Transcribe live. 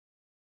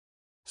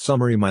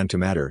Summary: Mind to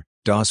Matter,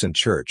 Dawson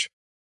Church.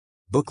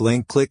 Book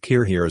link. Click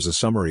here. Here is a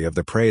summary of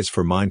the praise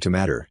for Mind to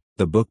Matter.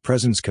 The book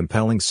presents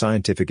compelling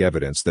scientific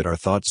evidence that our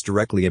thoughts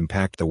directly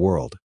impact the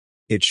world.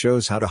 It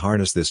shows how to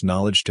harness this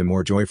knowledge to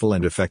more joyful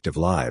and effective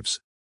lives.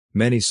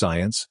 Many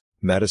science,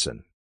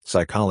 medicine,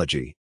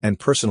 psychology, and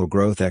personal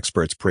growth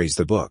experts praise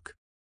the book.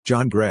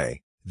 John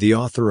Gray, the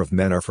author of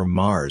Men Are From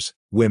Mars,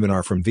 Women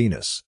Are From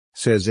Venus,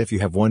 says if you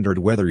have wondered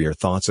whether your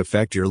thoughts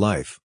affect your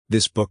life,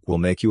 this book will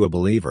make you a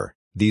believer.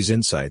 These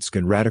insights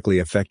can radically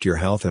affect your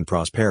health and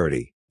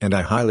prosperity, and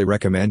I highly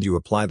recommend you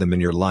apply them in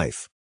your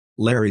life.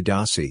 Larry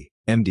Dawson,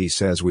 MD,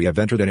 says we have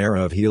entered an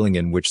era of healing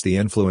in which the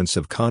influence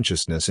of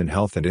consciousness in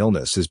health and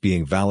illness is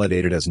being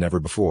validated as never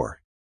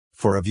before.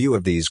 For a view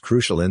of these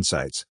crucial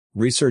insights,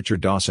 researcher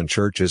Dawson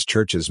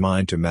Church's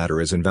Mind to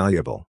Matter is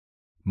invaluable.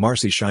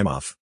 Marcy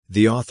Shimoff,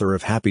 the author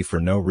of Happy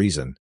for No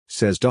Reason,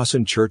 says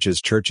Dawson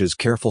Church's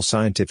careful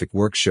scientific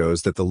work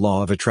shows that the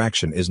law of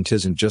attraction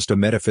isn't just a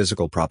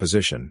metaphysical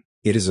proposition,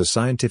 it is a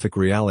scientific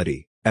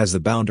reality. As the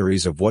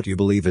boundaries of what you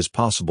believe is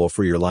possible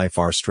for your life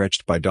are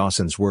stretched by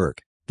Dawson's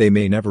work, they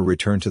may never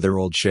return to their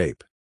old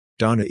shape.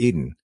 Donna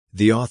Eden,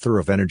 the author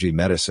of Energy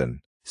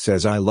Medicine,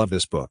 says I love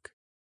this book.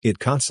 It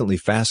constantly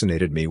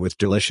fascinated me with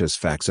delicious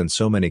facts and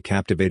so many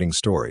captivating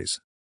stories.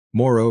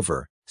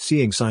 Moreover,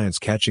 seeing science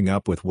catching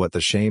up with what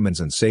the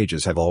shamans and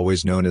sages have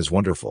always known is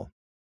wonderful.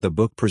 The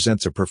book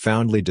presents a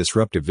profoundly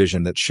disruptive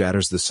vision that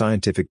shatters the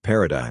scientific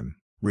paradigm,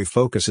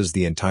 refocuses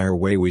the entire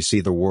way we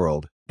see the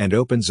world, and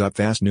opens up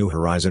vast new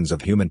horizons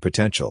of human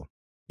potential.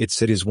 It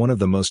is one of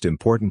the most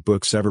important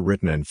books ever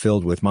written and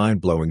filled with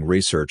mind-blowing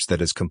research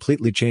that has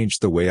completely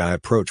changed the way I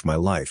approach my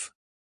life.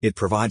 It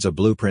provides a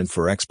blueprint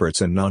for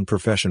experts and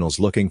non-professionals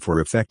looking for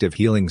effective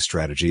healing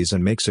strategies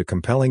and makes a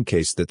compelling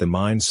case that the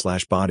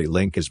mind-body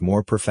link is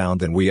more profound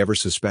than we ever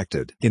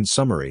suspected. In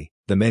summary,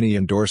 the many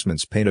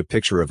endorsements paint a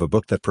picture of a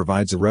book that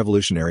provides a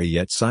revolutionary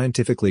yet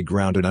scientifically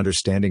grounded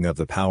understanding of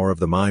the power of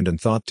the mind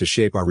and thought to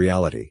shape our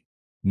reality.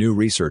 New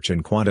research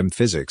in quantum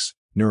physics,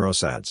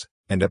 neuroscience,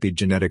 and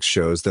epigenetics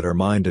shows that our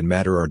mind and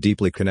matter are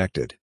deeply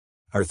connected.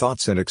 Our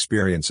thoughts and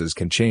experiences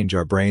can change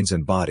our brains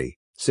and body,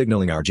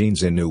 signaling our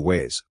genes in new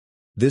ways.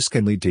 This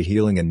can lead to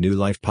healing and new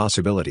life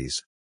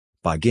possibilities.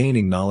 By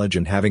gaining knowledge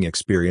and having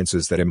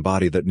experiences that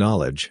embody that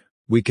knowledge,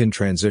 we can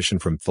transition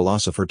from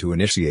philosopher to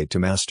initiate to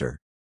master.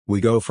 We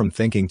go from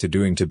thinking to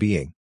doing to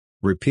being.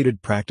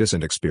 Repeated practice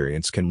and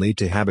experience can lead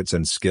to habits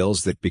and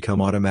skills that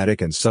become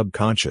automatic and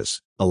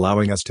subconscious,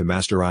 allowing us to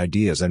master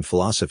ideas and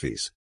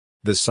philosophies.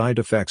 The side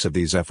effects of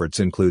these efforts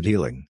include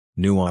healing,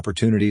 new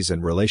opportunities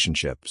and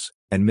relationships,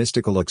 and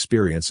mystical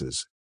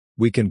experiences.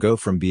 We can go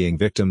from being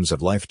victims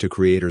of life to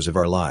creators of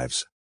our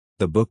lives.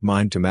 The book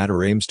Mind to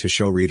Matter aims to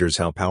show readers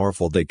how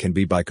powerful they can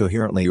be by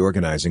coherently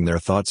organizing their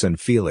thoughts and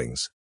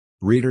feelings.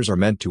 Readers are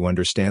meant to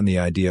understand the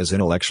ideas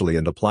intellectually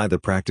and apply the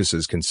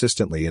practices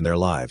consistently in their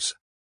lives.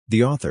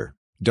 The author,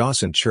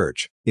 Dawson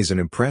Church, is an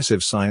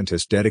impressive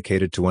scientist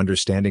dedicated to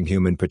understanding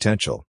human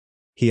potential.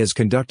 He has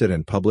conducted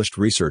and published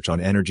research on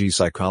energy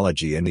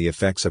psychology and the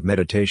effects of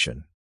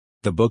meditation.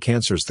 The book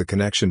answers the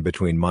connection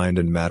between mind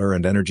and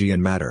energy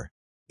and matter.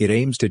 It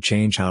aims to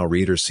change how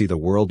readers see the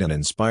world and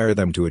inspire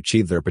them to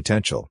achieve their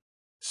potential.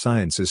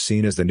 Science is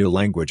seen as the new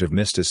language of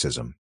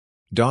mysticism.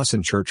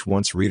 Dawson Church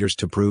wants readers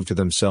to prove to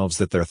themselves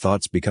that their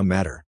thoughts become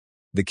matter.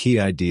 The key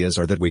ideas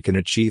are that we can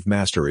achieve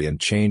mastery and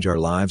change our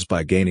lives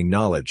by gaining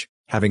knowledge,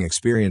 having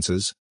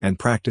experiences, and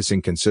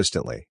practicing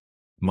consistently.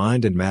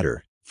 Mind and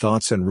matter,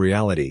 thoughts and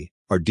reality,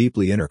 are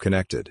deeply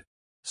interconnected.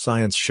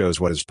 Science shows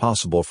what is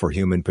possible for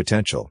human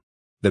potential.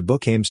 The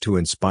book aims to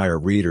inspire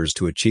readers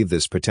to achieve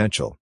this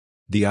potential.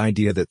 The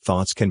idea that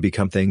thoughts can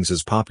become things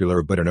is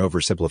popular but an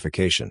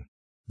oversimplification.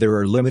 There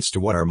are limits to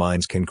what our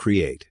minds can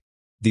create.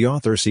 The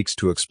author seeks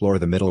to explore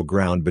the middle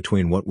ground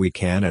between what we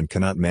can and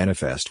cannot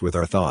manifest with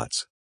our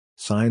thoughts.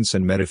 Science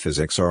and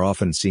metaphysics are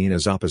often seen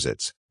as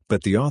opposites,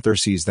 but the author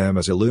sees them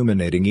as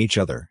illuminating each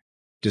other.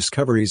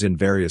 Discoveries in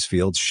various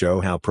fields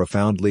show how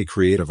profoundly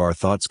creative our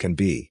thoughts can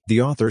be.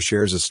 The author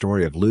shares a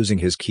story of losing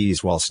his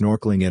keys while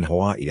snorkeling in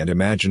Hawaii and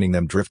imagining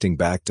them drifting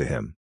back to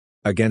him.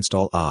 Against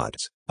all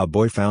odds, a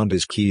boy found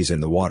his keys in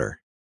the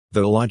water.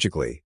 Though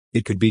logically,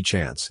 it could be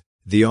chance,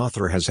 the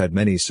author has had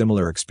many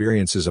similar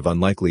experiences of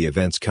unlikely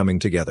events coming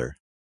together.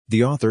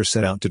 The author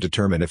set out to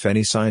determine if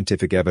any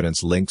scientific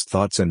evidence links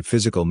thoughts and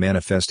physical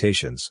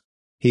manifestations.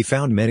 He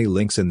found many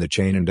links in the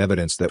chain and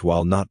evidence that,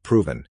 while not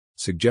proven,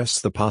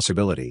 suggests the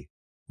possibility.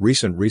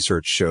 Recent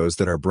research shows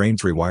that our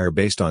brains rewire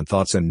based on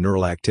thoughts and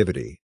neural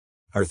activity.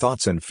 Our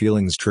thoughts and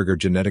feelings trigger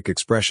genetic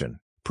expression,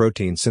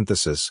 protein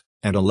synthesis,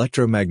 and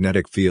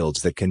electromagnetic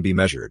fields that can be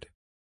measured.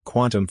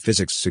 Quantum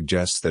physics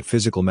suggests that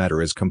physical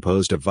matter is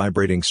composed of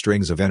vibrating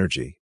strings of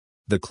energy.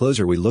 The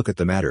closer we look at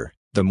the matter,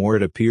 the more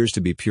it appears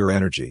to be pure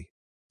energy.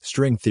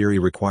 String theory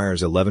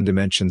requires 11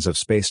 dimensions of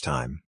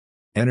space-time.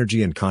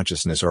 Energy and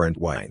consciousness are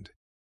entwined.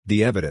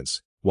 The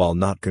evidence, while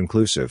not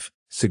conclusive,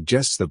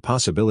 suggests the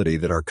possibility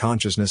that our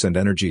consciousness and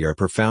energy are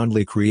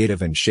profoundly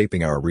creative in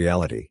shaping our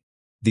reality.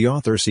 The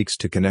author seeks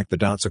to connect the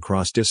dots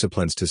across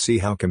disciplines to see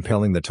how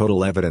compelling the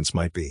total evidence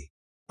might be.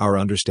 Our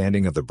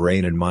understanding of the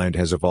brain and mind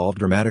has evolved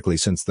dramatically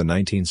since the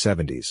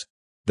 1970s.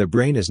 The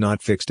brain is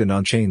not fixed and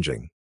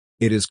unchanging.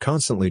 It is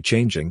constantly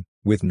changing,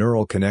 with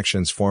neural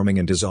connections forming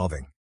and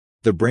dissolving.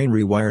 The brain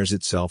rewires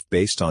itself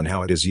based on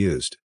how it is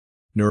used.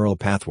 Neural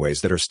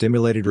pathways that are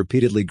stimulated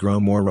repeatedly grow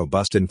more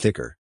robust and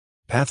thicker.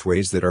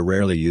 Pathways that are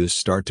rarely used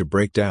start to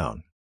break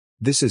down.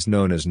 This is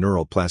known as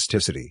neural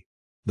plasticity.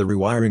 The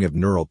rewiring of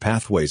neural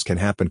pathways can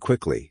happen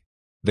quickly.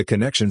 The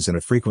connections in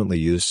a frequently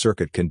used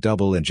circuit can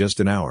double in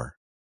just an hour.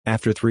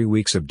 After 3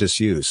 weeks of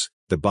disuse,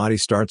 the body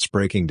starts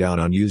breaking down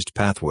unused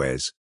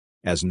pathways.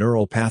 As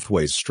neural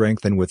pathways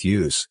strengthen with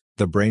use,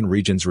 the brain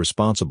regions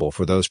responsible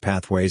for those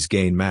pathways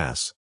gain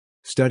mass.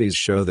 Studies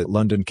show that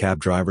London cab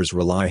drivers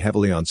rely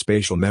heavily on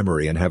spatial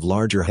memory and have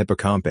larger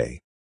hippocampi.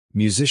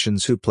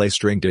 Musicians who play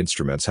stringed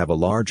instruments have a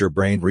larger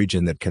brain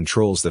region that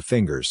controls the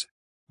fingers.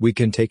 We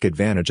can take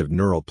advantage of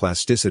neural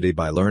plasticity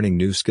by learning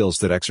new skills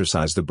that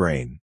exercise the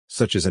brain,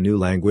 such as a new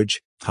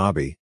language,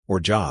 hobby, or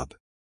job.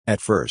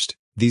 At first,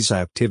 these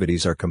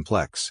activities are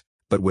complex,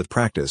 but with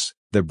practice,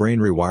 the brain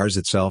rewires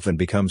itself and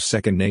becomes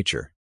second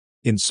nature.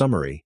 In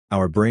summary,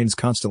 our brains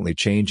constantly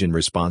change in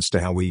response to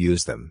how we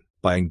use them.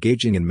 By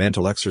engaging in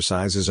mental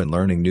exercises and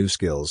learning new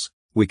skills,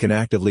 we can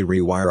actively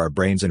rewire our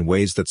brains in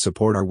ways that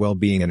support our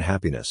well-being and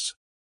happiness.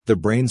 The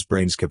brain's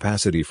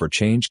capacity for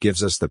change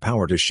gives us the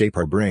power to shape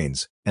our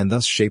brains, and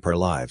thus shape our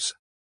lives.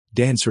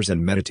 Dancers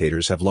and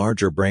meditators have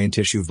larger brain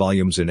tissue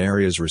volumes in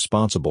areas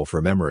responsible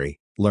for memory,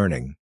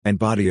 learning, and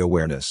body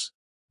awareness.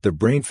 The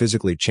brain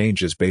physically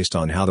changes based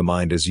on how the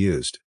mind is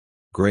used.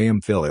 Graham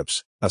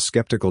Phillips, a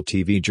skeptical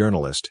TV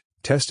journalist,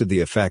 tested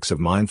the effects of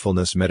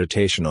mindfulness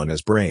meditation on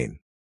his brain.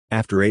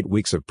 After 8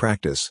 weeks of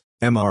practice,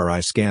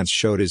 MRI scans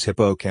showed his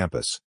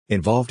hippocampus,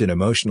 involved in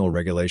emotional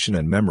regulation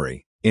and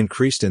memory,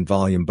 increased in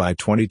volume by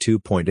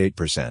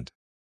 22.8%.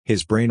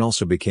 His brain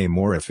also became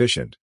more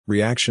efficient,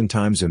 reaction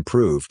times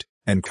improved,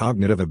 and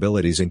cognitive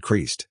abilities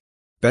increased.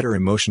 Better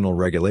emotional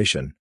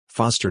regulation,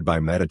 fostered by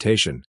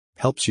meditation,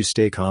 helps you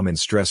stay calm in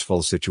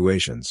stressful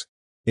situations.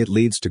 It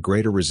leads to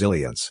greater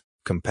resilience,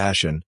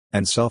 compassion,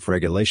 and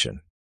self-regulation.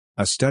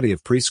 A study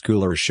of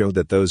preschoolers showed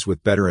that those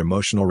with better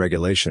emotional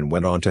regulation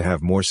went on to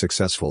have more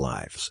successful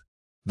lives.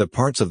 The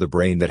parts of the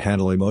brain that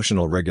handle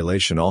emotional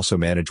regulation also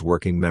manage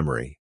working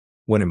memory.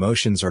 When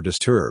emotions are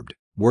disturbed,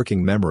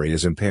 working memory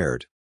is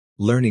impaired.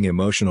 Learning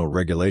emotional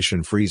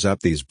regulation frees up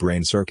these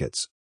brain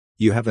circuits.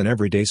 You have an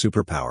everyday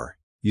superpower.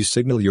 You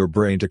signal your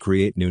brain to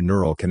create new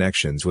neural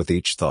connections with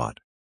each thought.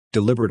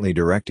 Deliberately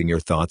directing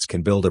your thoughts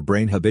can build a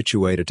brain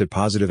habituated to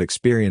positive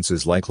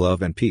experiences like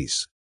love and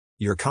peace.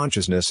 Your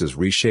consciousness is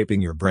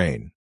reshaping your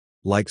brain.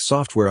 Like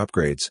software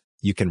upgrades,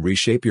 you can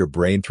reshape your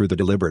brain through the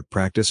deliberate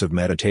practice of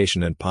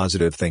meditation and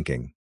positive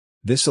thinking.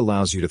 This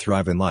allows you to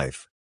thrive in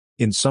life.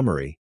 In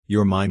summary,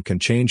 your mind can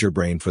change your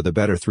brain for the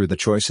better through the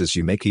choices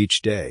you make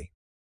each day.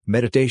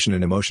 Meditation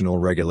and emotional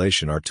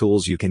regulation are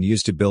tools you can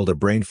use to build a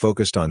brain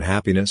focused on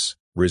happiness,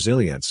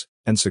 resilience,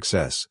 and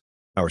success.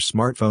 Our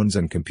smartphones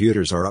and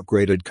computers are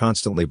upgraded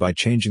constantly by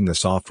changing the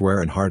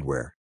software and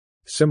hardware.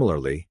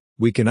 Similarly,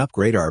 we can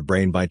upgrade our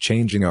brain by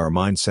changing our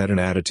mindset and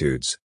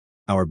attitudes.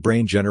 Our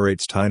brain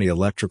generates tiny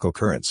electrical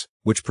currents,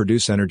 which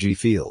produce energy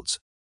fields.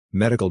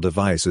 Medical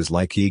devices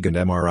like EEG and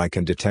MRI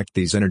can detect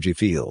these energy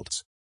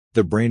fields.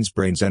 The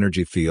brain's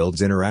energy fields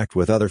interact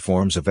with other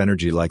forms of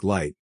energy like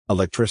light,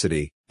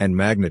 electricity, and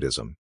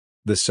magnetism.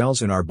 The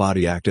cells in our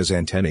body act as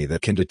antennae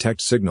that can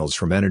detect signals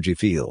from energy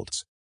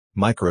fields.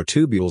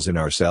 Microtubules in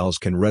our cells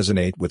can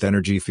resonate with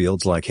energy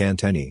fields like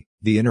antennae.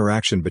 The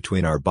interaction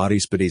between our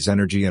body's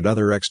energy and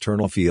other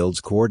external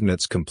fields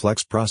coordinates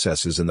complex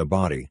processes in the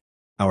body.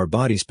 Our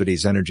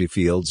body's energy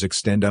fields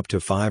extend up to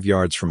 5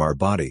 yards from our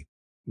body.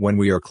 When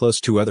we are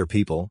close to other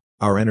people,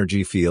 our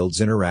energy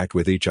fields interact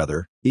with each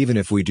other, even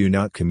if we do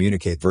not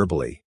communicate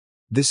verbally.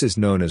 This is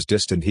known as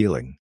distant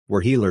healing,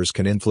 where healers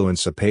can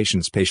influence a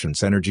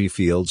patient's energy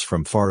fields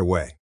from far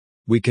away.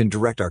 We can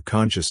direct our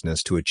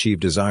consciousness to achieve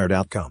desired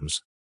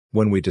outcomes.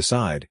 When we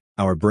decide,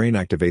 our brain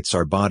activates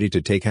our body to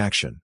take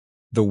action.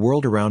 The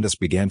world around us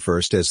began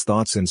first as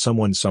thoughts in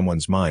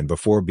someone's mind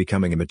before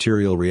becoming a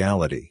material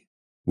reality.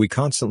 We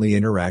constantly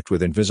interact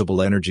with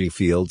invisible energy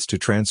fields to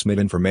transmit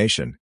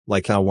information,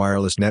 like how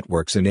wireless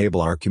networks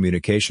enable our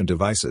communication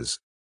devices.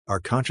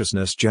 Our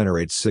consciousness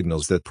generates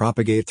signals that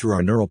propagate through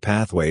our neural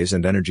pathways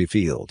and energy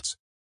fields.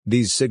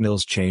 These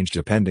signals change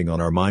depending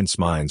on our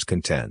mind's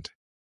content.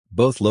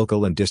 Both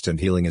local and distant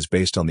healing is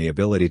based on the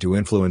ability to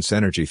influence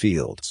energy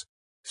fields.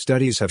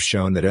 Studies have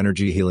shown that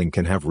energy healing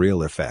can have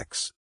real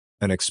effects.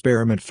 An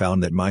experiment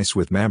found that mice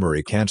with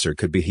mammary cancer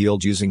could be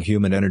healed using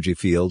human energy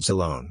fields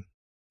alone.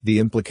 The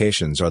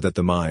implications are that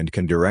the mind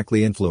can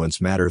directly influence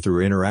matter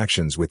through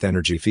interactions with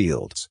energy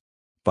fields.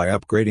 By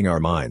upgrading our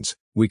minds,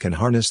 we can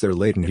harness their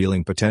latent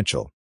healing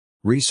potential.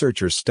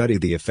 Researchers study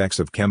the effects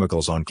of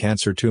chemicals on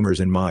cancer tumors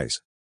in mice.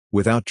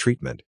 Without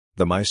treatment,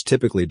 the mice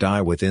typically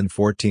die within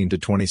 14 to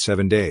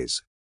 27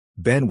 days.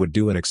 Ben would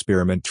do an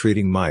experiment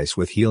treating mice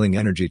with healing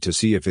energy to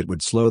see if it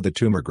would slow the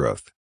tumor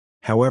growth.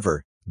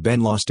 However, Ben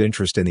lost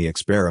interest in the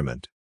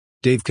experiment.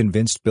 Dave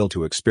convinced Bill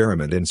to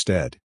experiment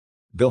instead.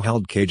 Bill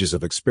held cages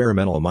of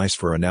experimental mice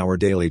for an hour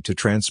daily to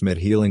transmit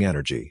healing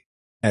energy.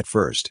 At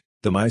first,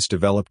 the mice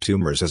developed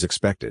tumors as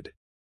expected.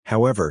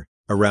 However,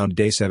 around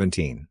day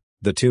 17,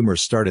 the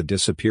tumors started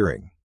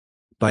disappearing.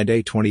 By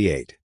day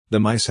 28, the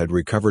mice had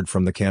recovered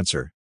from the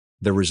cancer.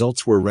 The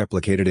results were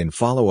replicated in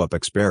follow-up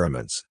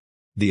experiments.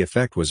 The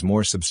effect was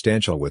more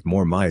substantial with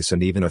more mice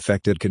and even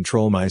affected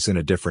control mice in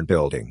a different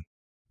building.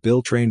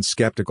 Bill trained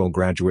skeptical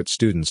graduate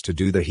students to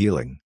do the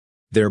healing.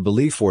 Their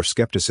belief or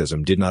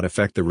skepticism did not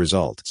affect the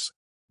results.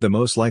 The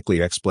most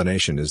likely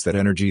explanation is that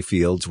energy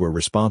fields were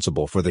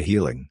responsible for the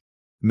healing.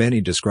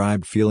 Many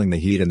described feeling the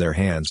heat in their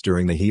hands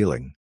during the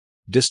healing.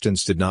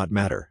 Distance did not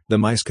matter. The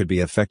mice could be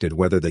affected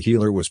whether the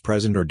healer was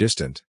present or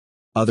distant.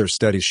 Other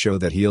studies show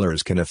that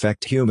healers can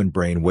affect human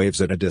brain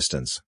waves at a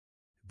distance.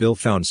 Bill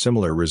found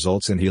similar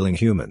results in healing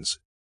humans.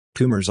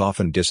 Tumors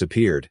often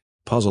disappeared,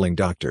 puzzling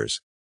doctors.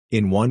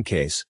 In one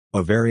case,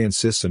 ovarian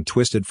cysts and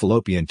twisted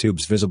fallopian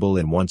tubes visible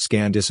in one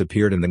scan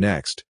disappeared in the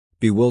next,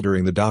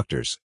 bewildering the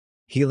doctors.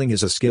 Healing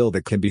is a skill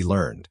that can be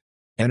learned.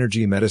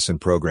 Energy medicine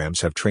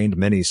programs have trained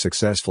many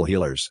successful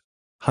healers.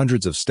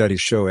 Hundreds of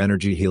studies show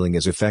energy healing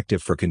is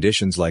effective for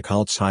conditions like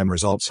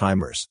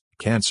Alzheimer's,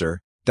 cancer,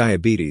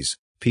 diabetes,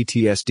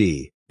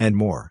 PTSD, and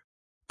more.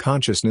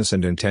 Consciousness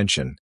and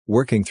intention,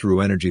 working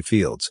through energy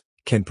fields,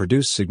 can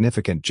produce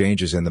significant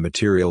changes in the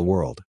material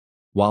world.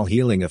 While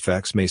healing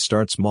effects may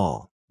start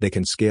small, they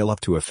can scale up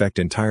to affect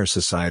entire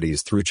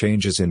societies through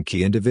changes in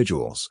key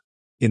individuals.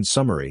 In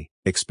summary,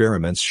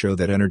 experiments show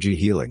that energy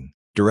healing,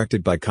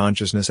 directed by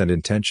consciousness and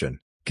intention,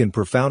 can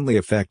profoundly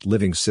affect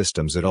living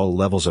systems at all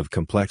levels of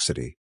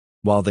complexity.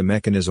 While the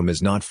mechanism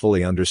is not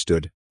fully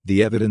understood,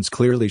 the evidence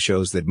clearly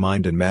shows that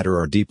mind and matter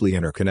are deeply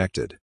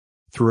interconnected.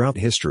 Throughout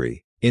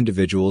history,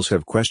 individuals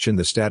have questioned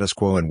the status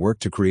quo and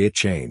worked to create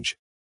change.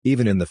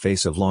 Even in the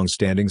face of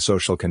long-standing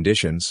social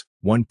conditions,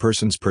 one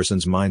person's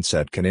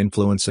mindset can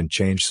influence and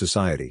change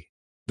society.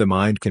 The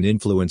mind can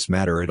influence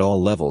matter at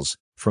all levels,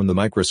 from the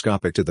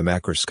microscopic to the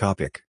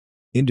macroscopic.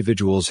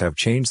 Individuals have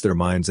changed their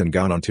minds and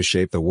gone on to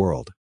shape the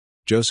world.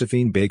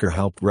 Josephine Baker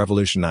helped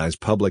revolutionize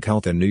public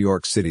health in New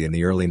York City in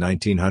the early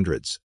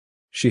 1900s.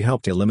 She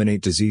helped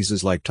eliminate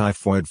diseases like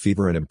typhoid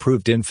fever and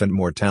improved infant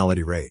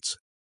mortality rates.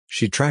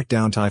 She tracked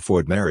down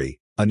Typhoid Mary,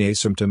 an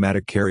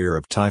asymptomatic carrier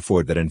of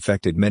typhoid that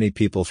infected many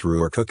people through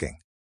her cooking.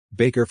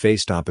 Baker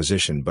faced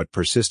opposition but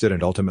persisted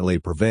and ultimately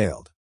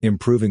prevailed,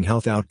 improving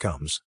health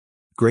outcomes.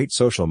 Great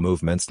social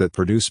movements that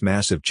produce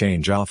massive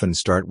change often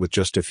start with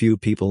just a few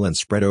people and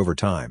spread over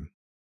time.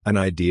 An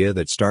idea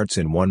that starts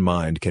in one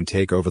mind can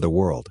take over the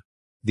world.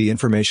 The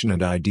information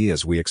and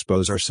ideas we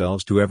expose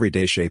ourselves to every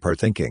day shape our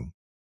thinking.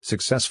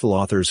 Successful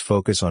authors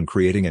focus on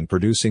creating and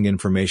producing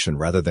information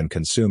rather than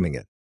consuming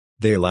it.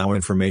 They allow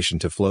information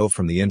to flow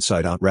from the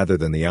inside out rather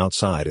than the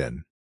outside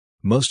in.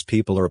 Most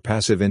people are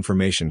passive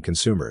information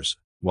consumers,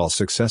 while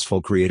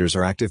successful creators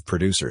are active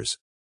producers.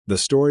 The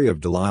story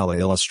of Delilah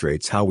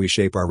illustrates how we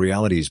shape our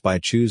realities by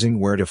choosing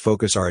where to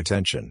focus our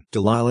attention.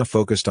 Delilah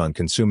focused on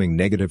consuming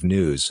negative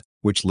news,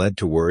 which led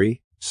to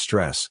worry,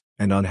 stress,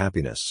 and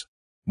unhappiness.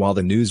 While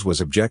the news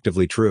was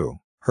objectively true,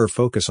 her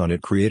focus on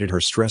it created her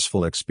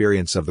stressful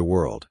experience of the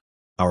world.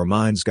 Our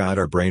minds guide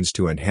our brains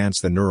to enhance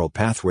the neural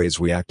pathways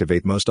we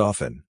activate most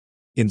often.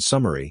 In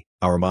summary,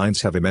 our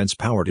minds have immense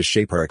power to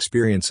shape our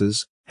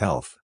experiences,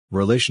 health,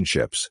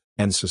 relationships,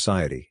 and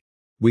society.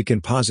 We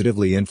can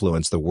positively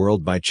influence the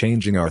world by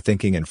changing our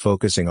thinking and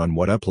focusing on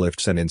what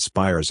uplifts and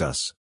inspires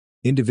us.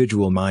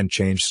 Individual mind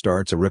change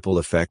starts a ripple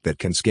effect that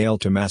can scale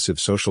to massive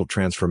social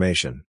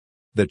transformation.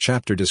 The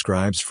chapter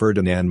describes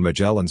Ferdinand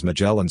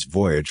Magellan's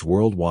voyage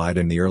worldwide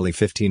in the early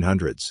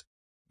 1500s.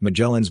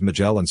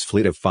 Magellan's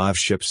fleet of 5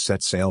 ships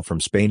set sail from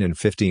Spain in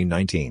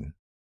 1519.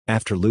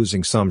 After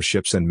losing some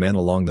ships and men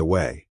along the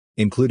way,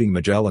 including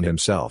Magellan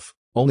himself,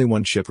 only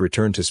one ship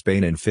returned to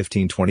Spain in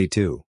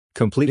 1522.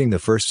 Completing the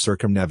first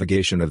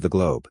circumnavigation of the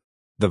globe.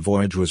 The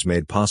voyage was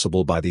made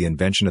possible by the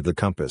invention of the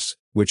compass,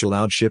 which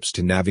allowed ships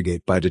to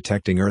navigate by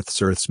detecting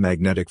Earth's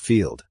magnetic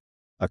field.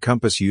 A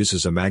compass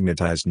uses a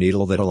magnetized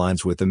needle that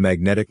aligns with the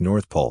magnetic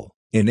North Pole,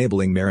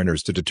 enabling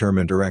mariners to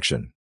determine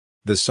direction.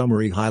 The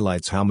summary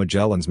highlights how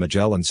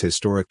Magellan's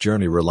historic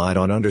journey relied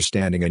on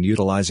understanding and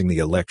utilizing the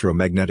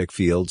electromagnetic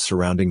fields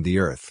surrounding the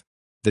Earth.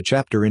 The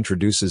chapter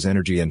introduces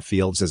energy and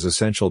fields as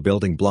essential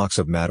building blocks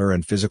of matter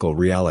and physical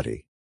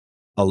reality.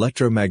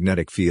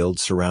 Electromagnetic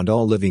fields surround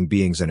all living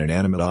beings and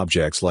inanimate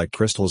objects like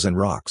crystals and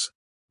rocks.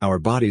 Our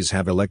bodies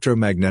have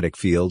electromagnetic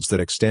fields that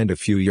extend a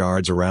few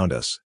yards around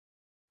us.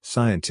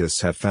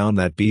 Scientists have found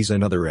that bees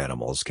and other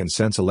animals can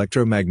sense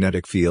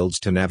electromagnetic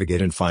fields to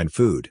navigate and find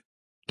food.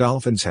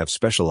 Dolphins have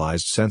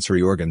specialized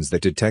sensory organs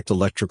that detect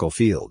electrical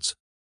fields.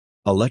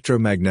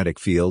 Electromagnetic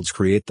fields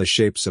create the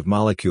shapes of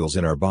molecules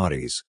in our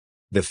bodies.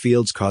 The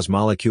fields cause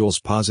molecules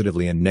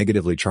positively and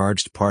negatively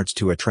charged parts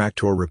to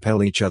attract or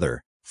repel each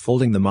other,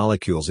 folding the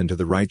molecules into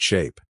the right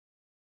shape.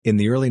 In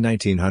the early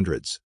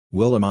 1900s,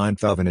 Willem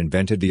Einthoven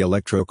invented the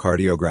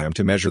electrocardiogram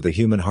to measure the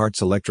human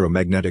heart's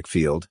electromagnetic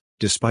field,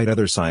 despite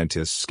other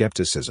scientists'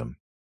 skepticism.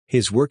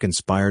 His work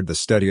inspired the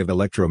study of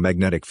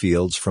electromagnetic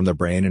fields from the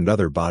brain and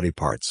other body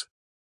parts.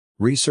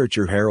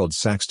 Researcher Harold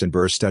Saxton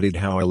Burr studied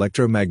how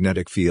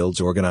electromagnetic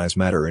fields organize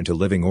matter into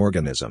living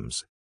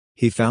organisms.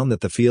 He found that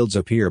the fields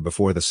appear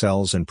before the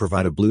cells and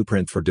provide a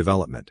blueprint for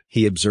development.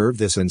 He observed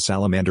this in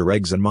salamander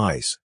eggs and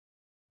mice.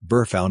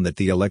 Burr found that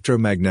the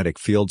electromagnetic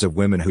fields of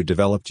women who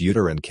developed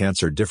uterine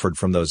cancer differed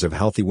from those of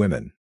healthy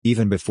women,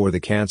 even before the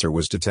cancer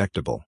was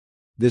detectable.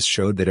 This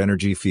showed that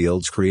energy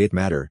fields create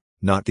matter,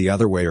 not the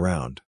other way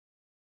around.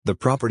 The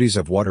properties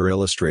of water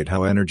illustrate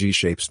how energy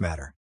shapes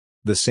matter.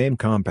 The same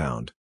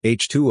compound,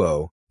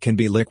 H2O, can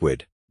be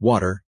liquid,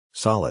 water,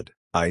 solid,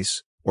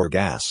 ice, or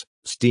gas,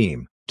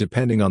 steam,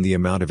 depending on the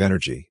amount of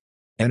energy.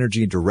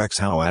 Energy directs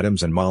how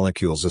atoms and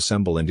molecules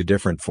assemble into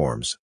different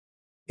forms.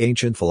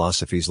 Ancient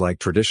philosophies like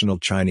traditional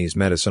Chinese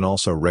medicine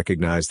also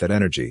recognize that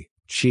energy,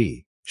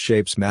 qi,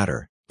 shapes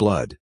matter,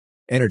 blood.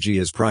 Energy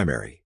is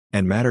primary,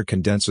 and matter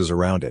condenses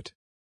around it.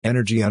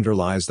 Energy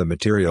underlies the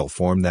material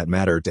form that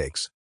matter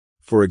takes.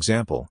 For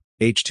example,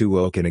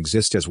 H2O can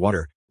exist as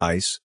water,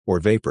 ice, or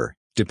vapor,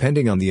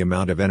 depending on the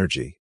amount of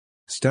energy.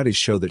 Studies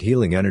show that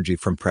healing energy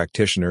from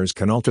practitioners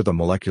can alter the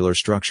molecular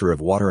structure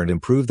of water and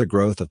improve the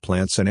growth of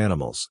plants and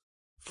animals.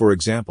 For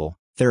example,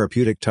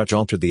 therapeutic touch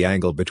altered the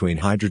angle between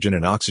hydrogen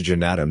and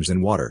oxygen atoms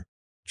in water.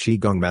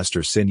 Qigong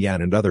master Sun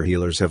Yan and other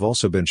healers have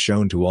also been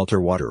shown to alter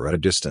water at a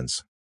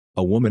distance.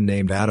 A woman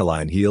named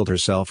Adeline healed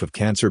herself of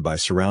cancer by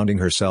surrounding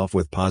herself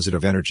with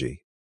positive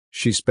energy.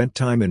 She spent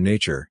time in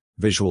nature,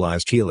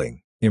 visualized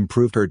healing,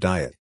 improved her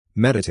diet,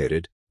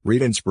 meditated,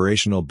 read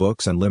inspirational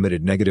books and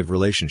limited negative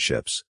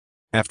relationships.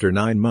 After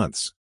 9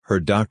 months,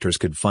 her doctors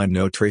could find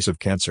no trace of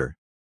cancer.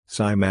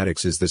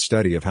 Cymatics is the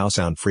study of how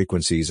sound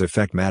frequencies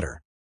affect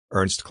matter.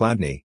 Ernst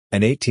Chladni,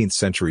 an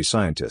 18th-century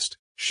scientist,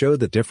 showed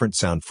that different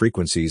sound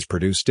frequencies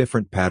produce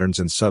different patterns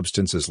in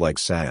substances like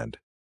sand.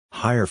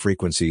 Higher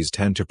frequencies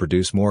tend to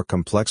produce more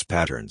complex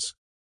patterns.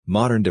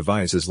 Modern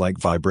devices like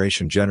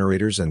vibration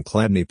generators and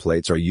Chladni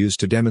plates are used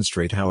to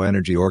demonstrate how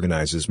energy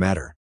organizes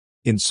matter.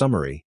 In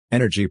summary,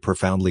 energy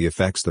profoundly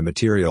affects the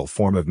material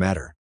form of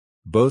matter.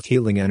 Both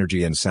healing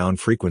energy and sound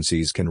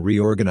frequencies can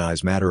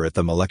reorganize matter at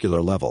the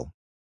molecular level.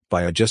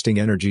 By adjusting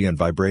energy and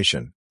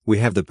vibration, we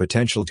have the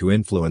potential to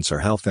influence our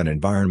health and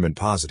environment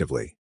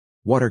positively.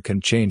 Water can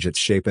change its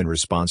shape in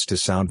response to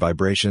sound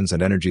vibrations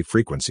and energy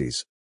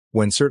frequencies.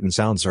 When certain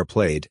sounds are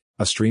played,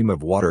 a stream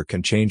of water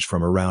can change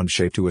from a round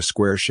shape to a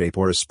square shape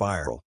or a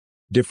spiral.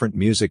 Different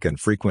music and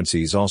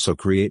frequencies also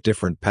create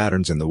different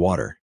patterns in the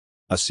water.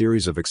 A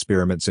series of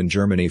experiments in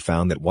Germany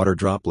found that water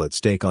droplets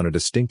take on a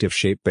distinctive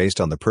shape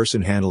based on the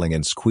person handling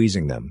and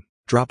squeezing them.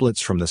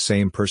 Droplets from the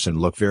same person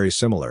look very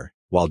similar,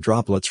 while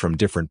droplets from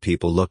different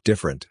people look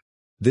different.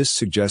 This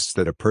suggests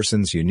that a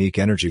person's unique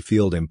energy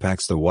field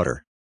impacts the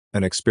water.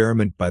 An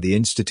experiment by the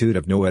Institute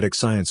of Noetic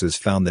Sciences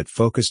found that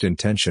focused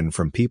intention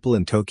from people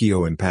in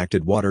Tokyo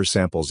impacted water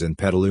samples in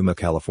Petaluma,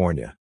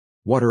 California.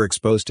 Water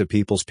exposed to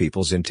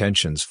people's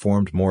intentions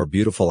formed more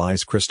beautiful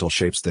ice crystal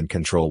shapes than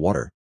control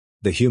water.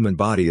 The human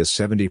body is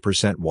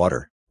 70%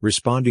 water,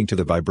 responding to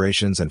the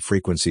vibrations and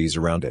frequencies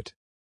around it.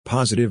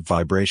 Positive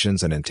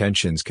vibrations and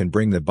intentions can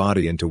bring the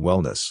body into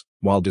wellness,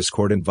 while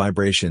discordant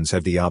vibrations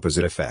have the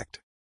opposite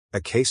effect.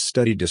 A case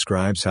study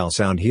describes how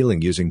sound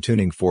healing using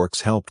tuning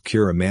forks helped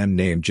cure a man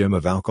named Jim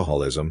of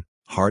alcoholism,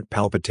 heart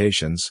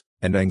palpitations,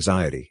 and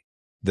anxiety.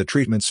 The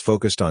treatments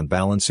focused on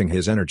balancing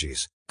his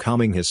energies,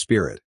 calming his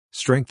spirit,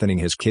 strengthening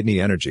his kidney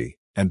energy,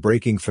 and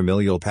breaking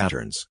familial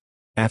patterns.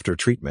 After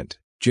treatment,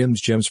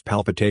 Jim's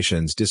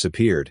palpitations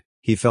disappeared,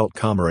 he felt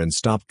calmer and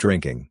stopped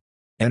drinking.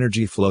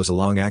 Energy flows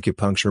along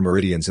acupuncture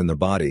meridians in the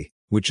body,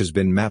 which has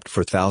been mapped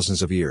for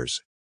thousands of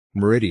years.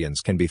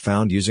 Meridians can be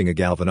found using a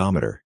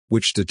galvanometer,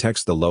 which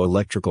detects the low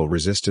electrical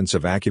resistance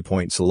of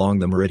acupoints along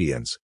the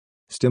meridians.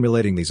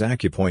 Stimulating these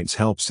acupoints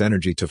helps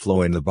energy to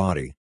flow in the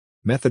body.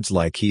 Methods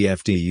like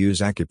EFT use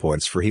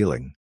acupoints for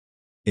healing.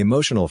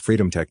 Emotional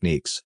freedom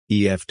techniques,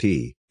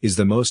 EFT, is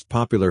the most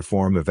popular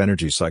form of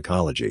energy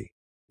psychology.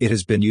 It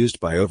has been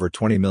used by over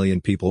 20 million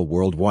people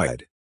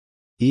worldwide.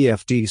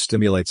 EFT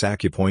stimulates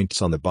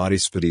acupoints on the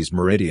body's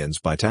meridians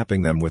by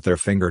tapping them with their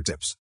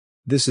fingertips.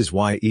 This is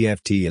why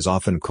EFT is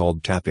often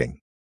called tapping.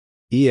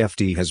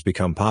 EFT has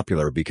become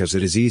popular because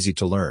it is easy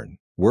to learn,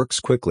 works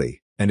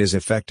quickly, and is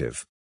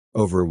effective.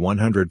 Over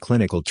 100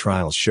 clinical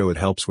trials show it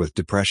helps with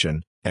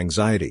depression,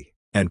 anxiety,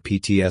 and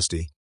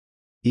PTSD.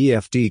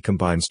 EFT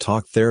combines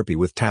talk therapy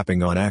with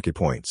tapping on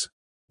acupoints.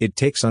 It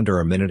takes under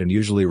a minute and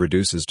usually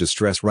reduces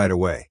distress right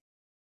away.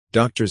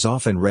 Doctors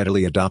often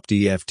readily adopt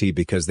EFT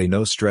because they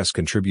know stress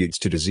contributes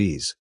to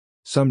disease.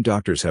 Some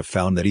doctors have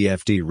found that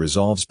EFT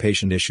resolves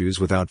patient issues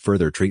without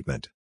further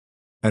treatment.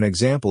 An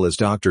example is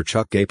Dr.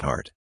 Chuck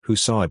Gapehart, who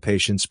saw a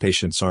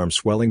patient's arm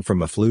swelling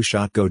from a flu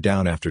shot go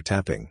down after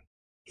tapping.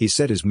 He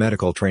said his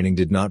medical training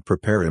did not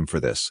prepare him for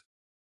this.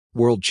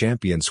 World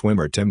champion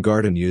swimmer Tim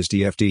Garden used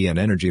EFT and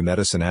energy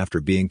medicine after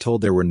being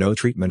told there were no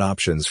treatment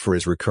options for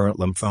his recurrent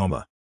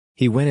lymphoma.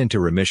 He went into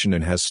remission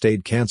and has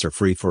stayed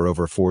cancer-free for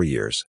over 4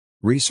 years.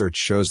 Research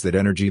shows that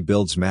energy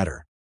builds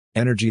matter.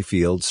 Energy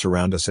fields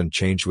surround us and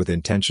change with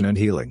intention and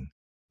healing.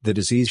 The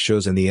disease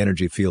shows in the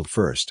energy field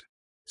first.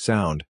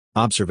 Sound,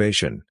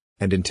 observation,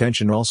 and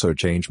intention also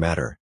change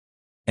matter.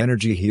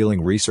 Energy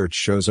healing research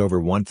shows over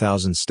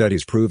 1,000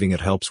 studies proving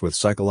it helps with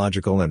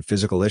psychological and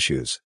physical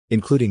issues,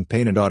 including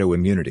pain and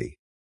autoimmunity.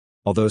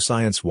 Although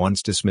science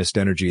once dismissed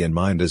energy and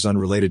mind as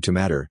unrelated to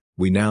matter,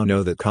 we now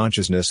know that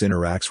consciousness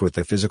interacts with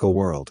the physical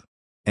world.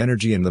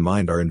 Energy and the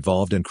mind are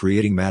involved in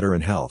creating matter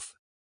and health.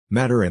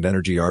 Matter and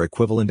energy are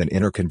equivalent and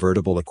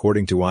interconvertible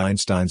according to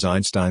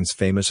Einstein's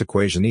famous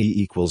equation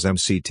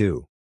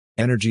E=mc2.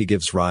 Energy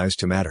gives rise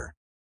to matter.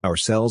 Our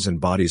cells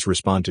and bodies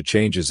respond to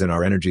changes in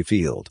our energy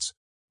fields.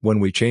 When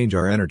we change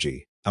our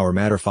energy, our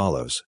matter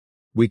follows.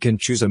 We can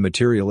choose a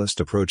materialist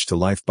approach to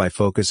life by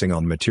focusing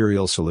on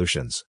material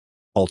solutions.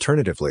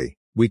 Alternatively,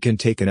 we can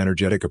take an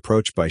energetic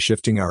approach by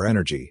shifting our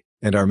energy,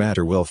 and our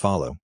matter will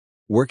follow.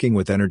 Working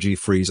with energy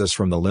frees us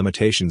from the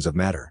limitations of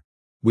matter.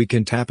 We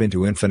can tap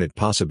into infinite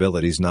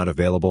possibilities not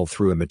available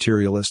through a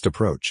materialist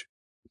approach.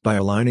 By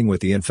aligning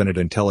with the infinite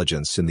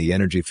intelligence in the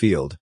energy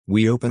field,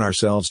 we open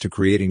ourselves to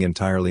creating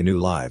entirely new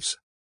lives.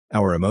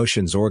 Our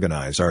emotions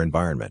organize our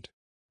environment.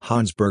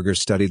 Hans Berger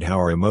studied how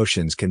our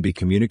emotions can be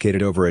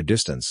communicated over a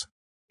distance.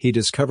 He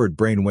discovered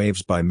brain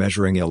waves by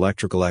measuring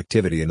electrical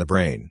activity in the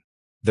brain.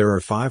 There are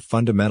 5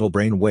 fundamental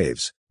brain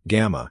waves: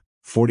 gamma,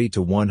 40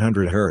 to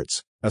 100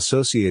 Hz,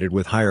 associated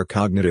with higher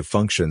cognitive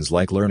functions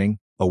like learning,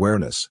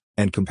 awareness,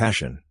 and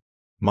compassion.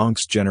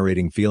 Monks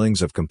generating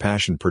feelings of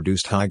compassion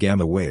produced high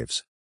gamma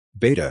waves.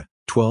 Beta,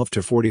 12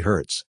 to 40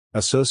 Hz,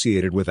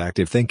 associated with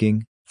active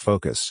thinking,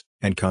 focus,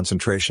 and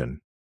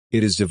concentration.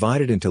 It is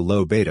divided into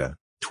low beta,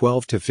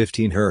 12 to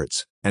 15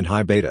 Hz, and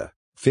high beta,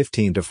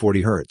 15 to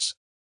 40 Hz.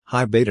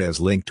 High beta is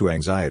linked to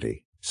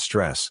anxiety,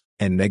 stress,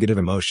 and negative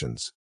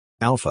emotions.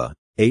 Alpha,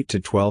 8 to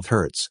 12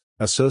 Hz,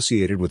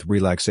 associated with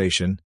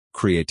relaxation,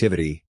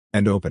 creativity,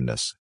 and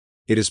openness.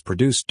 It is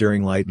produced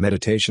during light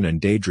meditation and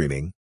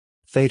daydreaming.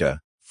 Theta,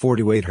 4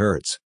 to 8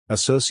 Hz,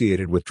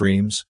 associated with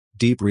dreams,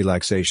 deep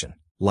relaxation,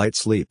 light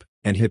sleep,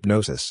 and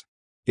hypnosis.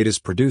 It is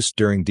produced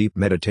during deep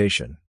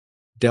meditation.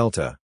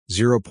 Delta,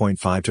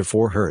 0.5 to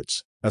 4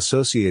 Hz,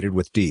 associated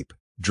with deep,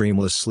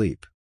 dreamless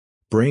sleep.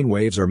 Brain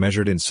waves are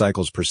measured in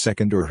cycles per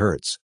second or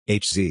Hz,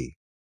 Hz.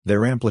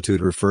 Their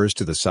amplitude refers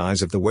to the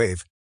size of the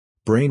wave.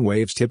 Brain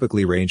waves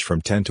typically range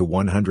from 10 to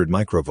 100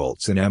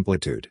 microvolts in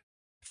amplitude.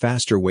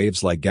 Faster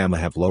waves like gamma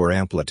have lower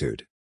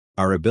amplitude.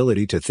 Our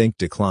ability to think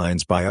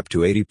declines by up to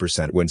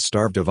 80% when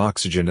starved of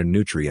oxygen and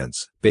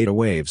nutrients. Beta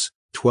waves,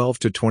 12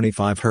 to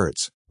 25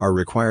 Hz, are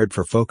required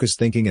for focused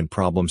thinking and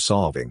problem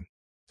solving.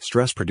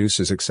 Stress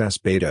produces excess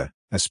beta,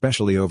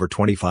 especially over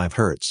 25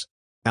 Hz.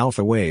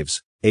 Alpha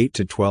waves, 8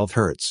 to 12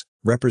 Hz,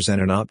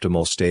 represent an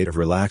optimal state of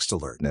relaxed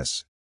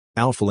alertness.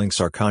 Alpha links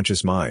our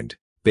conscious mind,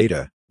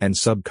 beta, and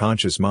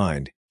subconscious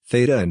mind,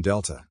 theta and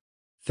delta.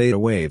 Theta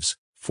waves,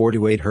 4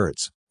 to 8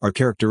 Hz, are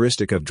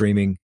characteristic of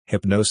dreaming,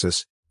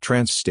 hypnosis,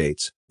 trance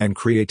states, and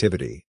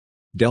creativity.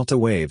 Delta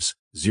waves,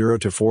 0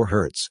 to 4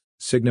 Hz,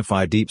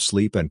 signify deep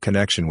sleep and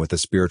connection with the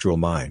spiritual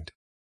mind.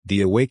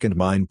 The awakened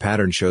mind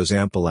pattern shows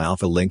ample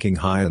alpha linking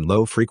high and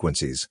low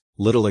frequencies,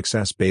 little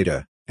excess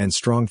beta, and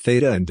strong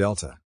theta and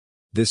delta.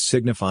 This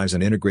signifies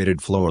an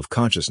integrated flow of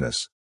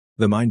consciousness.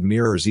 The mind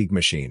mirror's EEG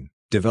machine,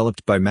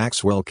 developed by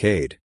Maxwell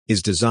Cade,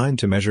 is designed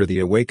to measure the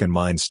awakened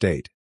mind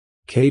state.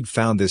 Cade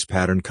found this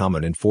pattern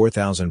common in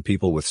 4,000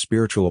 people with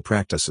spiritual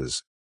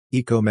practices.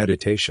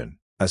 Eco-meditation,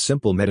 a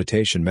simple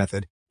meditation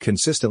method,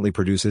 consistently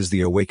produces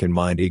the awakened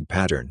mind EEG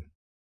pattern.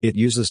 It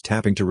uses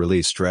tapping to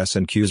release stress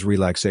and cues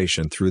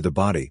relaxation through the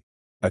body.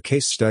 A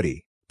case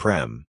study,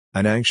 Prem,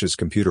 an anxious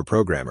computer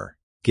programmer,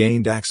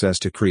 gained access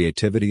to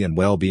creativity and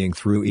well-being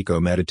through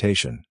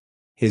eco-meditation.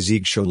 His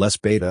EEG showed less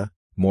beta,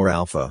 more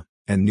alpha,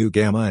 and new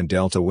gamma and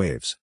delta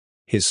waves.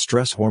 His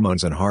stress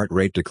hormones and heart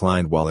rate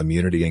declined while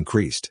immunity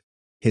increased.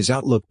 His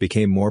outlook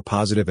became more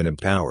positive and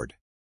empowered.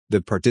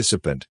 The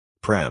participant,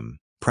 Prem,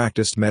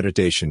 practiced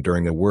meditation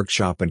during a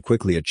workshop and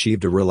quickly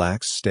achieved a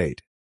relaxed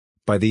state.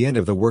 By the end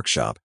of the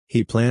workshop,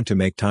 he planned to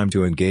make time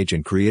to engage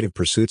in creative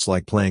pursuits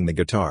like playing the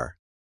guitar.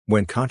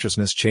 When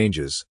consciousness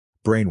changes,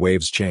 brain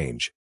waves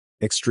change.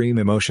 Extreme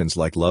emotions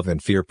like love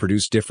and fear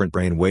produce different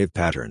brain wave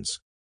patterns.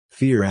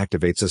 Fear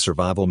activates a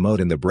survival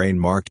mode in the brain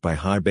marked by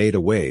high beta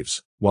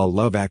waves, while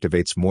love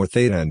activates more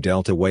theta and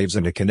delta waves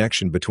and a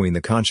connection between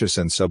the conscious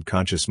and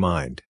subconscious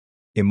mind.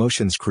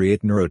 Emotions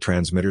create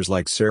neurotransmitters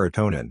like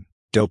serotonin,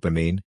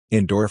 dopamine,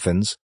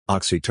 endorphins,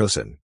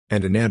 oxytocin,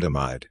 and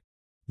anandamide.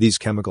 These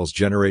chemicals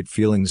generate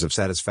feelings of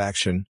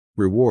satisfaction,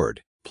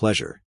 reward,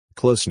 pleasure,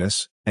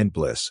 closeness, and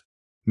bliss.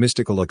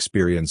 Mystical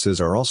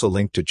experiences are also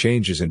linked to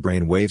changes in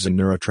brain waves and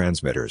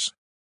neurotransmitters.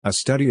 A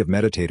study of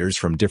meditators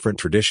from different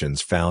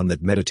traditions found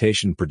that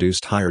meditation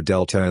produced higher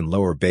delta and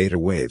lower beta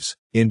waves,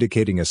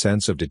 indicating a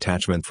sense of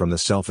detachment from the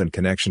self and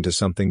connection to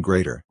something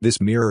greater. This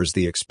mirrors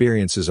the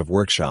experiences of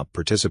workshop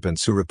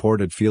participants who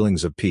reported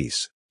feelings of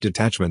peace,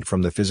 detachment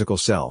from the physical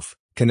self,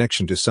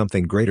 connection to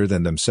something greater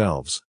than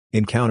themselves,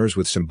 encounters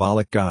with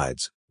symbolic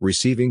guides,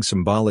 receiving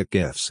symbolic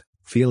gifts,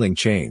 feeling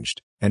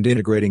changed, and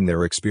integrating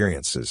their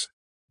experiences.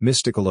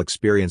 Mystical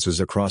experiences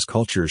across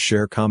cultures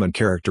share common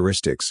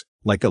characteristics,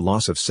 like a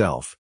loss of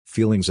self,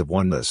 feelings of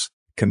oneness,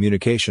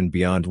 communication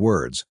beyond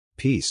words,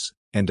 peace,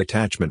 and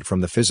detachment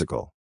from the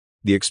physical.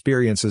 The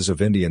experiences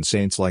of Indian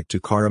saints like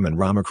Tukaram and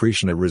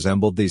Ramakrishna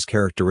resembled these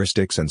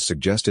characteristics and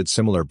suggested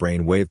similar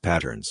brainwave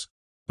patterns.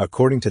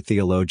 According to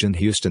theologian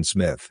Houston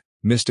Smith,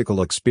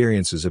 mystical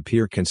experiences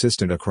appear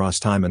consistent across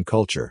time and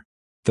culture.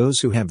 Those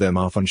who have them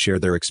often share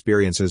their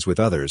experiences with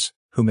others,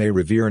 who may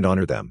revere and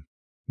honor them.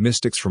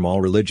 Mystics from all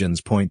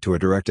religions point to a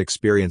direct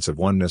experience of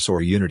oneness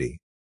or unity.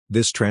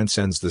 This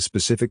transcends the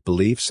specific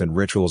beliefs and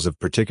rituals of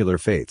particular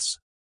faiths.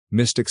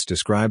 Mystics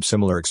describe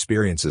similar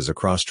experiences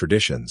across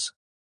traditions.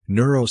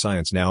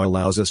 Neuroscience now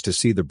allows us to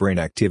see the brain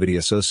activity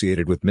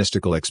associated with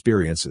mystical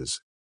experiences.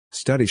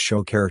 Studies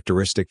show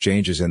characteristic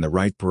changes in the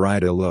right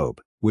parietal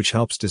lobe, which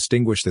helps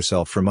distinguish the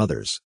self from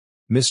others.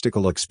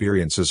 Mystical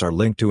experiences are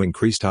linked to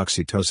increased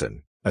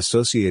oxytocin,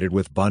 associated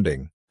with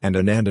bonding, and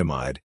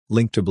anandamide,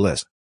 linked to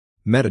bliss.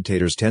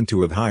 Meditators tend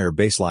to have higher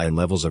baseline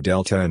levels of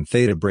delta and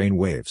theta brain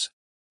waves.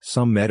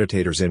 Some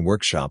meditators in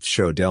workshops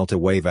show delta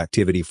wave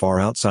activity far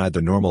outside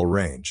the normal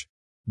range.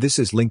 This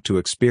is linked to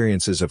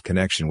experiences of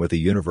connection with the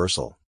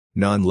universal,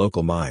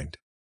 non-local mind.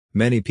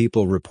 Many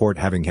people report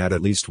having had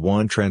at least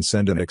one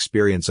transcendent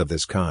experience of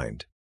this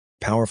kind.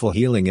 Powerful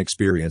healing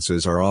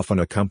experiences are often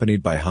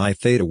accompanied by high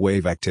theta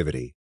wave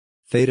activity.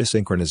 Theta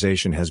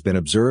synchronization has been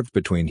observed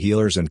between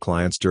healers and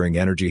clients during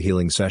energy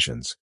healing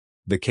sessions.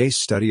 The case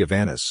study of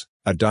Anis,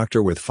 a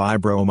doctor with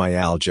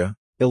fibromyalgia,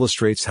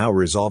 illustrates how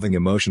resolving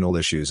emotional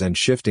issues and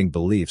shifting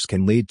beliefs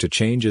can lead to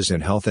changes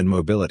in health and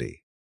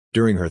mobility.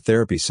 During her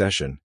therapy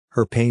session,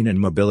 her pain and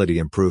mobility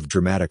improved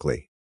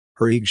dramatically.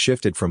 Her EEG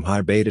shifted from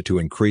high beta to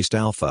increased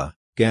alpha,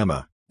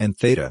 gamma, and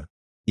theta.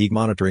 EEG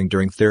monitoring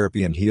during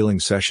therapy and healing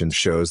sessions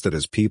shows that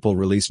as people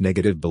release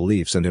negative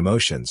beliefs and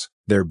emotions,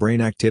 their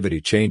brain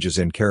activity changes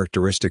in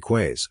characteristic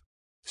ways.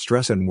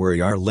 Stress and worry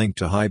are linked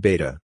to high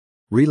beta.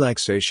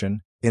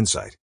 Relaxation,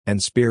 insight,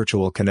 and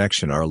spiritual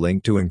connection are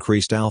linked to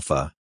increased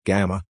alpha,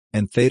 gamma,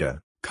 and theta.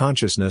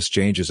 Consciousness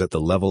changes at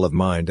the level of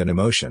mind and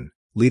emotion,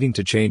 leading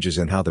to changes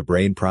in how the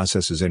brain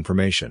processes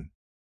information.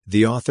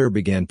 The author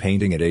began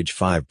painting at age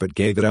 5 but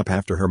gave it up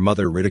after her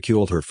mother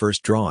ridiculed her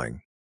first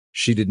drawing.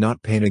 She did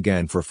not paint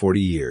again for 40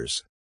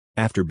 years.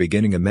 After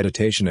beginning a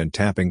meditation and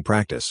tapping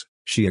practice,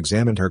 she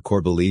examined her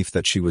core belief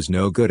that she was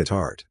no good at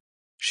art.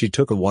 She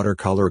took a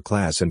watercolor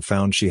class and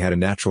found she had a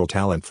natural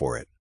talent for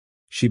it.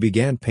 She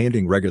began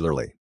painting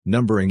regularly,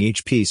 numbering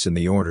each piece in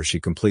the order she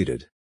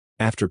completed.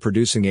 After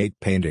producing 8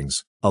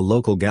 paintings, a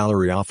local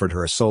gallery offered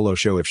her a solo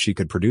show if she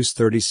could produce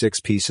 36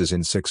 pieces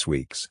in 6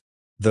 weeks.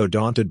 Though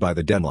daunted by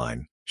the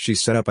deadline, she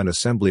set up an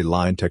assembly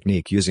line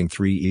technique using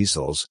 3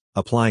 easels,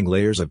 applying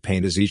layers of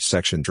paint as each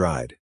section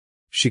dried.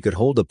 She could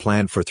hold a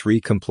plan for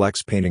 3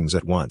 complex paintings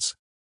at once.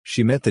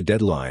 She met the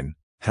deadline,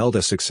 held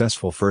a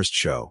successful first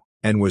show,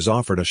 and was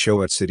offered a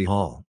show at City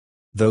Hall.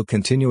 Though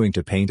continuing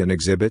to paint and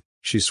exhibit,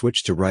 she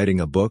switched to writing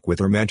a book with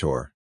her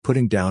mentor,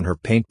 putting down her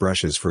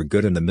paintbrushes for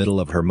good in the middle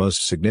of her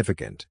most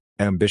significant,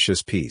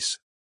 ambitious piece.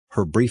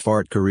 Her brief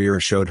art career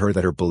showed her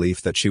that her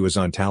belief that she was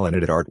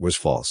untalented at art was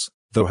false,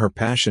 though her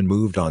passion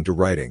moved on to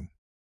writing.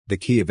 The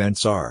key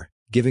events are,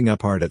 giving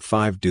up art at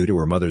 5 due to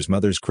her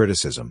mother's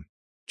criticism,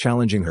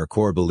 challenging her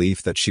core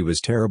belief that she was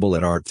terrible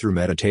at art through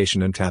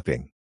meditation and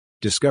tapping,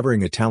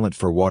 discovering a talent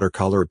for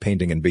watercolor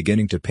painting and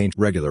beginning to paint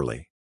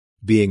regularly,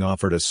 being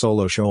offered a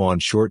solo show on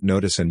short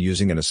notice and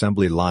using an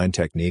assembly line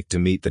technique to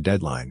meet the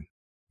deadline,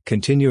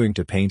 continuing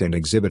to paint and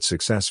exhibit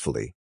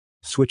successfully,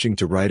 switching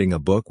to writing a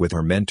book with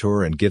her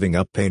mentor and giving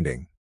up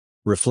painting,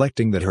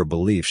 reflecting that her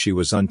belief she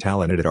was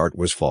untalented at art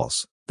was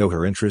false, though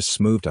her interests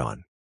moved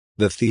on.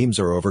 The themes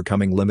are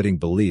overcoming limiting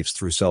beliefs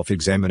through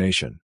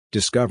self-examination,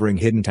 discovering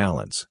hidden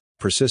talents,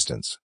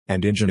 persistence,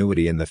 and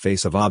ingenuity in the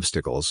face of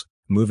obstacles,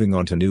 moving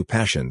on to new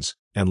passions,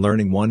 and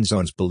learning one's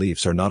own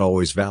beliefs are not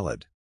always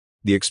valid.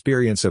 The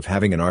experience of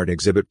having an art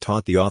exhibit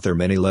taught the author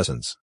many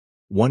lessons.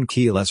 One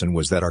key lesson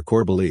was that our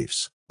core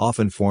beliefs,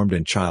 often formed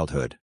in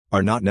childhood,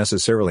 are not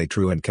necessarily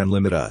true and can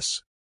limit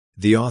us.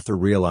 The author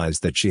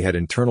realized that she had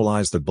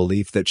internalized the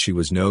belief that she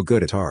was no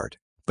good at art,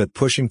 but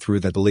pushing through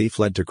that belief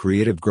led to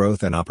creative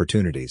growth and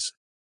opportunities.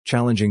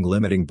 Challenging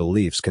limiting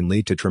beliefs can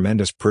lead to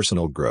tremendous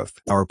personal growth.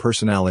 Our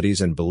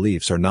personalities and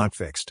beliefs are not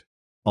fixed.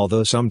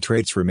 Although some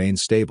traits remain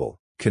stable,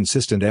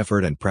 consistent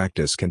effort and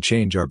practice can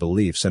change our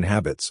beliefs and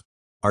habits.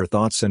 Our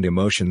thoughts and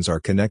emotions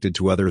are connected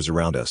to others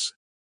around us.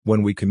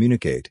 When we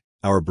communicate,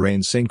 our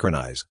brains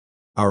synchronize.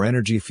 Our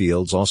energy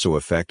fields also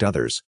affect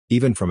others,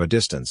 even from a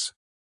distance.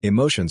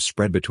 Emotions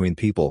spread between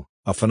people,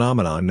 a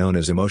phenomenon known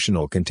as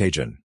emotional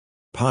contagion.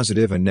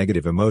 Positive and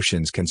negative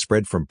emotions can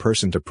spread from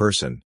person to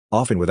person,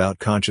 often without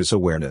conscious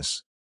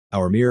awareness.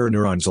 Our mirror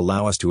neurons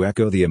allow us to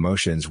echo the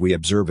emotions we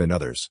observe in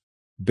others.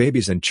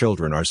 Babies and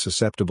children are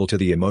susceptible to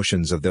the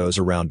emotions of those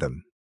around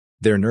them.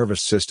 Their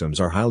nervous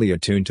systems are highly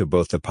attuned to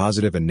both the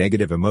positive and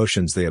negative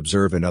emotions they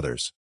observe in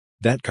others.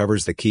 That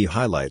covers the key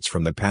highlights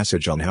from the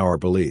passage on how our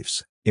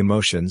beliefs,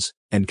 emotions,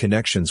 and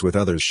connections with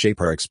others shape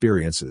our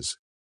experiences.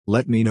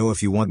 Let me know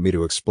if you want me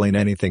to explain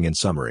anything in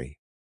summary.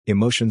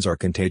 Emotions are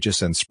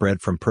contagious and spread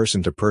from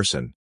person to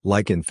person,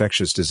 like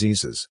infectious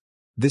diseases.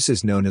 This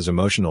is known as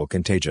emotional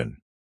contagion.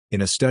 In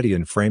a study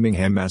in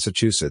Framingham,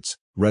 Massachusetts,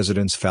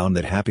 residents found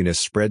that happiness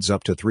spreads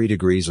up to 3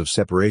 degrees of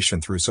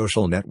separation through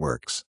social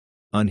networks.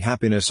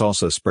 Unhappiness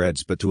also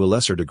spreads, but to a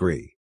lesser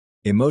degree.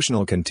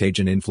 Emotional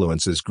contagion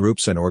influences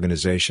groups and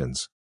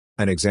organizations.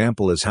 An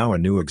example is how a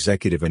new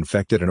executive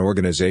infected an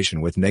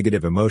organization with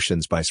negative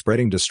emotions by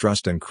spreading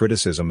distrust and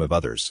criticism of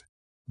others.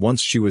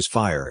 Once she was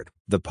fired,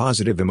 the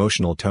positive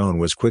emotional tone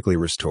was quickly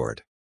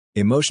restored.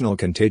 Emotional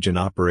contagion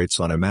operates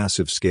on a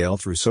massive scale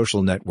through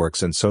social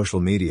networks and social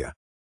media.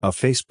 A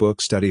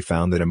Facebook study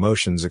found that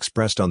emotions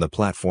expressed on the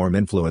platform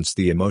influence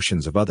the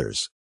emotions of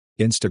others.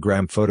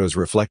 Instagram photos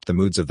reflect the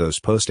moods of those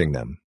posting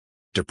them.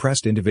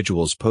 Depressed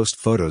individuals post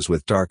photos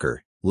with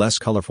darker, less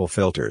colorful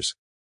filters.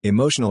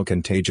 Emotional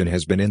contagion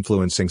has been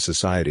influencing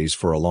societies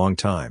for a long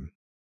time.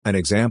 An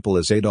example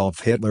is Adolf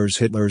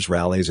Hitler's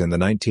rallies in the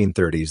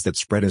 1930s that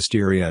spread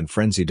hysteria and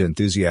frenzied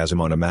enthusiasm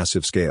on a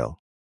massive scale.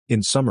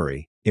 In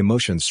summary,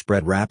 emotions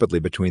spread rapidly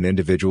between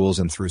individuals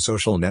and through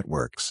social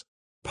networks.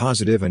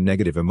 Positive and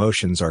negative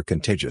emotions are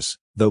contagious,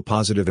 though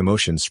positive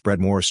emotions spread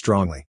more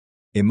strongly.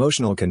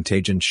 Emotional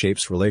contagion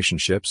shapes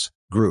relationships,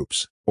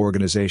 groups,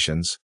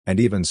 organizations, and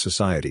even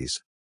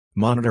societies.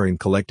 Monitoring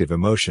collective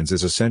emotions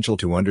is essential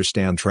to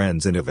understand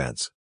trends and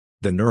events.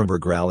 The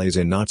Nuremberg rallies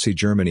in Nazi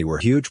Germany were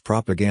huge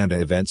propaganda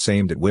events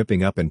aimed at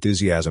whipping up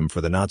enthusiasm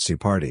for the Nazi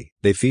Party.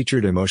 They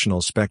featured emotional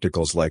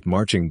spectacles like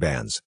marching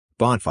bands,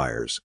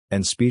 bonfires,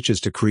 and speeches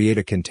to create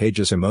a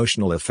contagious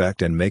emotional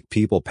effect and make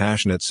people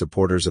passionate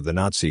supporters of the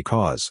Nazi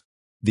cause.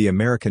 The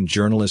American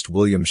journalist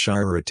William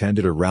Shirer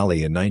attended a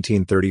rally in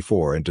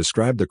 1934 and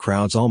described the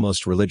crowd's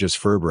almost religious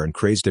fervor and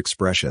crazed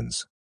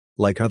expressions.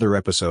 Like other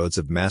episodes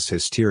of mass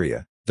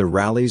hysteria, the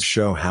rallies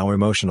show how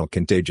emotional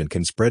contagion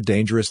can spread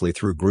dangerously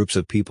through groups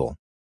of people.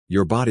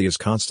 Your body is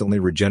constantly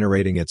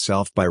regenerating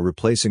itself by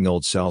replacing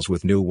old cells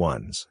with new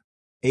ones.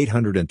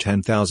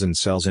 810,000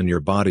 cells in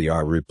your body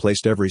are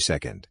replaced every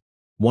second.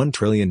 1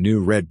 trillion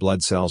new red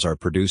blood cells are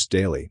produced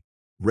daily.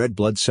 Red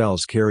blood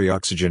cells carry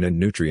oxygen and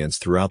nutrients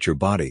throughout your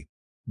body.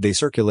 They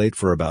circulate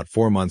for about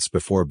 4 months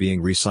before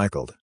being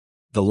recycled.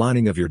 The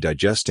lining of your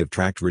digestive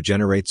tract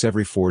regenerates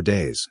every 4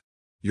 days.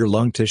 Your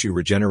lung tissue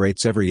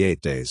regenerates every 8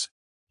 days.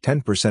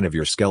 10% of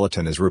your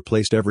skeleton is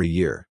replaced every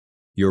year.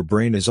 Your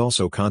brain is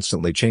also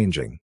constantly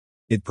changing.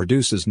 It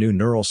produces new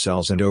neural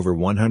cells and over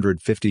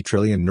 150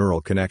 trillion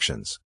neural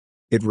connections.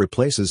 It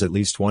replaces at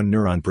least 1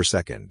 neuron per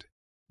second.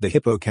 The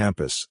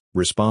hippocampus,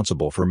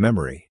 responsible for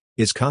memory,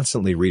 is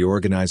constantly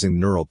reorganizing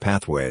neural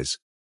pathways.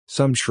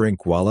 Some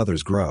shrink while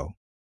others grow.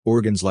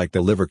 Organs like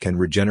the liver can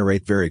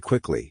regenerate very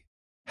quickly.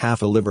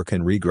 Half a liver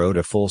can regrow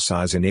to full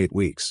size in 8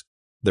 weeks.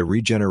 The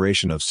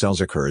regeneration of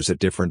cells occurs at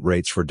different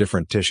rates for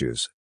different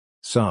tissues.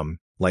 Some,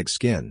 like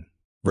skin,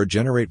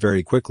 regenerate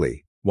very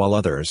quickly, while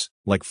others,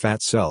 like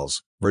fat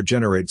cells,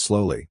 regenerate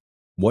slowly.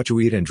 What you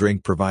eat and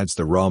drink provides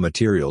the raw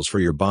materials for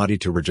your body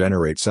to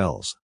regenerate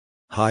cells.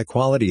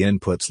 High-quality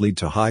inputs lead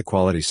to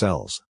high-quality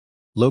cells.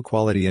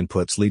 Low-quality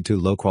inputs lead to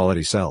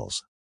low-quality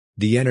cells.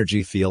 The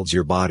energy fields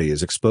your body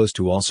is exposed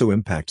to also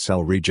impact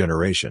cell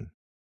regeneration.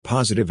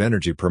 Positive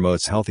energy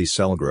promotes healthy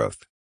cell growth.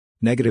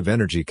 Negative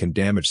energy can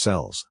damage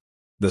cells.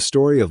 The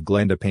story of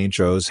Glenda Payne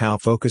shows how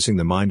focusing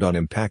the mind on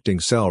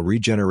impacting cell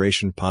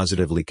regeneration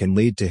positively can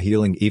lead to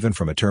healing even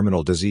from a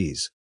terminal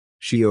disease.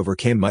 She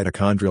overcame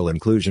mitochondrial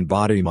inclusion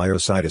body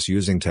myositis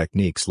using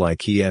techniques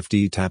like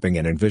EFT tapping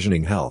and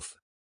envisioning health.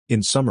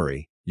 In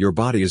summary, your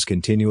body is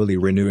continually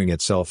renewing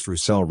itself through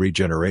cell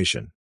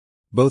regeneration.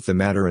 Both the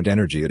matter and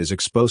energy it is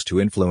exposed to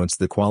influence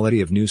the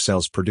quality of new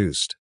cells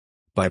produced.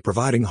 By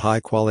providing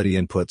high-quality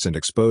inputs and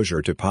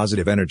exposure to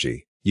positive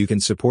energy, you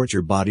can support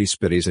your body's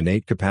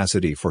innate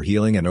capacity for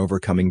healing and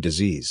overcoming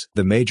disease.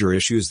 The major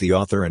issues the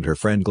author and her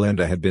friend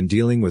Glenda had been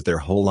dealing with their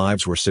whole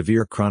lives were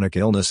severe chronic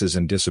illnesses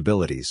and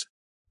disabilities.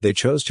 They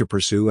chose to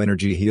pursue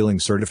energy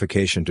healing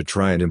certification to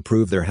try and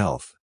improve their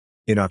health.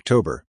 In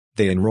October,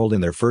 they enrolled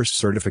in their first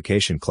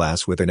certification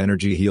class with an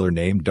energy healer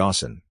named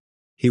Dawson.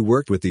 He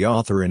worked with the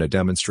author in a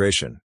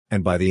demonstration,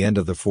 and by the end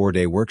of the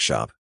 4-day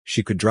workshop,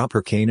 she could drop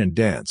her cane and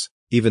dance,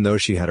 even though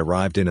she had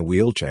arrived in a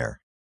wheelchair.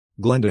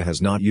 Glenda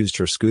has not used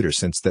her scooter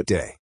since that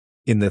day.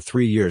 In the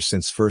 3 years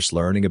since first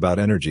learning about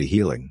energy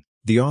healing,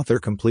 the author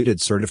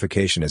completed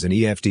certification as an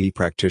EFT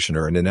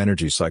practitioner and in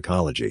energy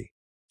psychology.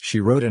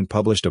 She wrote and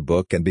published a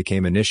book and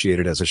became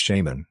initiated as a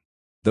shaman.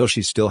 Though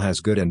she still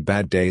has good and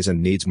bad days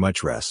and needs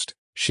much rest,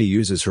 she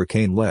uses her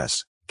cane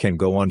less, can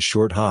go on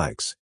short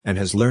hikes, and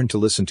has learned to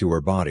listen to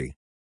her body.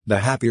 The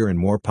happier and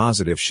more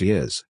positive she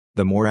is,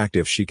 the more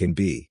active she can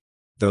be.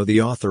 Though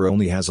the author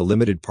only has a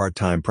limited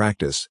part-time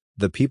practice,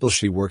 the people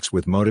she works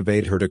with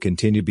motivate her to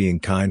continue being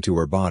kind to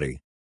her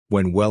body.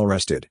 When well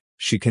rested,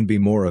 she can be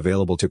more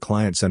available to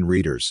clients and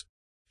readers.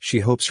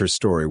 She hopes her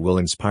story will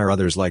inspire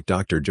others like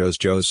Dr.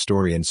 Joe's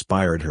story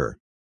inspired her.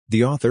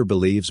 The author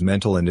believes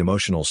mental and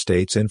emotional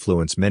states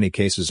influence many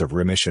cases of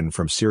remission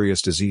from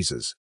serious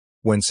diseases.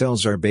 When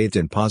cells are bathed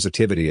in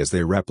positivity as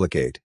they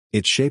replicate,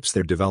 it shapes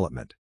their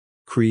development.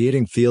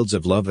 Creating fields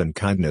of love and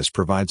kindness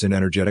provides an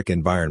energetic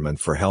environment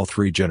for health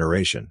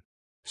regeneration.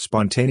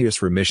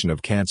 Spontaneous remission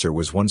of cancer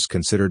was once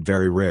considered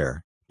very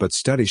rare, but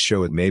studies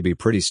show it may be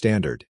pretty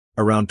standard,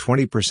 around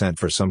 20%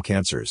 for some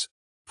cancers.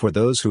 For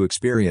those who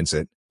experience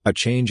it, a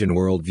change in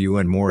worldview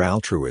and more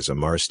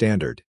altruism are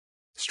standard.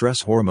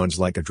 Stress hormones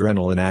like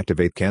adrenaline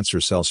activate cancer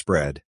cell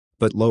spread,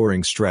 but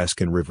lowering stress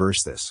can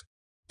reverse this.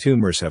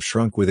 Tumors have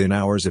shrunk within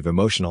hours of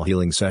emotional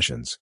healing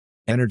sessions.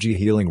 Energy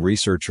healing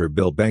researcher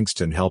Bill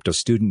Bankston helped a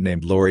student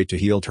named Lori to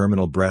heal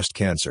terminal breast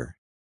cancer.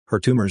 Her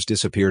tumors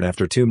disappeared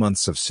after 2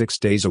 months of 6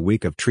 days a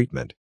week of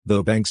treatment,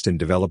 though Bankston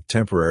developed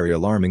temporary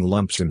alarming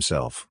lumps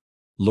himself.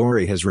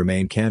 Lori has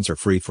remained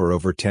cancer-free for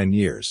over 10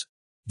 years.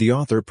 The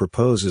author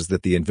proposes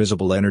that the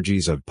invisible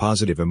energies of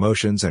positive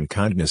emotions and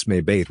kindness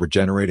may bathe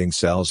regenerating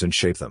cells and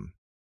shape them.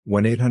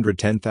 When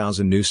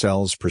 810,000 new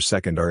cells per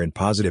second are in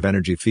positive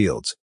energy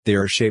fields, they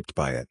are shaped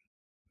by it.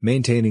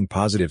 Maintaining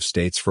positive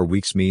states for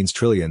weeks means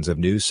trillions of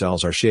new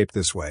cells are shaped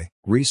this way.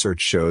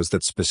 Research shows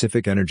that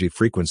specific energy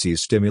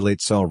frequencies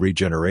stimulate cell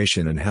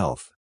regeneration and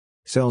health.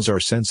 Cells are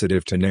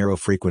sensitive to narrow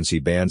frequency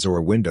bands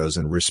or windows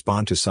and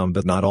respond to some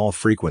but not all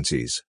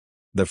frequencies.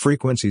 The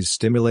frequencies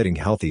stimulating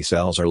healthy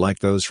cells are like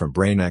those from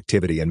brain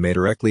activity and may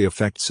directly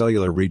affect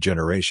cellular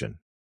regeneration.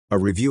 A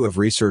review of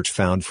research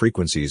found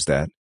frequencies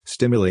that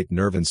stimulate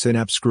nerve and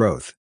synapse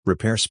growth,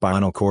 repair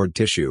spinal cord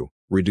tissue,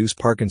 reduce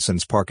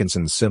Parkinson's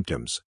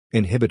symptoms,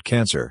 inhibit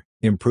cancer,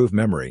 improve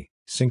memory,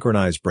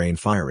 synchronize brain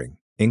firing,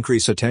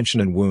 increase attention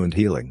and wound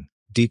healing,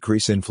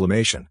 decrease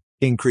inflammation,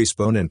 increase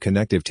bone and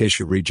connective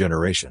tissue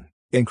regeneration,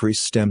 increase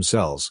stem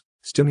cells,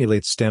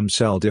 stimulate stem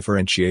cell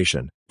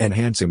differentiation,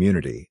 enhance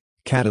immunity,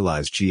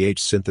 catalyze GH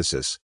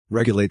synthesis,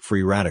 regulate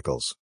free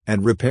radicals,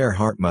 and repair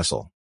heart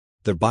muscle.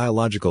 The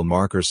biological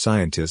markers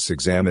scientists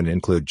examine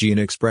include gene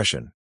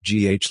expression,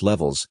 GH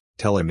levels,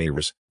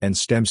 telomeres, and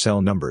stem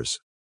cell numbers.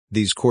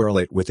 These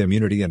correlate with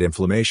immunity and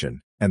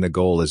inflammation, and the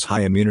goal is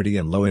high immunity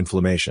and low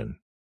inflammation.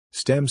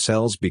 Stem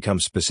cells become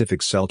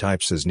specific cell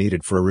types as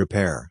needed for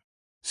repair.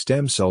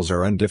 Stem cells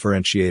are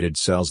undifferentiated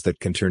cells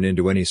that can turn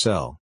into any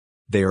cell.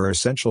 They are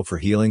essential for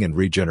healing and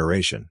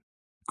regeneration.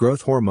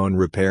 Growth hormone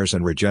repairs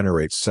and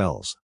regenerates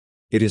cells.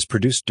 It is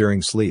produced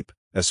during sleep,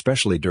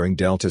 especially during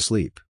delta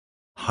sleep.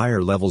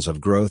 Higher levels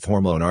of growth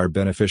hormone are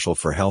beneficial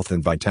for health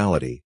and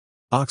vitality.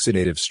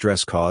 Oxidative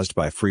stress caused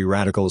by free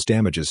radicals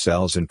damages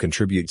cells and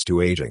contributes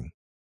to aging.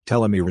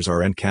 Telomeres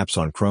are end caps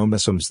on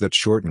chromosomes that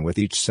shorten with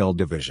each cell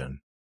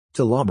division.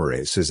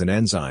 Telomerase is an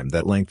enzyme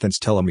that lengthens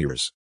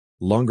telomeres.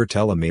 Longer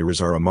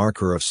telomeres are a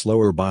marker of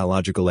slower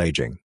biological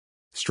aging.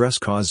 Stress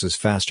causes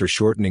faster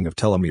shortening of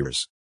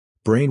telomeres.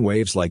 Brain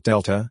waves like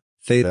delta,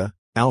 theta,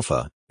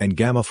 alpha, and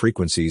gamma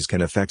frequencies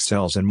can affect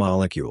cells and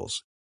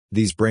molecules.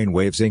 These brain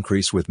waves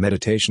increase with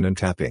meditation and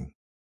tapping.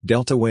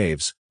 Delta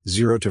waves,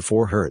 0 to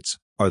 4 Hz,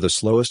 are the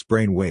slowest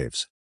brain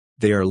waves.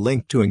 They are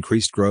linked to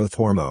increased growth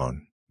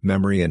hormone,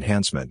 memory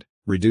enhancement,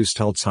 reduced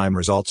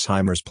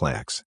Alzheimer's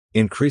plaques,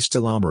 increased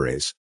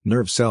telomerase,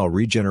 nerve cell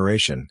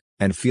regeneration,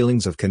 and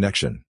feelings of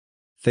connection.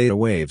 Theta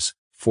waves,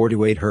 4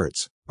 to 8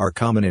 Hz, are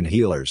common in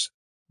healers.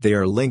 They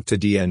are linked to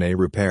DNA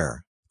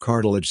repair,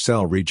 cartilage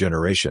cell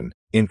regeneration,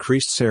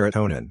 increased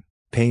serotonin,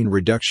 pain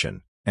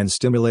reduction, and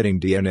stimulating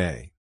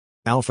DNA.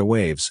 Alpha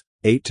waves,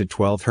 8 to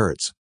 12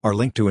 Hz, are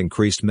linked to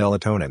increased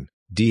melatonin,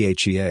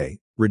 DHEA,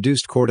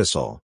 reduced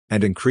cortisol,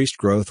 and increased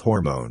growth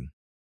hormone.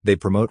 They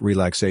promote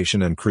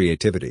relaxation and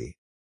creativity.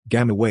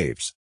 Gamma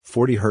waves,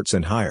 40 Hz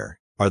and higher,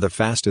 are the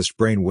fastest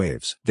brain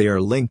waves. They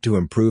are linked to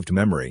improved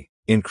memory,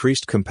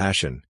 increased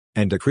compassion,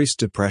 and decreased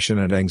depression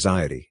and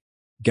anxiety.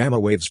 Gamma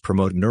waves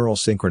promote neural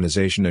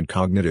synchronization and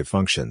cognitive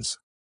functions.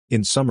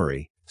 In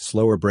summary,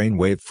 slower brain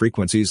wave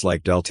frequencies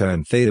like delta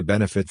and theta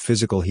benefit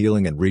physical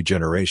healing and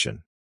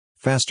regeneration.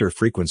 Faster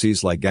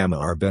frequencies like gamma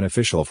are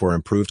beneficial for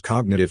improved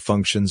cognitive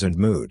functions and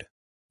mood.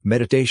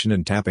 Meditation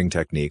and tapping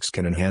techniques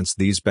can enhance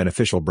these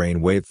beneficial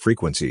brain wave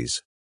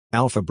frequencies.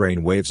 Alpha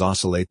brain waves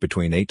oscillate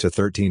between 8 to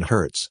 13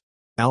 Hz.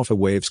 Alpha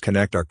waves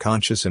connect our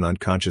conscious and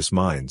unconscious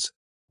minds.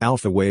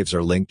 Alpha waves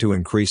are linked to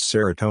increased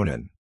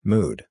serotonin,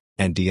 mood,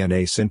 and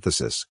DNA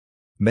synthesis.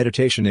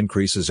 Meditation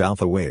increases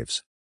alpha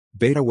waves.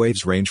 Beta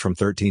waves range from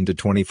 13 to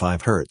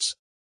 25 Hz.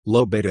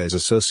 Low beta is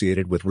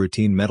associated with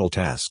routine mental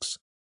tasks.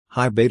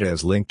 High beta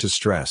is linked to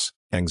stress,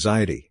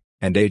 anxiety,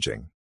 and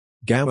aging.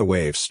 Gamma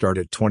waves start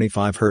at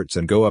 25 Hz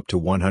and go up to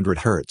 100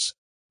 Hz.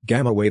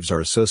 Gamma waves are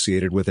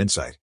associated with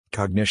insight,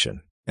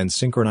 cognition, and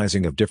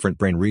synchronizing of different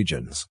brain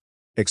regions.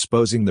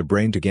 Exposing the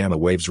brain to gamma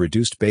waves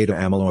reduced beta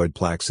amyloid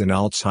plaques in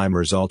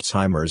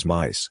Alzheimer's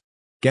mice.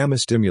 Gamma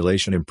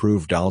stimulation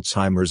improved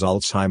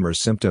Alzheimer's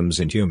symptoms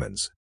in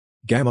humans.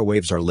 Gamma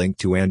waves are linked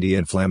to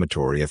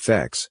anti-inflammatory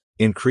effects,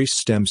 increased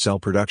stem cell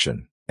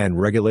production, and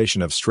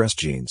regulation of stress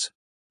genes.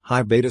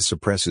 High beta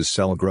suppresses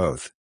cell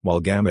growth, while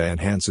gamma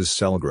enhances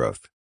cell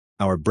growth.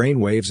 Our brain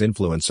waves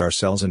influence our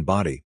cells and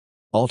body.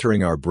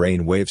 Altering our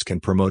brain waves can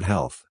promote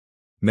health.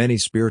 Many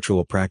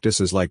spiritual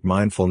practices like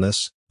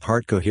mindfulness,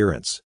 heart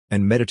coherence,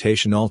 and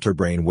meditation alter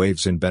brain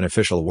waves in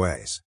beneficial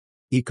ways.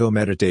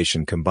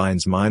 Eco-meditation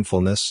combines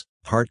mindfulness,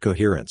 heart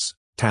coherence,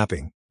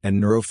 tapping,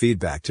 and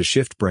neurofeedback to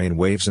shift brain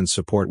waves and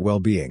support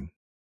well-being.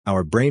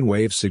 Our brain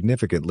waves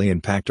significantly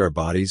impact our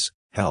bodies,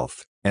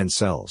 health, and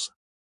cells.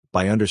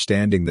 By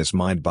understanding this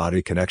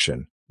mind-body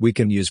connection, we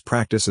can use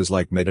practices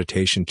like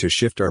meditation to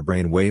shift our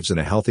brain waves in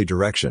a healthy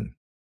direction.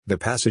 The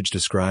passage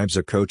describes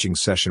a coaching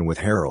session with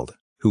Harold,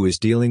 who is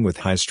dealing with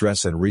high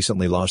stress and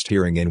recently lost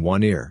hearing in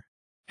one ear.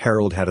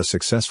 Harold had a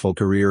successful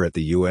career at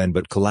the UN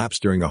but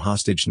collapsed during a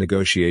hostage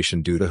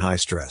negotiation due to high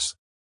stress.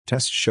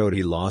 Tests showed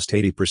he lost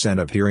 80%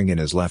 of hearing in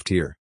his left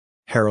ear.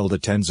 Harold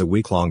attends a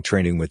week-long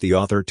training with the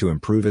author to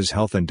improve his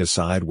health and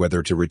decide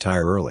whether to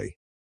retire early.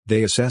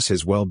 They assess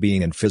his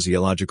well-being and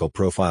physiological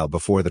profile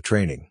before the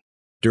training.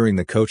 During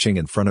the coaching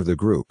in front of the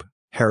group,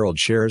 Harold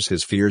shares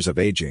his fears of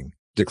aging,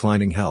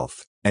 declining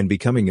health, and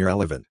becoming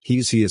irrelevant. He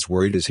is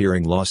worried his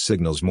hearing loss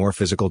signals more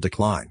physical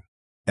decline.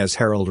 As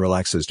Harold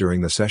relaxes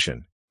during the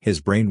session, his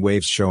brain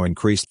waves show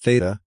increased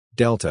theta,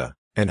 delta,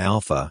 and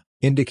alpha,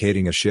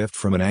 indicating a shift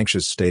from an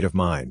anxious state of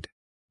mind.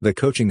 The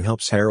coaching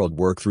helps Harold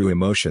work through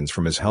emotions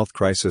from his health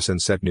crisis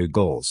and set new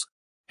goals.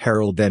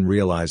 Harold then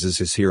realizes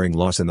his hearing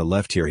loss in the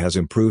left ear has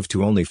improved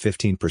to only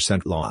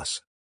 15%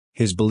 loss.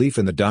 His belief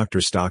in the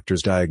doctor's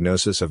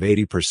diagnosis of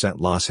 80%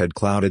 loss had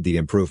clouded the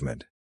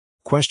improvement.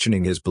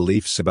 Questioning his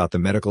beliefs about the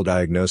medical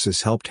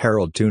diagnosis helped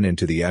Harold tune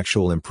into the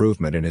actual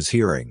improvement in his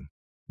hearing.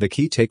 The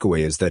key takeaway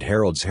is that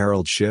Harold's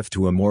shift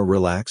to a more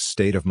relaxed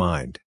state of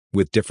mind,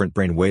 with different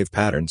brainwave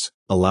patterns,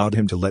 allowed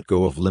him to let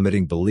go of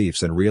limiting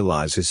beliefs and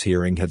realize his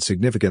hearing had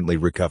significantly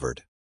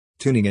recovered.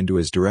 Tuning into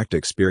his direct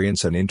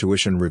experience and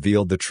intuition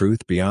revealed the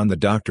truth beyond the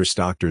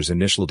doctor's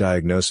initial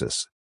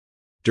diagnosis.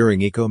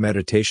 During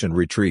eco-meditation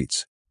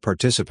retreats,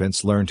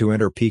 participants learn to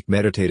enter peak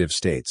meditative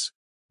states.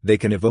 They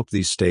can evoke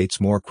these states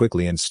more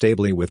quickly and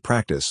stably with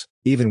practice,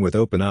 even with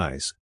open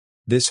eyes.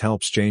 This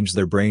helps change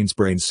their brain's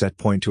set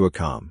point to a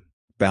calm,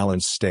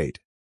 balanced state.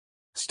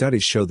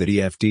 Studies show that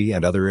EFT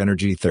and other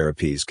energy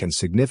therapies can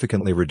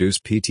significantly reduce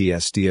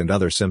PTSD and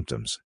other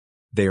symptoms.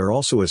 They are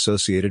also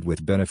associated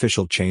with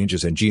beneficial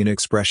changes in gene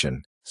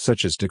expression,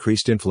 such as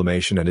decreased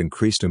inflammation and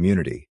increased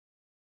immunity.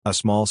 A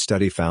small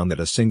study found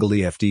that a single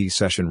EFT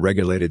session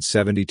regulated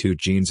 72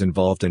 genes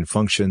involved in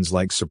functions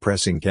like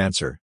suppressing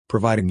cancer,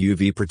 providing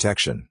UV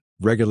protection,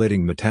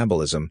 regulating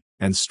metabolism,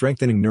 and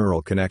strengthening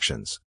neural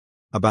connections.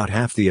 About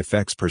half the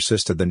effects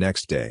persisted the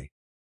next day.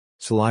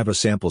 Saliva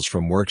samples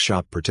from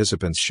workshop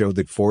participants showed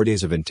that 4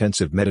 days of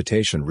intensive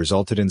meditation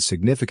resulted in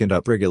significant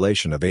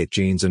upregulation of 8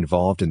 genes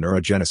involved in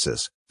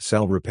neurogenesis,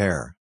 cell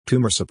repair,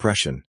 tumor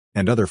suppression,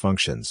 and other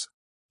functions.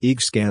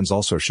 EEG scans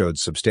also showed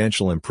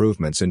substantial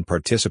improvements in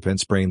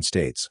participants' brain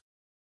states.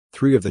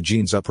 3 of the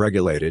genes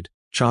upregulated,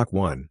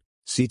 CHOC1,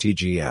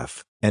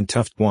 CTGF, and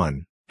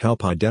TUFT1,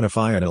 help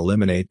identify and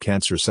eliminate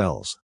cancer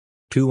cells.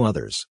 2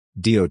 others,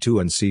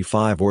 DO2 and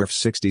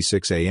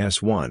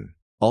C5orf66AS1,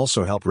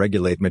 also help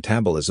regulate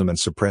metabolism and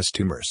suppress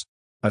tumors.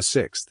 A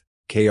sixth,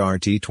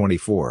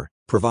 KRT24,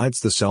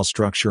 provides the cell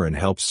structure and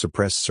helps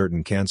suppress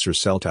certain cancer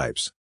cell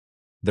types.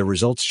 The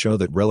results show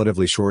that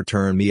relatively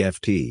short-term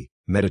EFT,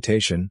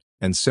 meditation,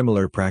 and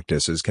similar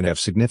practices can have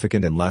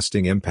significant and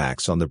lasting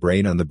impacts on the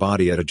brain and the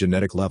body at a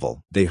genetic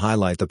level. They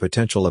highlight the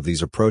potential of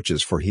these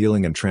approaches for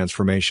healing and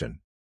transformation.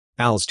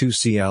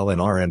 ALS2CL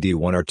and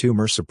RND1 are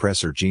tumor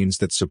suppressor genes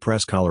that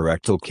suppress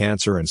colorectal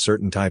cancer and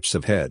certain types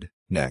of head,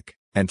 neck,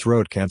 and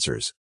throat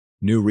cancers.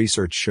 New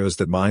research shows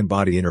that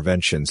mind-body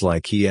interventions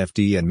like EFT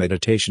and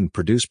meditation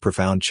produce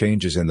profound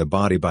changes in the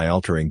body by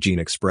altering gene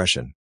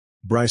expression.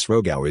 Bryce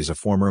Rogow is a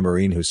former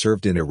Marine who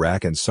served in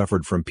Iraq and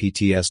suffered from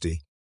PTSD.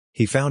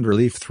 He found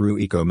relief through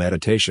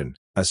eco-meditation,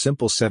 a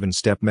simple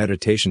 7-step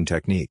meditation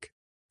technique.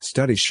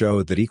 Studies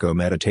showed that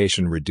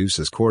eco-meditation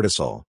reduces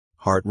cortisol,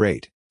 heart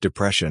rate,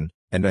 depression,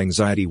 and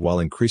anxiety while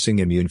increasing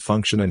immune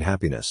function and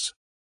happiness.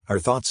 Our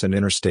thoughts and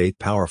inner state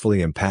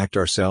powerfully impact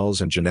our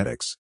cells and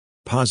genetics.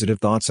 Positive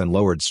thoughts and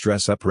lowered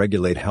stress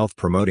upregulate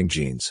health-promoting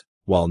genes,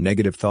 while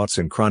negative thoughts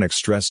and chronic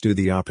stress do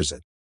the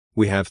opposite.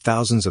 We have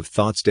thousands of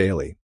thoughts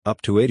daily,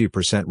 up to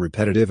 80%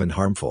 repetitive and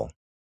harmful.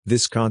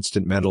 This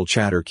constant mental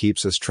chatter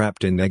keeps us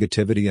trapped in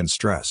negativity and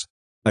stress.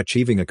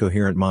 Achieving a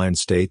coherent mind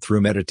state through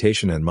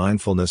meditation and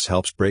mindfulness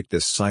helps break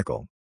this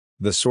cycle.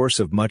 The source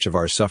of much of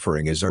our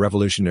suffering is our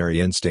evolutionary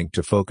instinct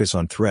to focus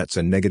on threats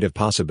and negative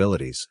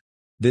possibilities.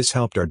 This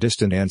helped our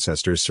distant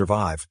ancestors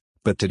survive,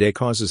 but today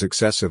causes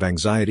excessive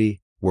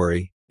anxiety,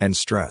 worry, and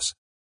stress.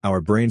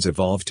 Our brains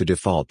evolved to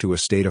default to a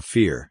state of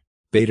fear,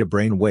 beta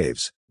brain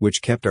waves,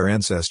 which kept our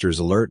ancestors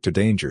alert to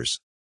dangers.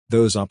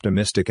 Those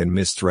optimistic and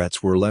missed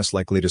threats were less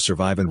likely to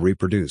survive and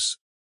reproduce.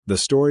 The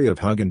story of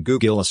Hug and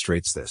Goog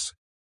illustrates this.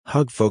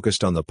 Hug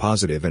focused on the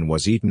positive and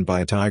was eaten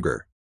by a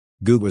tiger.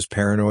 Goog was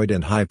paranoid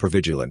and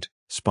hypervigilant,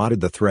 spotted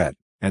the threat,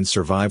 and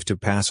survived to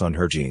pass on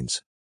her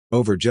genes.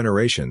 Over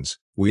generations,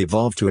 we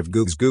evolved to have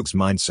Goog's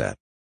mindset.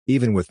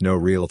 Even with no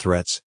real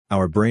threats,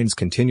 our brains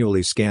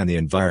continually scan the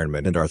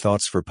environment and our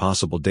thoughts for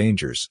possible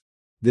dangers.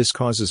 This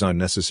causes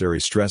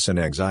unnecessary stress and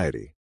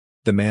anxiety.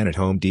 The man at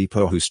Home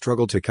Depot who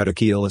struggled to cut a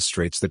key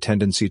illustrates the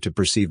tendency to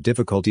perceive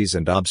difficulties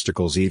and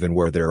obstacles even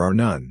where there are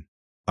none.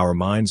 Our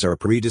minds are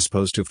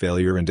predisposed to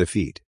failure and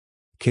defeat.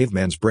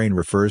 Caveman's brain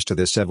refers to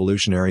this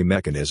evolutionary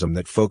mechanism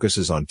that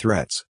focuses on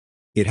threats.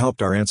 It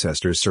helped our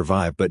ancestors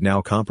survive but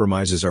now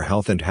compromises our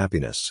health and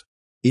happiness.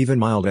 Even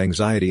mild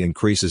anxiety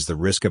increases the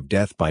risk of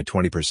death by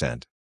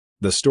 20%.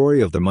 The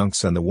story of the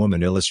monks and the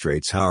woman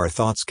illustrates how our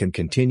thoughts can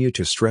continue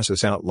to stress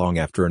us out long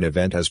after an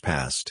event has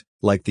passed.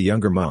 Like the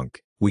younger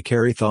monk, we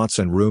carry thoughts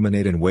and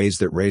ruminate in ways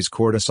that raise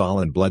cortisol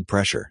and blood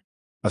pressure.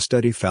 A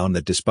study found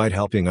that despite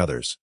helping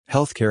others,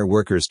 healthcare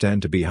workers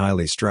tend to be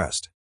highly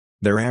stressed.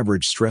 Their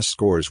average stress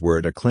scores were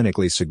at a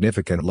clinically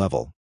significant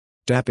level.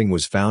 Tapping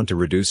was found to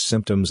reduce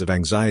symptoms of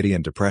anxiety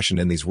and depression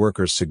in these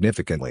workers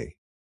significantly.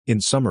 In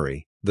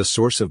summary, the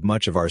source of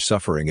much of our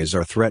suffering is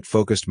our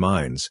threat-focused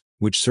minds,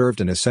 which served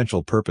an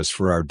essential purpose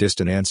for our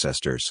distant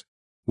ancestors.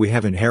 We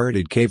have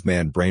inherited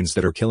caveman brains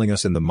that are killing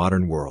us in the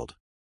modern world.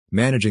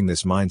 Managing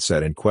this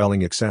mindset and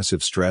quelling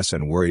excessive stress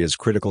and worry is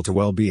critical to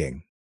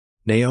well-being.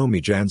 Naomi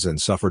Jansen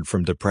suffered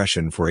from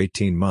depression for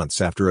 18 months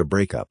after a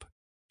breakup.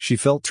 She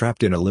felt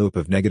trapped in a loop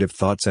of negative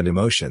thoughts and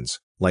emotions,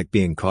 like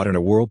being caught in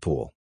a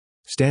whirlpool.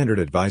 Standard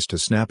advice to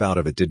snap out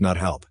of it did not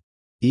help.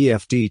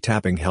 EFT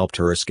tapping helped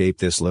her escape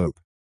this loop.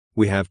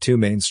 We have two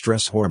main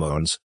stress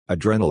hormones,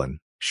 adrenaline,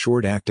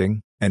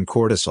 short-acting, and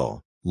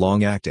cortisol,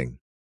 long-acting.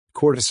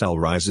 Cortisol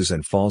rises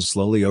and falls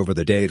slowly over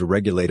the day to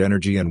regulate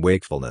energy and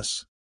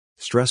wakefulness.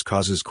 Stress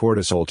causes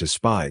cortisol to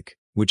spike,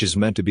 which is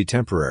meant to be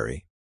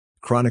temporary.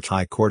 Chronic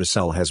high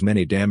cortisol has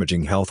many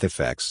damaging health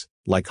effects,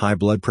 like high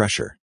blood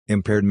pressure,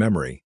 impaired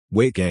memory,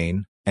 weight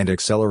gain, and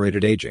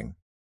accelerated aging.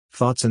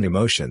 Thoughts and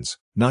emotions,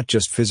 not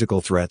just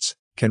physical threats,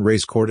 can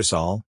raise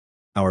cortisol.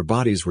 Our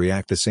bodies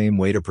react the same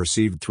way to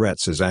perceived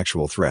threats as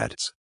actual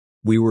threats.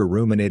 We were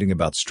ruminating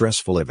about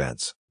stressful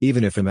events,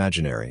 even if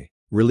imaginary,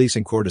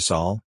 releasing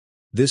cortisol.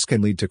 This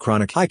can lead to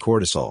chronic high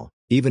cortisol,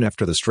 even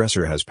after the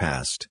stressor has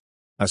passed.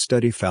 A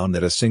study found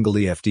that a single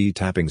EFT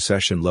tapping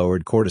session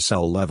lowered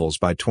cortisol levels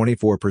by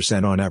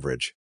 24% on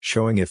average,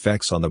 showing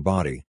effects on the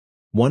body.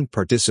 One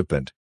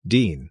participant,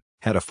 Dean,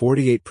 had a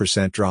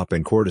 48% drop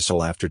in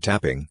cortisol after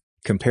tapping,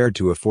 compared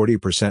to a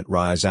 40%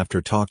 rise after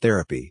talk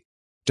therapy.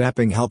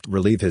 Tapping helped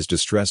relieve his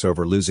distress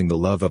over losing the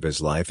love of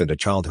his life and a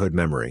childhood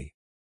memory.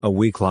 A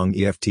week-long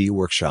EFT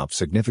workshop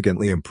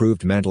significantly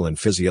improved mental and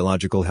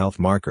physiological health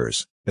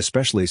markers,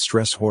 especially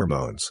stress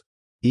hormones.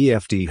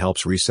 EFT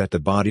helps reset the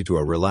body to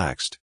a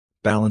relaxed,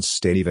 balanced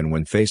state even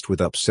when faced with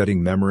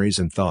upsetting memories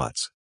and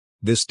thoughts.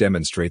 This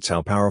demonstrates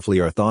how powerfully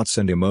our thoughts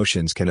and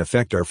emotions can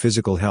affect our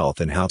physical health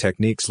and how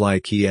techniques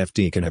like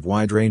EFT can have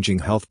wide-ranging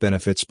health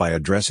benefits by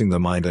addressing the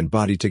mind and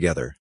body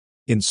together.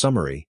 In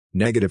summary,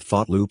 negative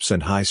thought loops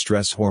and high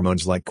stress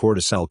hormones like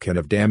cortisol can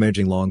have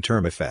damaging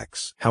long-term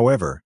effects.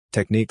 However,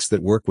 techniques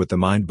that work with the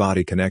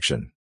mind-body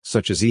connection,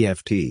 such as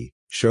EFT,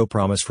 show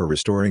promise for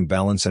restoring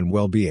balance and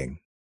well-being.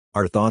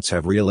 Our thoughts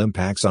have real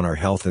impacts on our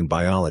health and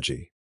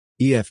biology.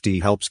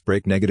 EFT helps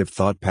break negative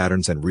thought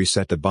patterns and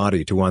reset the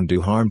body to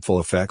undo harmful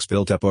effects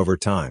built up over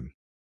time.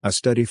 A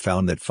study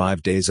found that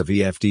 5 days of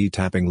EFT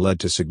tapping led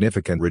to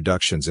significant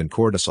reductions in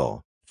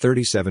cortisol,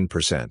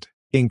 37%,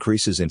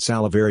 increases in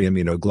salivary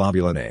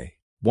immunoglobulin A,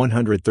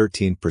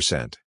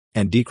 113%,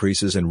 and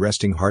decreases in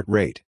resting heart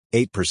rate,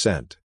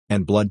 8%,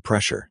 and blood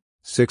pressure,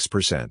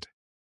 6%.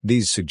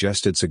 These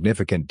suggested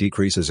significant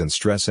decreases in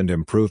stress and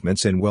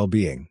improvements in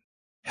well-being.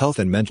 Health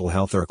and mental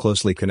health are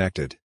closely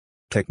connected.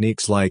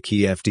 Techniques like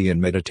EFT and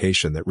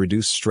meditation that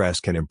reduce stress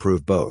can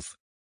improve both.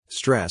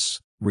 Stress,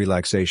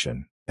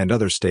 relaxation, and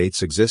other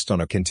states exist on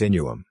a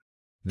continuum.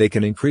 They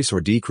can increase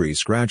or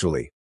decrease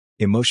gradually.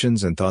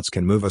 Emotions and thoughts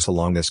can move us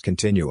along this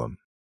continuum.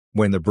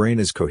 When the brain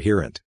is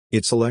coherent,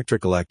 its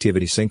electrical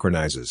activity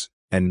synchronizes,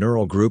 and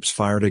neural groups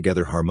fire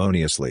together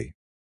harmoniously.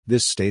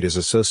 This state is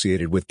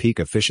associated with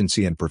peak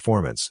efficiency and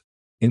performance.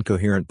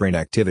 Incoherent brain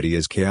activity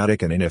is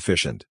chaotic and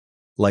inefficient.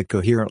 Like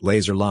coherent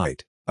laser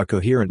light, a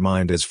coherent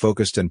mind is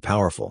focused and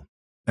powerful.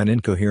 An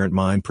incoherent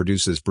mind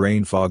produces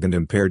brain fog and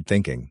impaired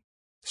thinking.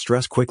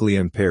 Stress quickly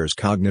impairs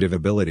cognitive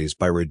abilities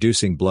by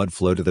reducing blood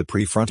flow to the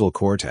prefrontal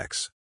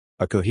cortex.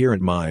 A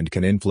coherent mind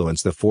can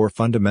influence the 4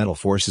 fundamental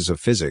forces of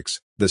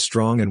physics, the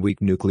strong and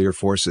weak nuclear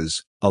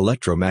forces,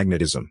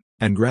 electromagnetism,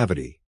 and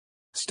gravity.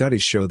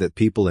 Studies show that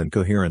people in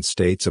coherent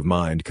states of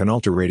mind can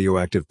alter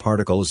radioactive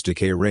particles'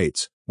 decay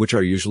rates, which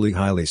are usually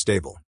highly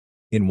stable.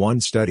 In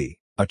one study,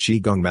 a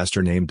Qigong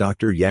master named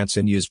Dr.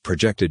 Dawson used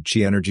projected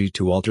Qi energy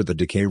to alter the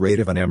decay rate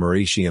of an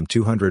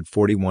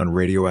americium-241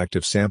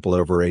 radioactive sample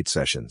over 8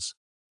 sessions.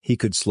 He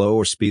could slow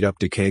or speed up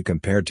decay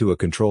compared to a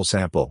control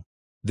sample.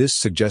 This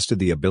suggested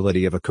the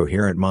ability of a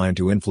coherent mind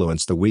to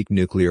influence the weak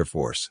nuclear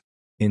force.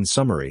 In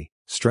summary,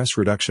 stress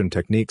reduction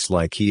techniques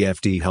like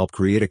EFT help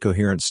create a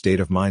coherent state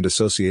of mind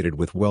associated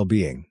with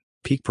well-being,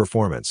 peak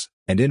performance,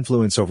 and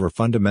influence over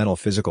fundamental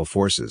physical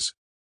forces.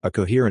 A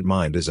coherent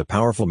mind is a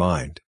powerful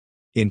mind.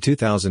 In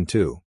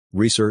 2002,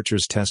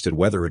 researchers tested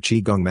whether a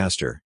Qigong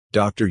master,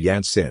 Dr.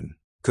 Dawson,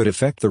 could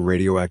affect the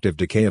radioactive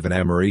decay of an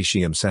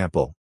americium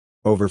sample.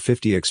 Over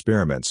 50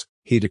 experiments,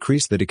 he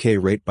decreased the decay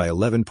rate by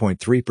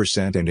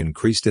 11.3% and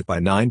increased it by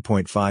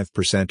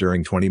 9.5%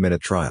 during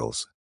 20-minute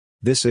trials.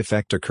 This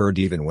effect occurred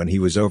even when he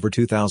was over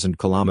 2,000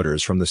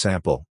 kilometers from the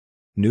sample.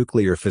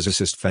 Nuclear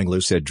physicist Feng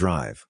Liu said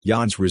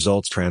Yans's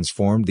results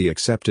transformed the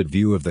accepted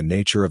view of the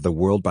nature of the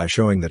world by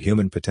showing that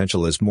human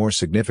potential is more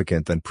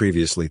significant than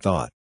previously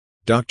thought.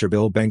 Dr.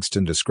 Bill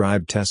Bankston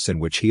described tests in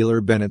which healer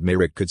Bennett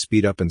Merrick could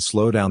speed up and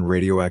slow down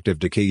radioactive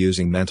decay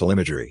using mental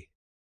imagery.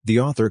 The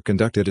author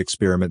conducted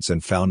experiments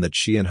and found that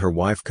she and her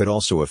wife could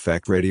also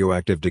affect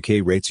radioactive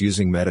decay rates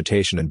using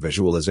meditation and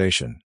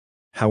visualization.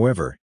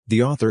 However,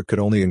 the author could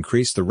only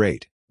increase the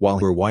rate, while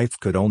her wife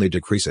could only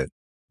decrease it.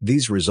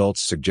 These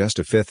results suggest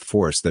a fifth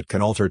force that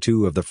can alter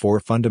two of the four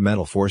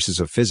fundamental forces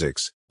of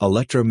physics,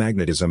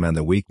 electromagnetism and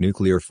the weak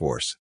nuclear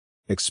force.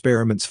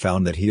 Experiments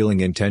found that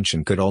healing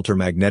intention could alter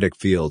magnetic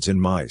fields in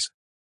mice.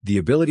 The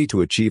ability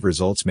to achieve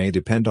results may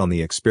depend on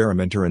the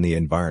experimenter and the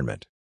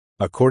environment.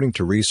 According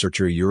to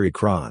researcher Yuri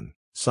Kron,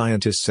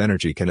 scientists'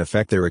 energy can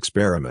affect their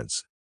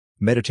experiments.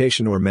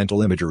 Meditation or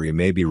mental imagery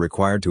may be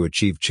required to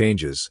achieve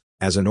changes,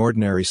 as an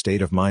ordinary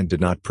state of mind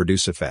did not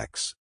produce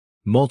effects.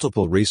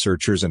 Multiple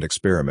researchers and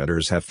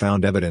experimenters have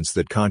found evidence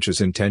that conscious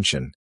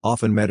intention,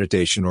 often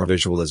meditation or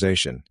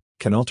visualization,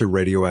 can alter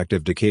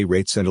radioactive decay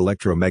rates and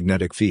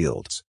electromagnetic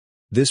fields.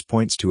 This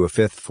points to a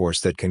fifth force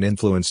that can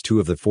influence two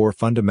of the four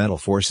fundamental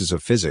forces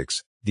of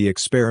physics. The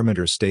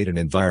experimenter's state and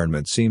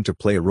environment seem to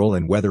play a role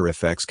in whether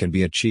effects can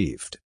be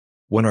achieved.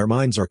 When our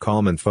minds are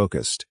calm and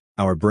focused,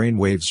 our brain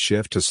waves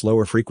shift to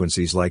slower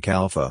frequencies like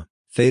alpha,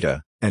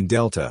 theta, and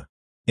delta.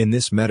 In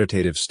this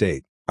meditative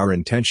state, our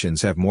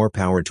intentions have more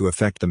power to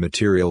affect the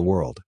material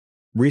world.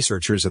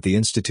 Researchers at the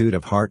Institute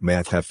of Heart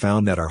Math have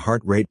found that our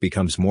heart rate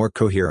becomes more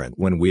coherent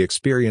when we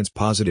experience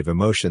positive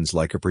emotions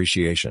like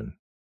appreciation.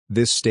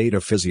 This state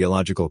of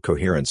physiological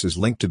coherence is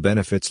linked to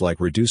benefits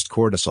like reduced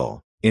cortisol,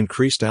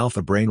 increased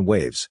alpha brain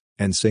waves,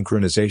 and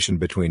synchronization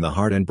between the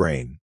heart and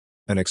brain.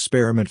 An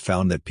experiment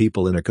found that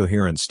people in a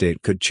coherent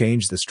state could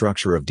change the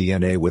structure of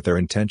DNA with their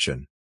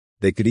intention.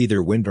 They could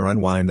either wind or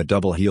unwind the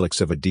double helix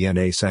of a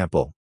DNA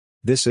sample.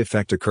 This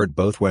effect occurred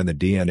both when the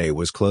DNA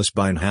was close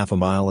by and half a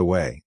mile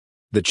away.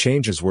 The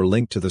changes were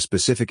linked to the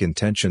specific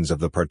intentions of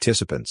the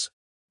participants.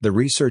 The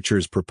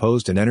researchers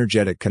proposed an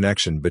energetic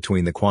connection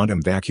between the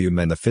quantum vacuum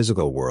and the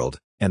physical world,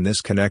 and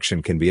this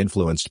connection can be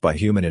influenced by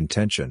human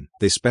intention.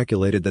 They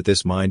speculated that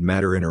this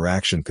mind-matter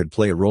interaction could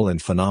play a role in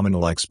phenomena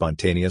like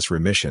spontaneous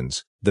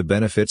remissions, the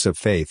benefits of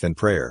faith and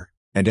prayer,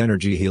 and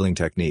energy healing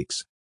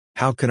techniques.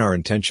 How can our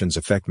intentions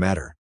affect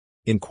matter?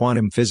 In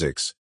quantum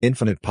physics,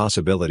 infinite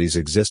possibilities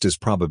exist as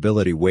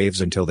probability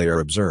waves until they are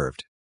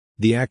observed.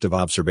 The act of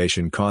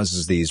observation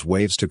causes these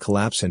waves to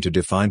collapse into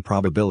defined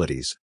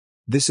probabilities.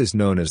 This is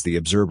known as the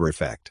observer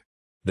effect.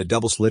 The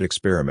double-slit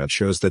experiment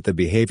shows that the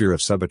behavior of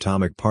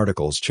subatomic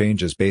particles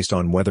changes based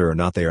on whether or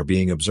not they are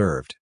being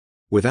observed.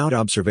 Without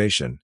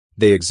observation,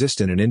 they exist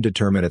in an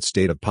indeterminate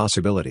state of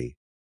possibility.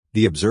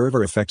 The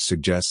observer effect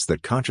suggests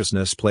that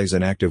consciousness plays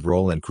an active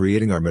role in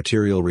creating our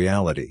material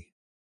reality.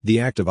 The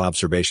act of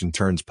observation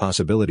turns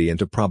possibility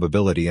into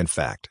probability and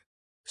fact.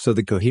 So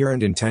the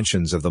coherent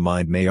intentions of the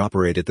mind may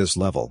operate at this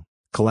level,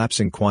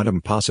 collapsing quantum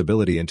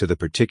possibility into the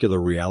particular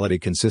reality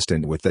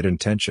consistent with that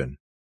intention.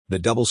 The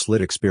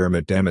double-slit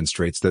experiment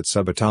demonstrates that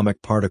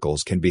subatomic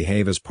particles can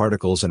behave as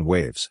particles and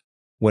waves.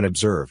 When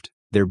observed,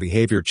 their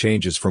behavior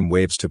changes from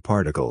waves to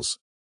particles.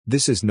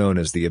 This is known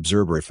as the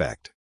observer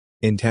effect.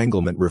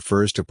 Entanglement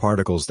refers to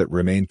particles that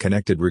remain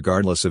connected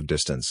regardless of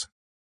distance.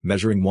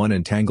 Measuring one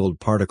entangled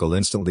particle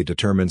instantly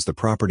determines the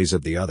properties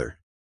of the other.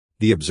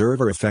 The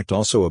observer effect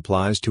also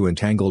applies to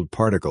entangled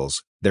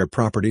particles. Their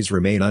properties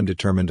remain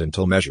undetermined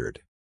until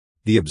measured.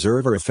 The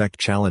observer effect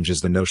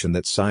challenges the notion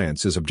that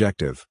science is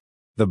objective.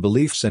 The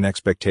beliefs and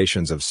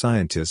expectations of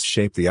scientists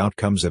shape the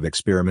outcomes of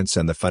experiments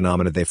and the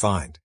phenomena they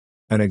find.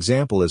 An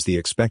example is the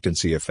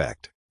expectancy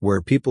effect,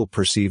 where people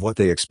perceive what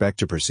they expect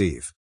to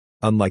perceive.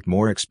 Unlike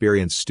more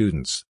experienced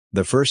students,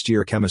 the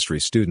first-year chemistry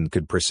student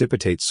could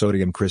precipitate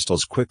sodium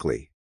crystals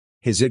quickly.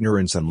 His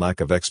ignorance and lack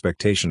of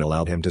expectation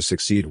allowed him to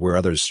succeed where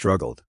others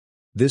struggled.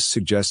 This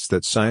suggests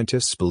that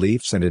scientists'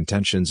 beliefs and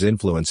intentions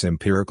influence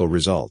empirical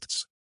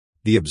results.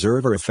 The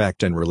observer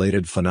effect and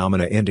related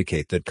phenomena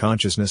indicate that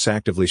consciousness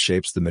actively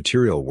shapes the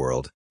material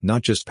world,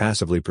 not just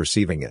passively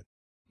perceiving it.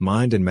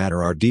 Mind and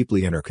matter are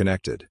deeply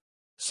interconnected.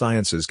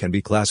 Sciences can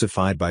be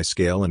classified by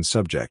scale and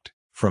subject,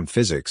 from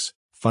physics,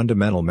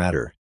 fundamental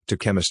matter, to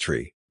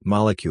chemistry,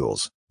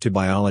 molecules, to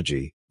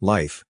biology,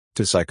 life,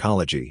 to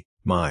psychology,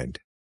 mind.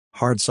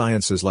 Hard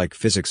sciences like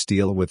physics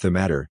deal with the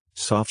matter,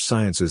 soft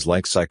sciences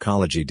like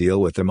psychology deal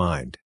with the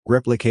mind.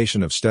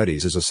 Replication of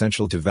studies is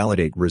essential to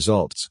validate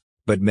results,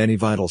 but many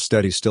vital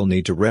studies still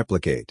need to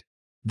replicate.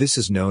 This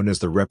is known as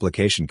the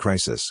replication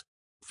crisis.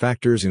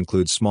 Factors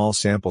include small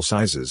sample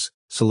sizes,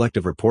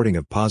 selective reporting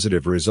of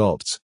positive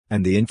results,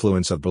 and the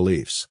influence of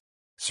beliefs.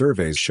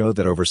 Surveys show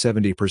that over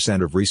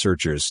 70% of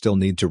researchers still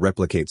need to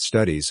replicate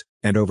studies,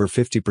 and over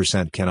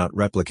 50% cannot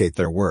replicate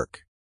their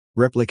work.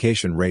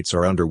 Replication rates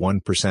are under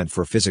 1%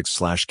 for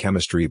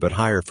physics/chemistry but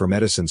higher for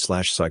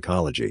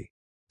medicine/psychology.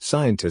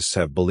 Scientists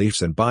have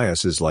beliefs and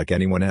biases like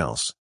anyone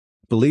else.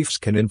 Beliefs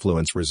can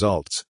influence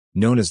results,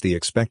 known as the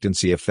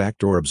expectancy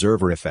effect or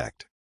observer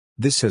effect.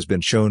 This has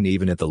been shown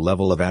even at the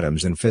level of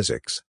atoms in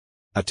physics.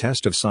 A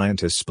test of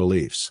scientists'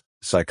 beliefs.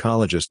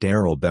 Psychologist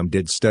Darrell Bem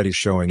did studies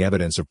showing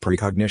evidence of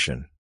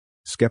precognition.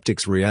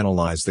 Skeptics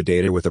reanalyzed the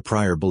data with a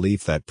prior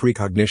belief that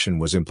precognition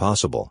was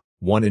impossible,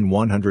 1 in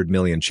 100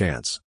 million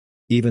chance.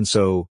 Even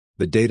so,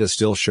 the data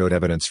still showed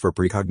evidence for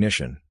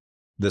precognition.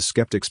 The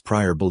skeptics'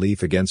 prior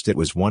belief against it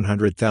was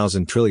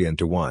 100,000 trillion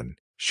to 1,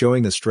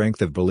 showing the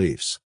strength of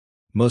beliefs.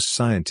 Most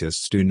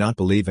scientists do not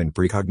believe in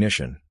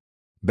precognition.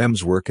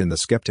 Bem's work and the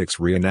skeptics'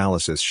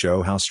 reanalysis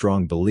show how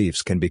strong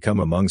beliefs can become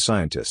among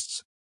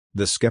scientists.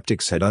 The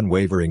skeptics had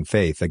unwavering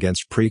faith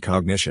against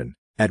precognition,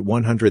 at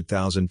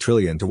 100,000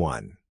 trillion to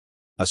 1.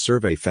 A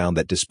survey found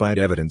that despite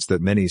evidence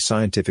that many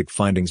scientific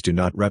findings do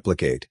not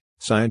replicate,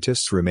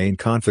 scientists remain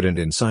confident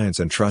in science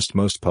and trust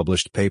most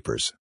published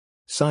papers.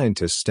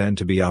 Scientists tend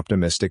to be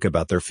optimistic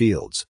about their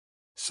fields.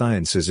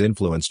 Science is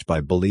influenced by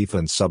belief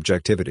and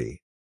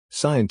subjectivity.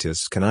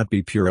 Scientists cannot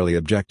be purely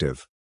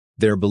objective.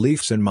 Their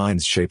beliefs and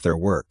minds shape their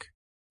work.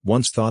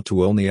 Once thought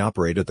to only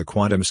operate at the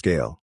quantum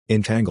scale,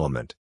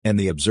 entanglement, and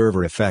the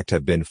observer effect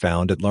have been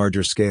found at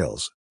larger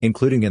scales,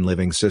 including in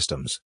living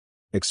systems.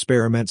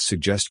 Experiments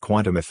suggest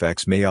quantum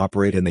effects may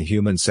operate in the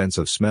human sense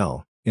of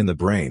smell, in the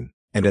brain,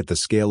 and at the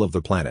scale of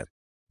the planet.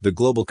 The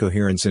Global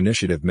Coherence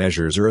Initiative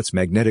measures Earth's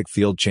magnetic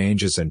field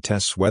changes and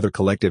tests whether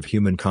collective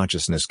human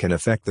consciousness can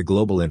affect the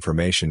global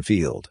information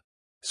field.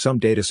 Some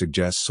data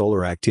suggests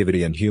solar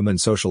activity and human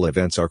social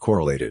events are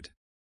correlated.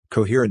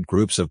 Coherent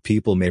groups of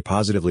people may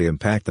positively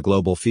impact the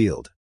global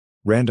field.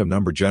 Random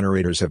number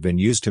generators have been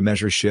used to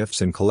measure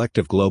shifts in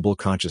collective global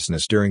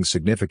consciousness during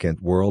significant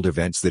world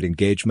events that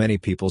engage many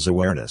people's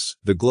awareness.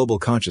 The Global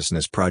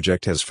Consciousness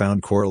Project has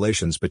found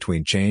correlations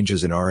between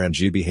changes in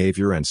RNG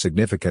behavior and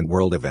significant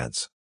world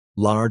events.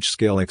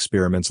 Large-scale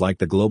experiments like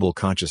the Global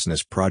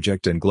Consciousness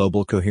Project and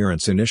Global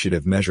Coherence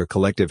Initiative measure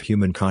collective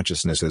human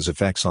consciousness's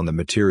effects on the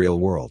material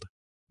world.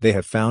 They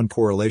have found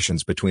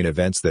correlations between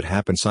events that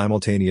happen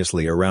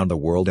simultaneously around the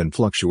world and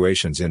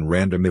fluctuations in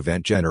random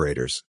event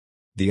generators.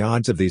 The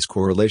odds of these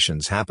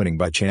correlations happening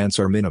by chance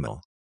are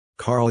minimal.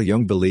 Carl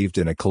Jung believed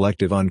in a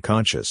collective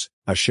unconscious,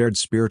 a shared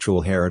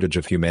spiritual heritage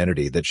of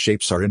humanity that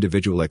shapes our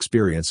individual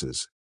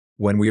experiences.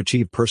 When we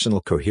achieve personal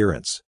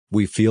coherence,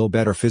 we feel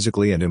better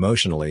physically and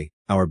emotionally,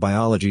 our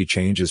biology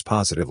changes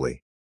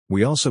positively.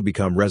 We also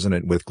become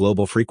resonant with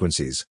global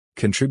frequencies,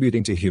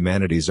 contributing to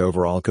humanity's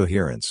overall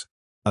coherence.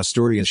 A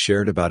story is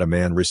shared about a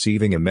man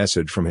receiving a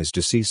message from his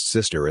deceased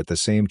sister at the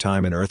same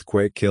time an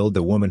earthquake killed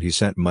the woman he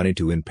sent money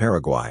to in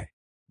Paraguay.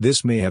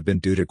 This may have been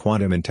due to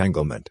quantum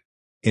entanglement.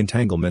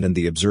 Entanglement and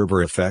the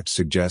observer effect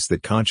suggest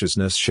that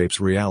consciousness shapes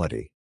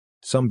reality.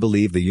 Some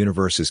believe the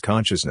universe is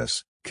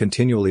consciousness,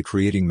 continually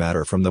creating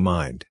matter from the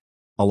mind.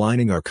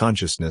 Aligning our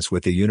consciousness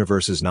with the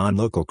universe's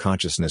non-local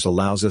consciousness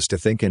allows us to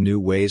think in new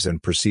ways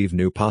and perceive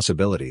new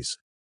possibilities.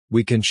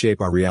 We can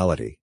shape our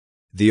reality.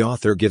 The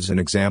author gives an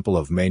example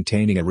of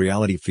maintaining a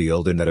reality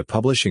field in that a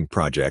publishing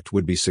project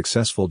would be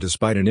successful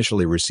despite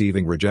initially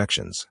receiving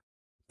rejections.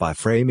 By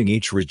framing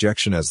each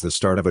rejection as the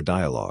start of a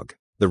dialogue,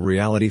 the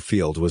reality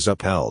field was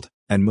upheld,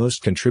 and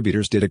most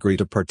contributors did agree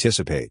to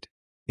participate.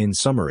 In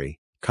summary,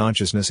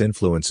 consciousness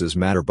influences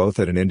matter both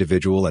at an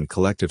individual and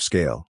collective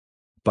scale.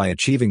 By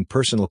achieving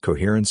personal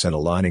coherence and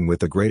aligning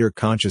with the greater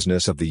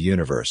consciousness of the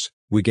universe,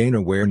 we gain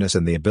awareness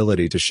and the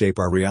ability to shape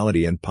our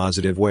reality in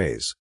positive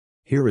ways.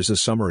 Here is a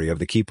summary of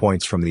the key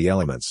points from the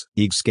elements.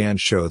 EEG scans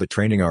show that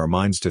training our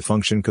minds to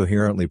function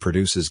coherently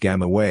produces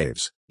gamma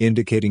waves,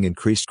 indicating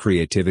increased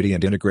creativity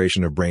and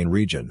integration of brain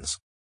regions.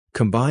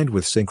 Combined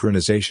with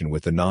synchronization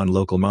with the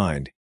non-local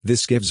mind,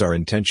 this gives our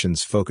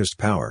intentions focused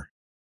power.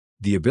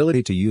 The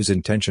ability to use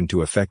intention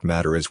to affect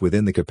matter is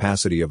within the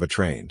capacity of a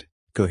trained,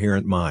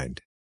 coherent mind.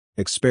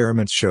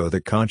 Experiments show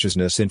that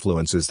consciousness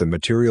influences the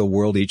material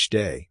world each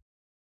day.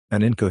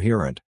 An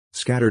incoherent,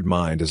 scattered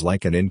mind is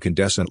like an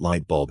incandescent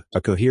light bulb.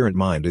 A coherent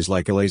mind is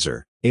like a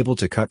laser, able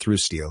to cut through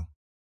steel.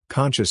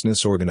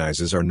 Consciousness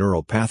organizes our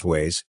neural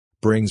pathways,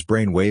 brings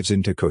brain waves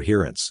into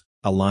coherence,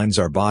 aligns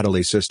our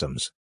bodily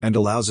systems, and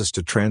allows us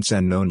to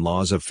transcend known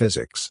laws of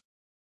physics.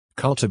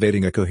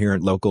 Cultivating a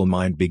coherent local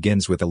mind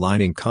begins with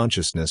aligning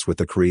consciousness with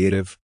the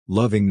creative,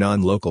 loving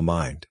non-local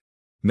mind.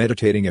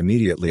 Meditating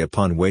immediately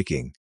upon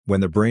waking, when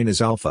the brain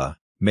is alpha,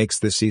 makes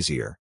this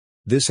easier.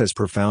 This has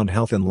profound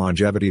health and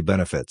longevity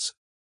benefits.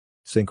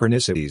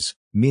 Synchronicities,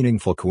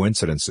 meaningful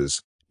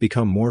coincidences,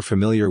 become more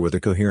familiar with a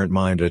coherent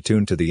mind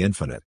attuned to the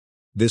infinite.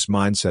 This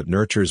mindset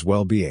nurtures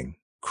well-being,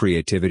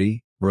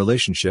 creativity,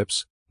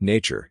 relationships,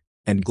 nature,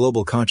 and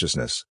global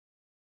consciousness.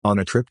 On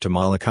a trip to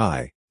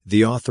Molokai,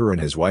 the author and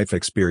his wife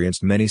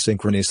experienced many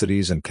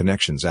synchronicities and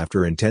connections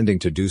after intending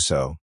to do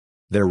so.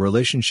 Their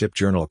relationship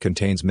journal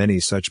contains many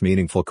such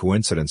meaningful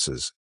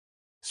coincidences.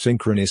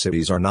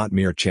 Synchronicities are not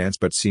mere chance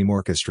but seem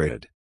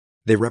orchestrated.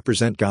 They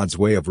represent God's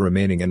way of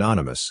remaining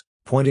anonymous,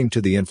 pointing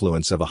to the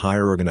influence of a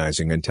higher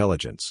organizing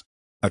intelligence.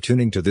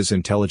 Attuning to this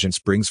intelligence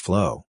brings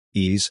flow,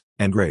 ease,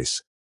 and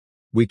grace.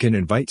 We can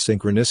invite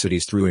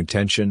synchronicities through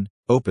intention,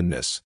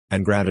 openness,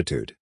 and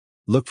gratitude.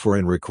 Look for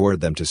and record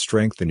them to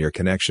strengthen your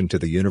connection to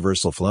the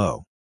universal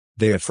flow.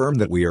 They affirm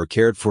that we are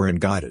cared for and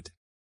guided.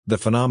 The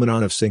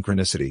phenomenon of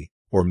synchronicity,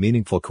 or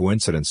meaningful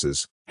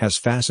coincidences, has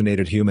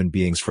fascinated human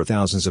beings for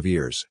thousands of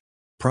years.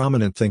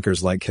 Prominent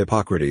thinkers like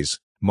Hippocrates,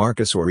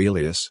 Marcus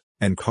Aurelius,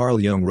 and Carl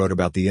Jung wrote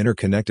about the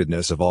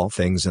interconnectedness of all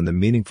things and the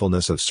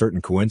meaningfulness of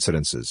certain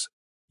coincidences.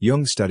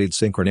 Jung studied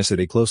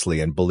synchronicity closely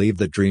and believed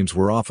that dreams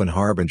were often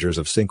harbingers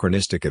of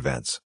synchronistic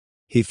events.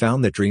 He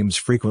found that dreams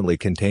frequently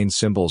contain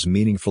symbols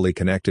meaningfully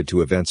connected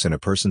to events in a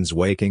person's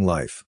waking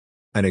life.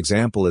 An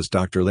example is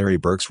Dr. Larry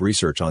Burke's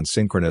research on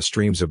synchronous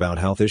dreams about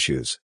health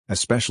issues,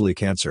 especially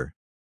cancer.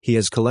 He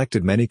has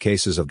collected many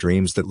cases of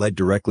dreams that led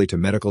directly to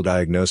medical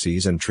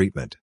diagnoses and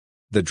treatment.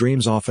 The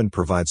dreams often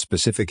provide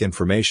specific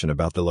information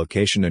about the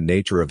location and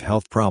nature of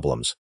health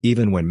problems,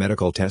 even when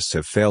medical tests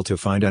have failed to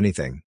find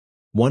anything.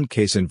 One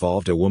case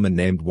involved a woman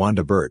named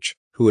Wanda Birch,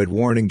 who had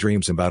warning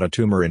dreams about a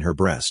tumor in her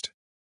breast.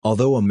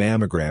 Although a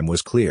mammogram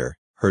was clear,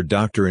 her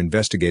doctor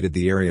investigated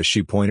the area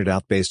she pointed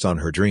out based on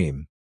her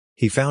dream.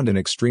 He found an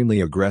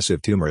extremely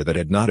aggressive tumor that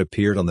had not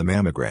appeared on the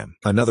mammogram.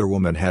 Another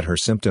woman had her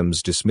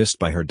symptoms dismissed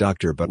by her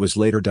doctor but was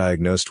later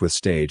diagnosed with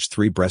stage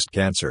 3 breast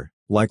cancer,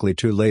 likely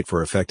too late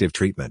for effective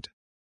treatment.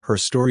 Her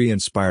story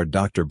inspired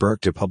Dr.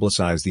 Burke to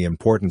publicize the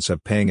importance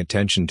of paying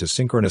attention to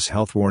synchronous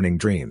health warning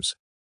dreams.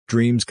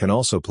 Dreams can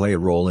also play a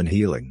role in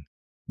healing.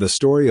 The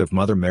story of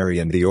Mother Mary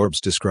and the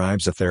Orbs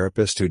describes a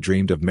therapist who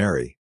dreamed of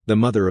Mary, the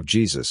mother of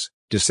Jesus,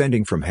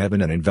 descending from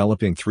heaven and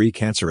enveloping 3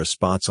 cancerous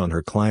spots on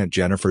her client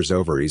Jennifer's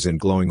ovaries in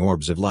glowing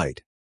orbs of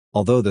light.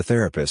 Although the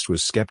therapist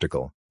was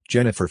skeptical,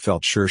 Jennifer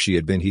felt sure she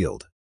had been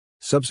healed.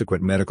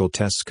 Subsequent medical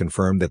tests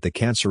confirmed that the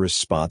cancerous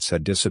spots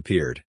had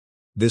disappeared.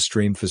 This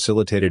dream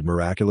facilitated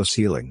miraculous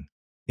healing.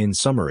 In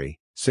summary,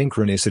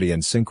 synchronicity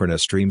and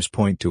synchronous dreams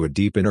point to a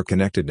deep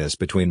interconnectedness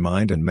between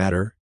mind and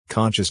matter,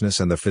 consciousness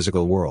and the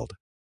physical world.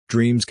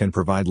 Dreams can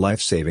provide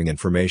life-saving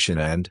information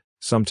and,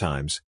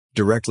 sometimes,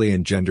 directly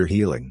engender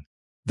healing.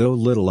 Though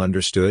little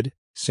understood,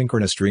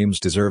 synchronous dreams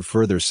deserve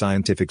further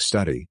scientific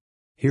study.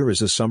 Here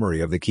is a summary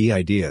of the key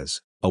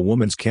ideas. A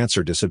woman's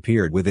cancer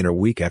disappeared within a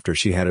week after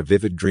she had a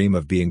vivid dream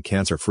of being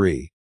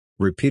cancer-free.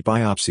 Repeat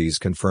biopsies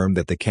confirmed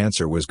that the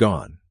cancer was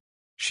gone.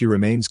 She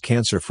remains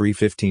cancer-free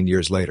 15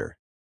 years later.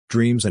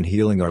 Dreams and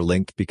healing are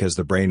linked because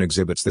the brain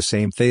exhibits the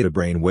same theta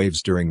brain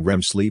waves during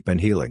REM sleep and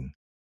healing.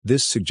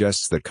 This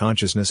suggests that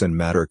consciousness and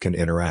matter can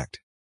interact.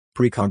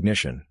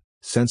 Precognition,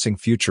 sensing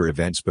future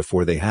events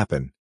before they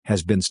happen,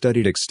 has been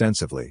studied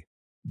extensively.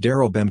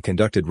 Daryl Bem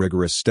conducted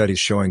rigorous studies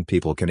showing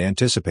people can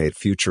anticipate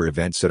future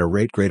events at a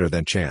rate greater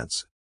than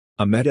chance.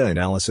 A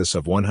meta-analysis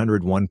of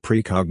 101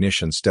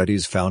 precognition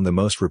studies found the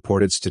most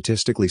reported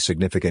statistically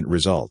significant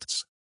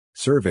results.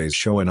 Surveys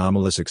show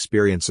anomalous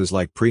experiences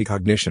like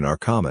precognition are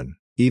common,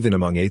 even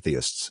among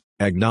atheists,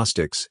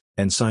 agnostics,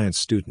 and science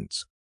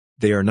students.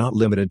 They are not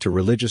limited to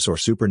religious or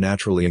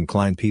supernaturally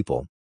inclined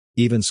people.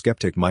 Even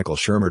skeptic Michael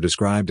Shermer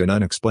described an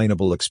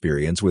unexplainable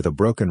experience with a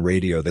broken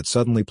radio that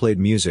suddenly played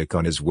music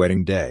on his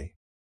wedding day.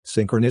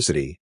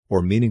 Synchronicity,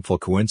 or meaningful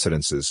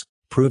coincidences,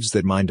 proves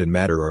that mind and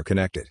matter are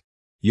connected.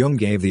 Jung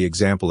gave the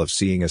example of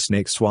seeing a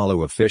snake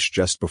swallow a fish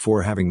just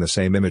before having the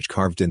same image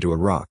carved into a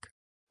rock.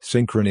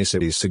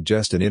 Synchronicities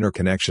suggest an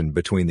interconnection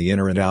between the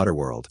inner and outer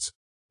worlds.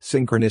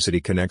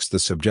 Synchronicity connects the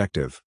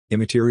subjective,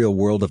 immaterial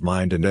world of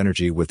mind and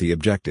energy with the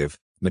objective,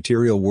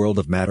 material world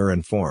of matter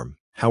and form.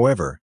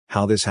 However,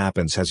 how this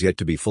happens has yet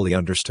to be fully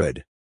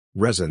understood.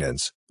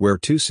 Resonance, where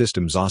 2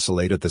 systems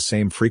oscillate at the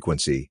same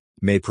frequency,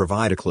 may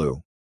provide a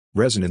clue.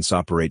 Resonance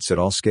operates at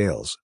all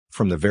scales,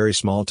 from the very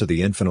small to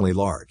the infinitely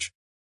large.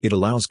 It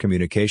allows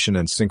communication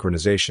and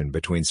synchronization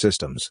between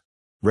systems.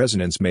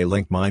 Resonance may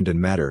link mind and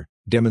matter,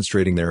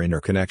 demonstrating their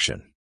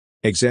interconnection.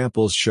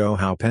 Examples show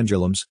how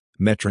pendulums,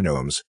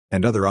 metronomes,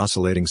 and other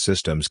oscillating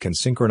systems can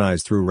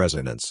synchronize through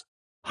resonance.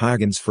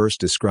 Huygens first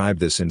described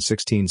this in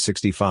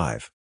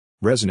 1665.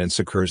 Resonance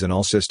occurs in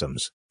all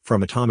systems,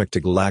 from atomic to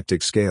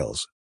galactic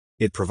scales.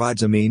 It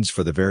provides a means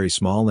for the very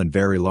small and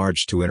very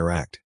large to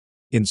interact.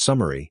 In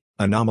summary,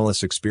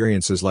 anomalous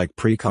experiences like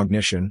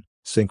precognition,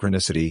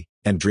 synchronicity,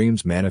 and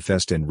dreams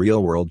manifest in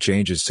real-world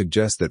changes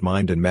suggest that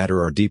mind and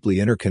matter are deeply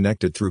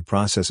interconnected through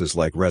processes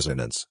like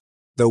resonance.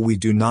 Though we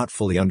do not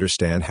fully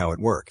understand how it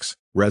works,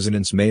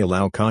 resonance may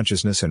allow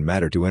consciousness and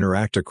matter to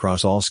interact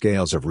across all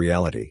scales of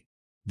reality.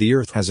 The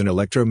Earth has an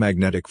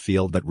electromagnetic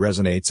field that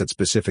resonates at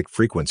specific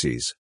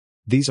frequencies.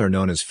 These are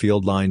known as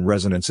field line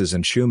resonances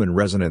and Schumann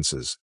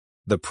resonances.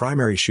 The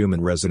primary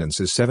Schumann resonance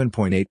is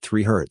 7.83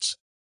 Hz.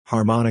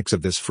 Harmonics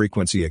of this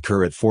frequency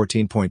occur at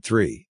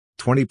 14.3,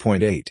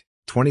 20.8,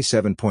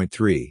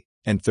 27.3,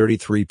 and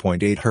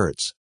 33.8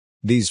 Hz.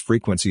 These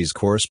frequencies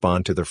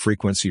correspond to the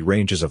frequency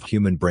ranges of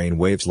human brain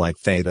waves like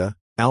theta,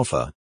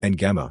 alpha, and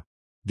gamma.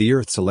 The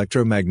Earth's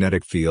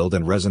electromagnetic field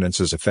and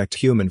resonances affect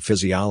human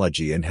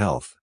physiology and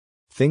health.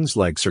 Things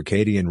like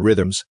circadian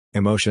rhythms,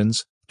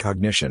 emotions,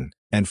 cognition,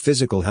 and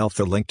physical health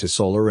are linked to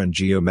solar and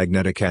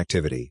geomagnetic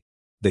activity.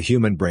 The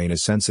human brain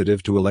is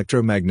sensitive to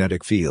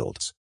electromagnetic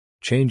fields.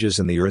 Changes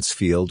in the Earth's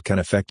field can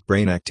affect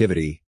brain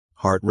activity,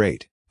 heart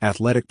rate,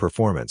 athletic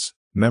performance,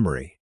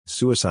 memory,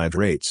 suicide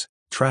rates,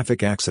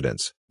 traffic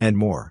accidents, and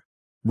more.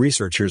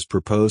 Researchers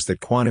propose that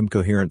quantum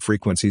coherent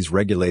frequencies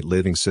regulate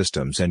living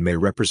systems and may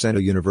represent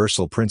a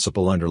universal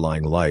principle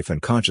underlying life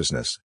and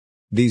consciousness.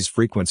 These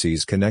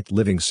frequencies connect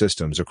living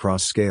systems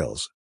across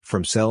scales,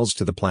 from cells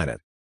to the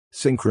planet.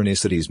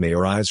 Synchronicities may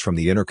arise from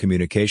the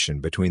intercommunication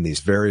between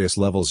these various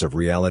levels of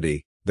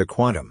reality, the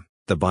quantum,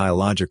 the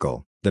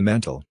biological, the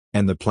mental,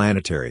 and the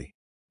planetary.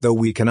 Though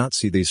we cannot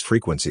see these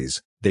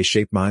frequencies, they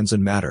shape minds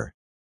and matter.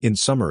 In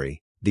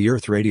summary, the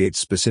Earth radiates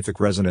specific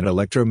resonant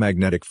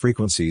electromagnetic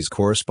frequencies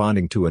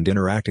corresponding to and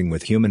interacting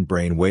with human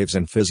brain waves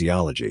and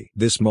physiology.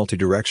 This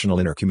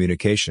multidirectional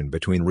intercommunication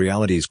between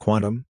reality's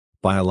quantum,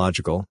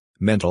 biological,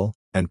 mental,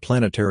 and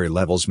planetary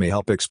levels may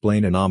help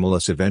explain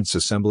anomalous events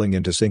assembling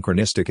into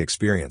synchronistic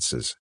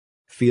experiences.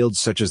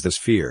 Fields such as the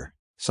sphere,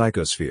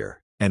 psychosphere,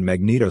 and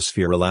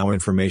magnetosphere allow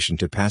information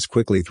to pass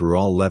quickly through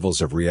all levels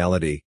of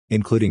reality,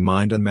 including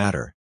mind and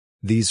matter.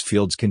 These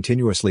fields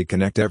continuously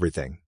connect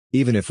everything,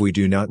 even if we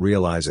do not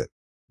realize it.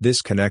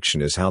 This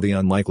connection is how the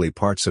unlikely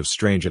parts of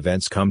strange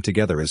events come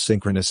together as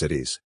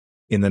synchronicities.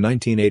 In the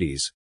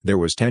 1980s, there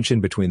was tension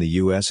between the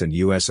US and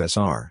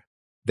USSR.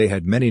 They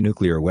had many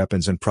nuclear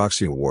weapons and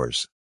proxy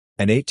wars.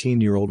 An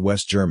 18-year-old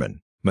West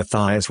German,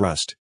 Matthias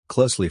Rust,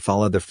 closely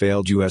followed the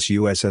failed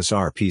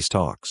US-USSR peace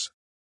talks.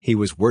 He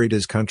was worried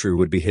his country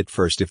would be hit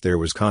first if there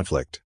was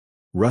conflict.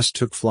 Rust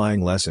took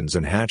flying lessons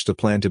and hatched a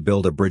plan to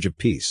build a bridge of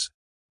peace.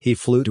 He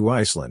flew to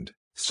Iceland,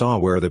 saw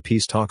where the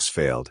peace talks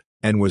failed,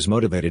 and was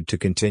motivated to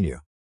continue.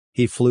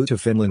 He flew to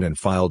Finland and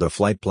filed a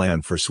flight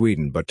plan for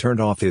Sweden but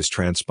turned off his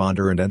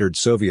transponder and entered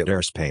Soviet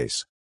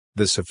airspace.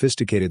 The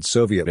sophisticated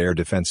Soviet air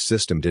defense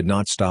system did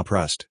not stop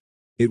Rust.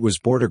 It was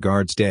border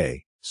guards'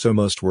 day, so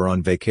most were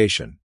on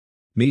vacation.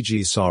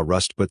 Miji saw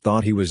Rust but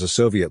thought he was a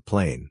Soviet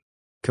plane.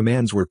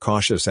 Commands were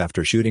cautious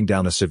after shooting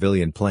down a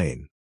civilian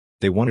plane.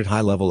 They wanted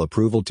high-level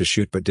approval to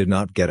shoot but did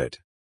not get it.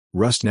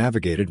 Rust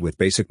navigated with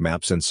basic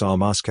maps and saw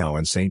Moscow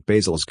and St.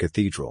 Basil's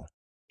Cathedral.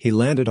 He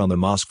landed on the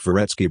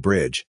Moskvoretsky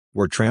Bridge,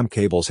 where tram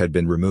cables had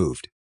been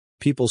removed.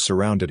 People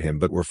surrounded him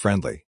but were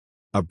friendly.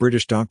 A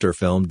British doctor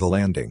filmed the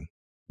landing.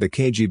 The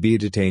KGB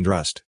detained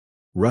Rust.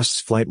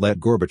 Rust's flight let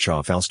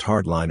Gorbachev oust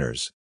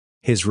hardliners.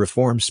 His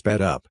reforms sped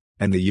up,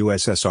 and the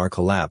USSR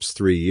collapsed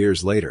 3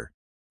 years later.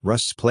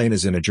 Rust's plane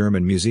is in a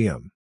German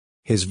museum.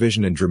 His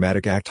vision and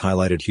dramatic act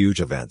highlighted huge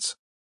events.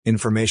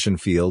 Information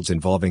fields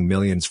involving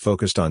millions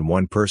focused on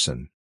one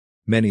person.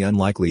 Many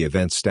unlikely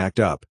events stacked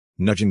up,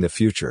 nudging the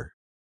future.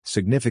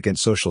 Significant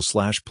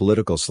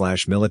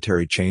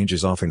social/political/military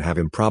changes often have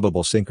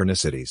improbable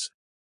synchronicities.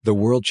 The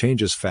world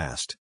changes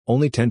fast,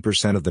 only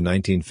 10% of the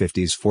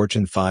 1950s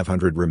Fortune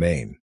 500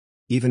 remain.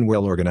 Even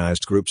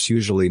well-organized groups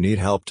usually need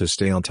help to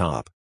stay on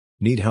top.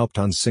 Need help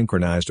on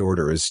synchronized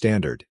order is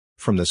standard,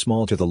 from the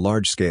small to the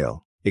large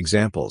scale.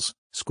 Examples: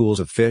 schools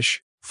of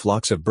fish,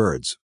 flocks of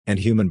birds, and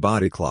human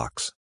body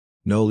clocks.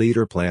 No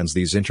leader plans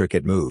these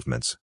intricate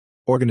movements.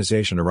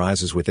 Organization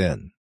arises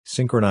within,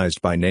 synchronized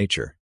by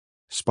nature.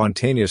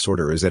 Spontaneous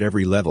order is at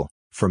every level,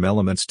 from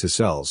elements to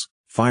cells,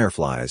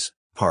 fireflies,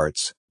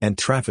 hearts, and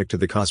traffic to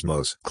the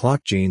cosmos.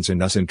 Clock genes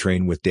in us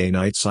entrain with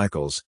day-night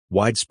cycles,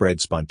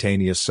 widespread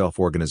spontaneous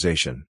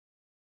self-organization.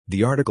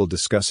 The article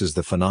discusses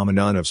the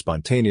phenomenon of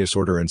spontaneous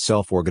order and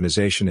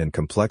self-organization in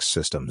complex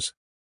systems.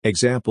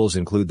 Examples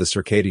include the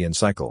circadian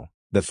cycle,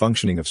 the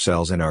functioning of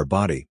cells in our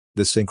body,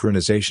 the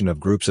synchronization of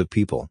groups of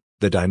people,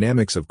 the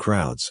dynamics of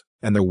crowds,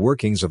 and the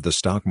workings of the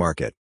stock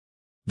market.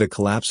 The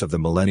collapse of the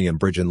Millennium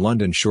Bridge in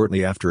London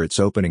shortly after its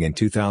opening in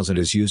 2000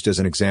 is used as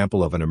an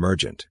example of an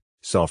emergent,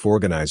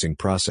 self-organizing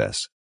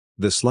process.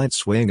 The slight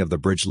swaying of the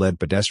bridge led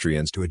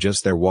pedestrians to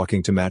adjust their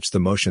walking to match the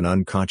motion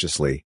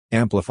unconsciously,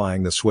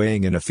 amplifying the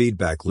swaying in a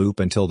feedback loop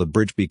until the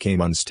bridge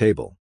became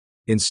unstable.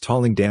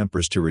 Installing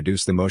dampers to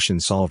reduce the motion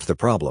solved the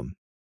problem.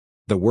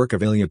 The work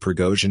of Ilya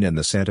Prigozhin and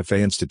the Santa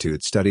Fe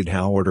Institute studied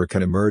how order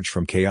can emerge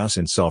from chaos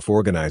in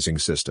self-organizing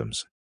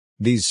systems.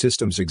 These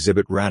systems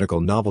exhibit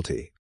radical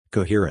novelty,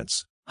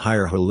 coherence,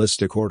 higher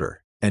holistic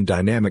order, and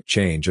dynamic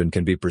change and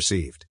can be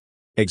perceived.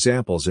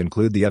 Examples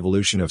include the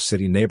evolution of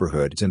city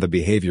neighborhoods and the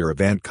behavior of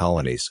ant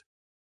colonies.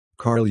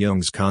 Carl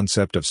Jung's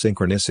concept of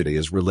synchronicity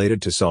is related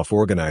to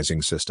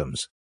self-organizing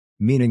systems.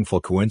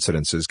 Meaningful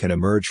coincidences can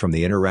emerge from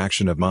the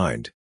interaction of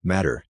mind,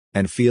 matter,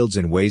 and fields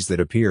in ways that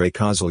appear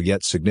acausal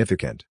yet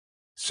significant.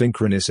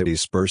 Synchronicities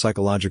spur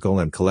psychological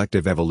and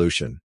collective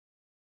evolution.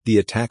 The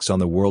attacks on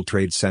the World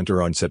Trade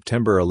Center on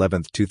September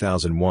 11,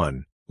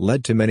 2001,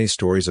 led to many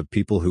stories of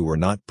people who were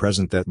not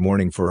present that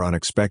morning for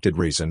unexpected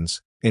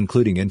reasons,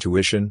 including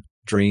intuition,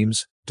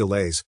 dreams,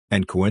 delays,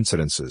 and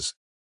coincidences.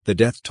 The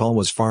death toll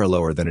was far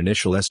lower than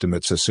initial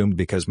estimates assumed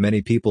because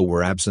many people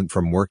were absent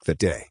from work that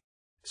day.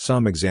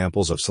 Some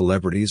examples of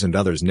celebrities and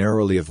others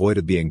narrowly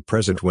avoided being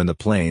present when the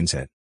planes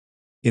hit.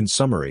 In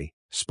summary,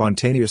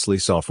 spontaneously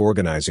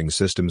self-organizing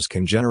systems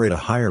can generate a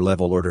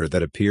higher-level order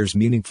that appears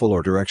meaningful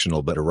or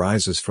directional but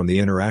arises from the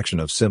interaction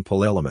of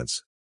simple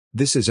elements.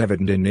 This is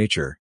evident in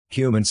nature,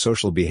 human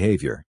social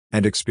behavior,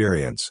 and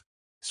experience.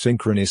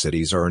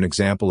 Synchronicities are an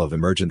example of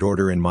emergent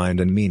order in mind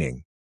and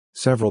meaning.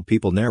 Several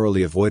people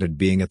narrowly avoided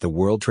being at the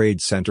World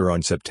Trade Center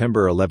on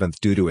September 11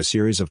 due to a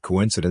series of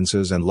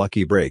coincidences and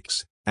lucky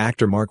breaks.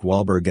 Actor Mark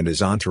Wahlberg and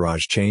his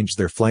entourage changed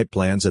their flight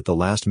plans at the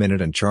last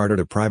minute and chartered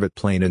a private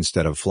plane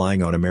instead of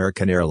flying on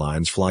American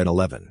Airlines Flight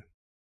 11.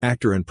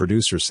 Actor and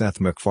producer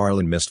Seth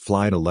MacFarlane missed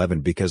Flight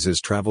 11 because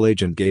his travel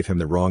agent gave him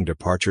the wrong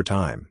departure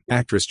time.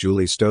 Actress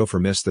Julie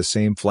Stouffer missed the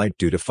same flight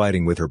due to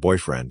fighting with her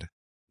boyfriend.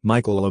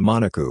 Michael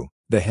Omonaku,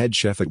 the head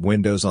chef at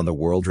Windows on the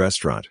World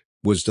restaurant,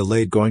 was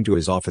delayed going to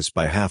his office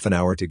by half an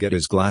hour to get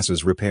his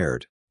glasses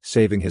repaired,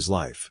 saving his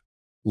life.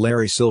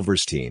 Larry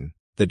Silverstein,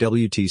 the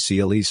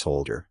WTC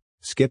leaseholder,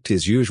 skipped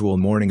his usual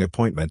morning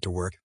appointment to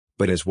work,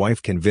 but his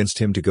wife convinced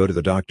him to go to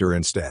the doctor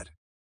instead.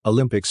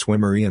 Olympic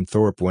swimmer Ian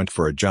Thorpe went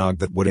for a jog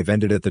that would have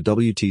ended at the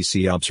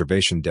WTC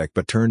observation deck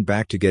but turned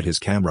back to get his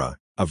camera,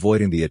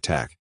 avoiding the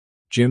attack.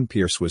 Jim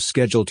Pierce was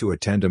scheduled to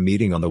attend a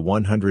meeting on the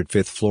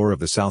 105th floor of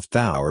the South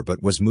Tower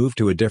but was moved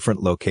to a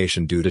different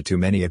location due to too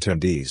many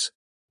attendees.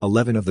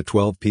 11 of the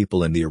 12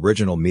 people in the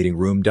original meeting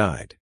room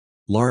died.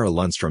 Laura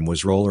Lundstrom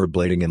was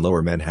rollerblading in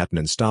Lower Manhattan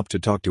and stopped to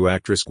talk to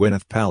actress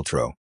Gwyneth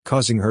Paltrow,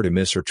 causing her to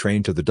miss her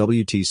train to the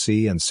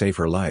WTC and save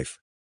her life.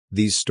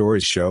 These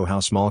stories show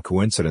how small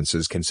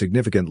coincidences can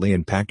significantly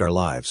impact our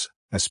lives,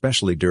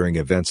 especially during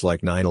events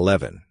like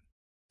 9/11.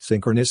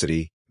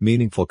 Synchronicity,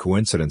 meaningful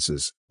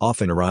coincidences,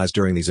 often arise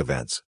during these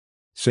events.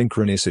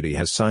 Synchronicity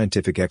has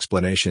scientific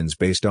explanations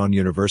based on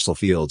universal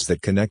fields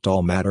that connect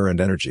all matter and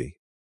energy.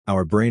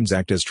 Our brains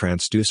act as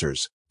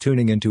transducers,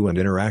 tuning into and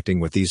interacting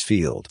with these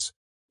fields.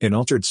 In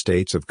altered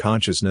states of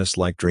consciousness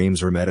like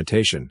dreams or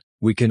meditation,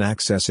 we can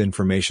access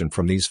information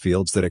from these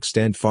fields that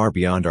extend far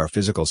beyond our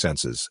physical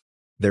senses.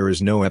 There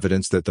is no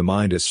evidence that the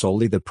mind is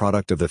solely the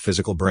product of the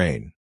physical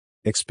brain.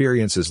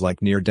 Experiences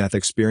like near-death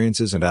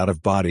experiences and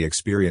out-of-body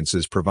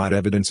experiences provide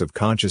evidence of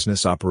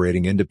consciousness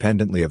operating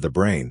independently of the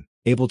brain,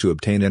 able to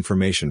obtain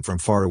information from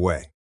far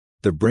away.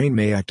 The brain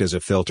may act as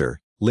a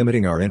filter,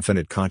 limiting our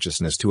infinite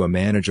consciousness to a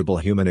manageable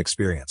human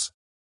experience.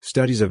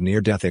 Studies of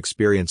near-death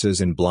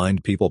experiences in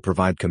blind people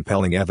provide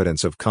compelling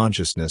evidence of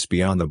consciousness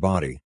beyond the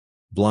body.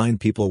 Blind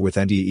people with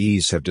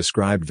NDEs have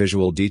described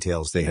visual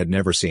details they had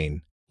never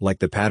seen, like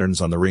the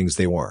patterns on the rings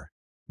they wore.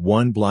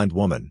 One blind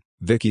woman,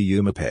 Vicky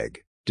Umapeg,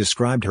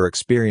 described her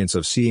experience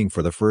of seeing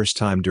for the first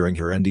time during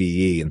her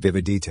NDE in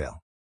vivid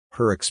detail.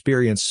 Her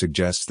experience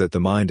suggests that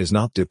the mind is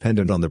not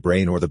dependent on the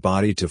brain or the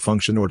body to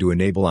function or to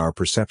enable our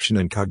perception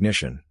and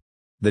cognition.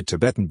 The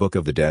Tibetan Book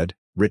of the Dead,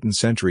 written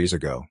centuries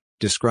ago,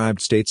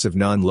 described states of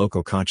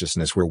non-local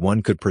consciousness where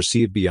one could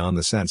perceive beyond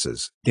the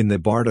senses. In the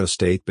Bardo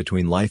state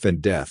between life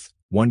and death,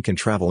 one can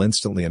travel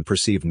instantly and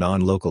perceive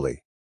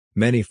non-locally.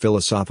 Many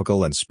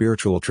philosophical and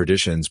spiritual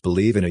traditions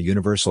believe in a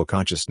universal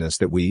consciousness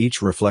that we each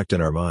reflect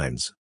in our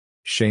minds.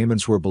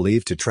 Shamans were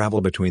believed to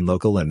travel between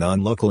local and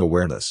non-local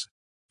awareness.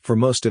 For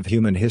most of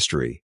human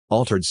history,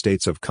 altered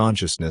states of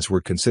consciousness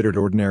were considered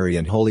ordinary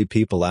and holy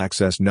people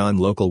accessed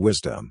non-local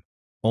wisdom.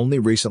 Only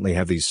recently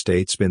have these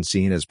states been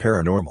seen as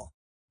paranormal.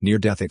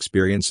 Near-death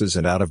experiences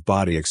and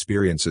out-of-body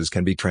experiences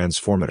can be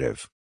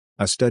transformative.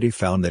 A study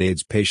found that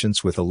AIDS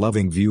patients with a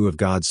loving view of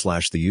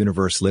God/the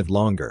universe live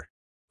longer.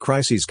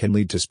 Crises can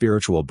lead to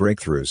spiritual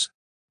breakthroughs.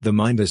 The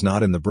mind is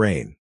not in the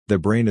brain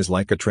is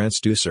like a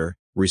transducer,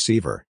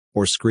 receiver,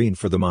 or screen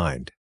for the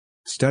mind.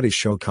 Studies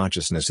show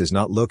consciousness is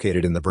not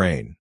located in the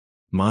brain.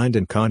 Mind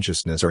and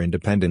consciousness are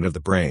independent of the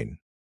brain.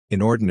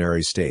 In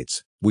ordinary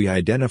states, we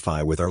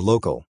identify with our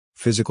local,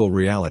 physical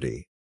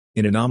reality.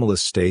 In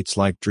anomalous states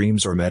like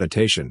dreams or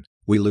meditation,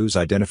 we lose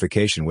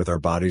identification with our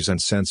bodies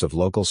and sense of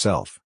local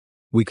self.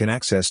 We can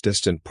access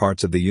distant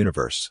parts of the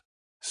universe.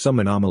 Some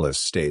anomalous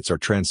states are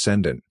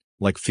transcendent,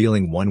 like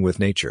feeling one with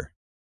nature.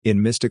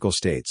 In mystical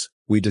states,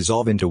 we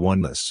dissolve into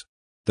oneness.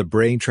 The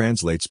brain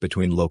translates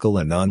between local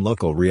and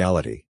non-local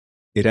reality.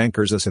 It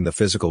anchors us in the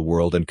physical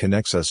world and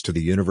connects us to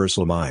the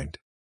universal mind.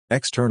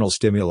 External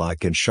stimuli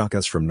can shock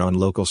us from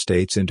non-local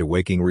states into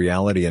waking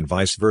reality and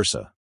vice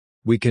versa.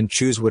 We can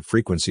choose what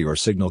frequency or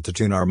signal to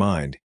tune our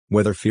mind,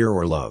 whether fear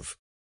or love.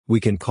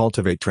 We can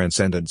cultivate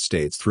transcendent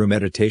states through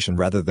meditation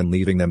rather than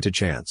leaving them to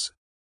chance.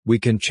 We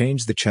can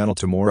change the channel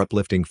to more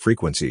uplifting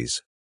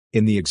frequencies.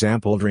 In the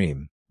example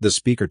dream, the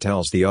speaker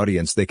tells the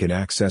audience they can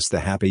access the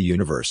happy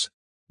universe.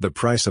 The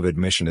price of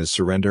admission is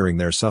surrendering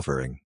their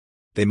suffering.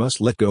 They must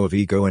let go of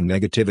ego and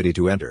negativity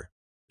to enter.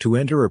 To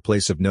enter a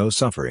place of no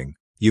suffering,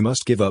 you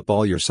must give up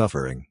all your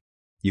suffering.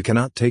 You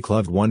cannot take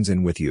loved ones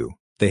in with you,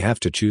 they have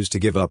to choose to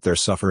give up their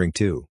suffering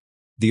too.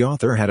 The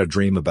author had a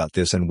dream about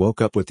this and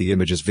woke up with the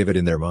images vivid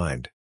in their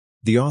mind.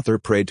 The author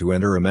prayed to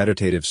enter a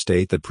meditative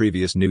state that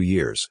previous New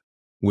Year's.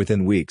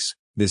 Within weeks,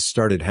 this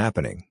started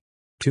happening.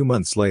 2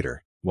 months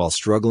later, while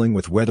struggling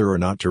with whether or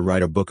not to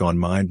write a book on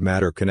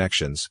mind-matter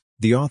connections,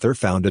 the author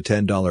found a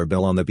 $10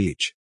 bill on the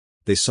beach.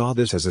 They saw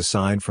this as a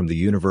sign from the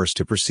universe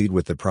to proceed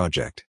with the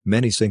project.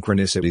 Many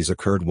synchronicities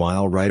occurred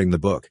while writing the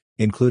book,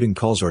 including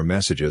calls or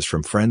messages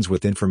from friends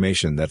with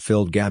information that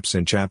filled gaps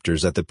in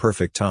chapters at the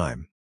perfect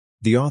time.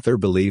 The author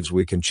believes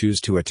we can choose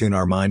to attune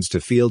our minds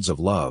to fields of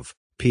love,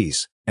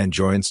 peace, and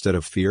joy instead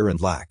of fear and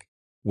lack.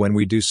 When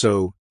we do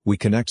so, we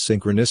connect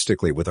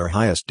synchronistically with our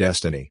highest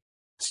destiny.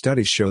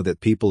 Studies show that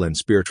people in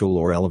spiritual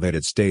or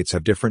elevated states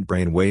have different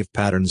brain wave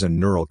patterns and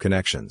neural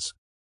connections.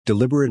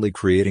 Deliberately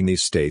creating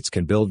these states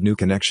can build new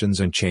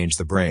connections and change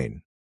the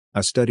brain.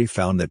 A study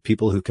found that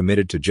people who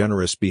committed to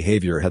generous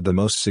behavior had the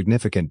most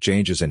significant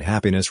changes in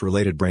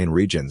happiness-related brain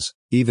regions,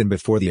 even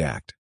before the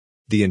act.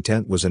 The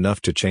intent was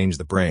enough to change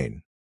the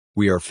brain.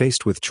 We are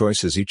faced with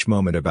choices each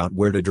moment about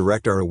where to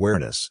direct our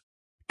awareness.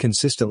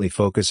 Consistently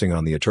focusing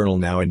on the eternal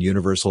now and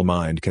universal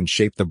mind can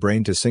shape the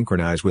brain to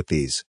synchronize with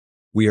these.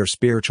 We are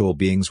spiritual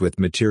beings with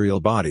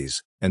material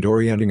bodies, and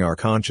orienting our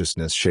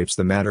consciousness shapes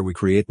the matter we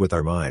create with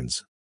our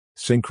minds.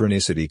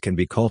 Synchronicity can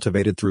be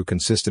cultivated through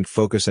consistent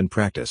focus and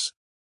practice.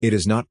 It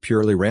is not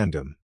purely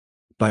random.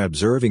 By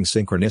observing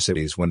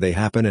synchronicities when they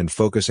happen and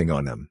focusing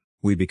on them,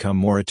 we become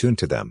more attuned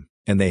to them,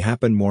 and they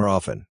happen more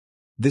often.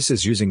 This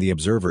is using the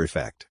observer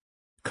effect.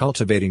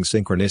 Cultivating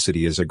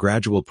synchronicity is a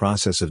gradual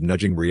process of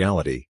nudging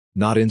reality,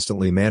 not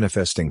instantly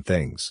manifesting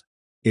things.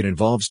 It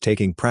involves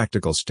taking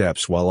practical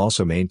steps while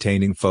also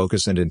maintaining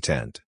focus and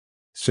intent.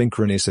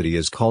 Synchronicity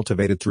is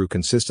cultivated through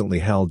consistently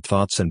held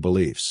thoughts and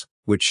beliefs,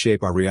 which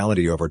shape our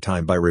reality over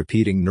time by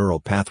repeating neural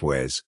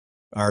pathways.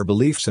 Our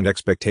beliefs and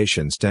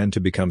expectations tend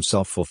to become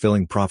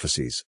self-fulfilling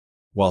prophecies.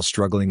 While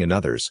struggling in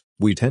others,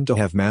 we tend to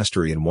have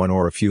mastery in one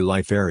or a few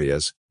life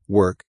areas: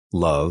 work,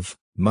 love,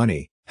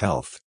 money,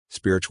 health,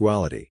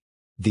 spirituality.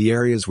 The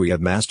areas we have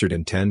mastered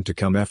tend to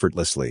come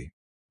effortlessly.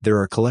 There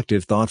are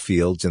collective thought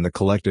fields in the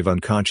collective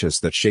unconscious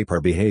that shape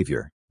our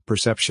behavior,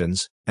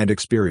 perceptions, and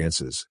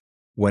experiences.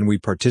 When we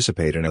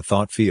participate in a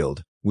thought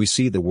field, we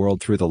see the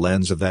world through the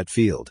lens of that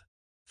field.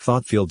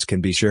 Thought fields can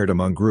be shared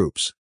among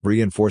groups,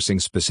 reinforcing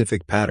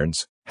specific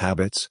patterns,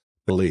 habits,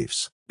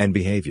 beliefs, and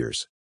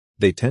behaviors.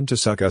 They tend to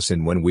suck us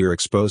in when we're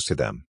exposed to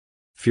them.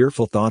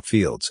 Fearful thought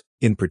fields,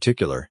 in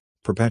particular,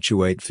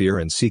 perpetuate fear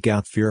and seek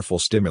out fearful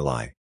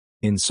stimuli.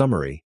 In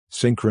summary,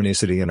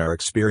 synchronicity in our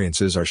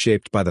experiences are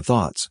shaped by the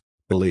thoughts,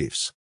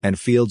 beliefs, and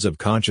fields of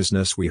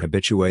consciousness we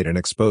habituate and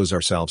expose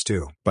ourselves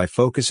to. By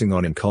focusing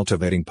on and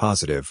cultivating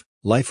positive,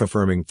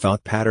 life-affirming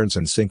thought patterns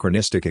and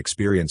synchronistic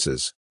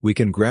experiences, we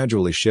can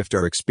gradually shift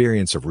our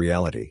experience of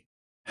reality.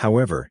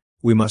 However,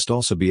 we must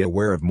also be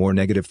aware of more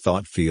negative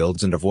thought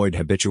fields and avoid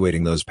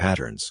habituating those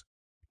patterns.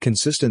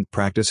 Consistent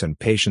practice and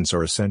patience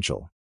are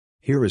essential.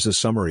 Here is a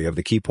summary of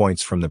the key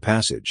points from the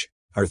passage.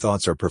 Our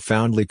thoughts are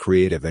profoundly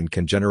creative and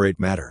can generate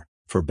matter,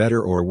 for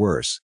better or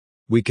worse.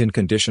 We can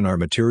condition our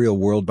material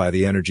world by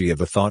the energy of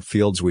the thought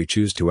fields we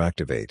choose to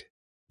activate.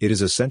 It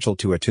is essential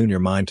to attune your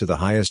mind to the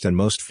highest and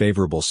most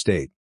favorable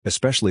state,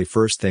 especially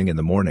first thing in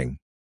the morning.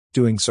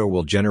 Doing so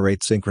will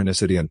generate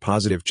synchronicity and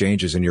positive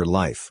changes in your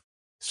life.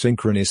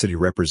 Synchronicity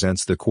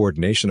represents the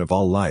coordination of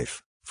all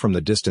life, from the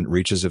distant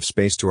reaches of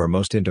space to our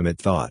most intimate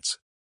thoughts.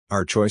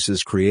 Our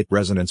choices create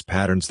resonance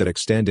patterns that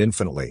extend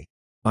infinitely.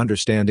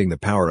 Understanding the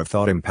power of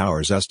thought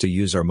empowers us to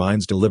use our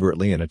minds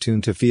deliberately and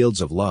attune to fields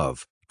of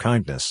love,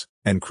 kindness,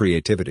 and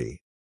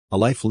creativity. A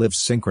life lives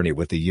synchrony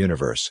with the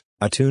universe,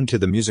 attuned to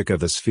the music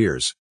of the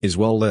spheres, is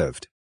well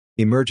lived.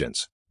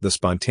 Emergence, the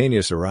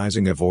spontaneous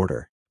arising of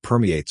order,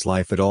 permeates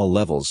life at all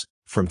levels,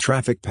 from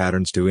traffic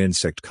patterns to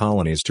insect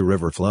colonies to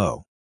river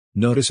flow.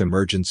 Notice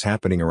emergence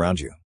happening around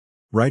you.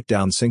 Write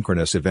down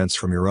synchronous events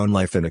from your own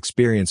life and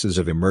experiences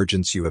of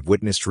emergence you have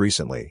witnessed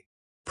recently.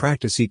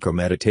 Practice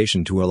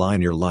eco-meditation to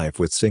align your life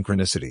with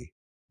synchronicity.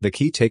 The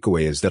key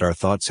takeaway is that our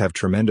thoughts have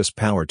tremendous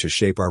power to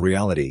shape our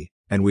reality,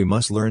 and we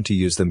must learn to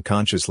use them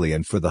consciously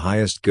and for the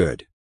highest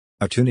good.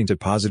 Attuning to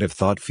positive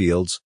thought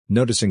fields,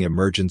 noticing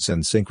emergence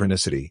and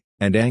synchronicity,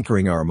 and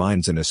anchoring our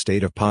minds in a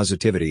state of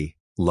positivity,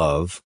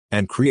 love,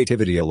 and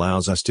creativity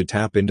allows us to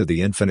tap into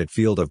the infinite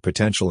field of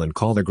potential and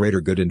call the greater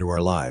good into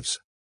our lives.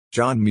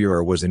 John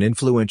Muir was an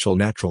influential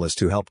naturalist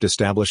who helped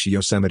establish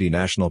Yosemite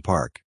National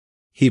Park.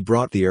 He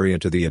brought the area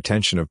to the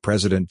attention of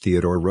President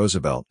Theodore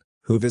Roosevelt,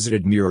 who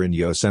visited Muir in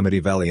Yosemite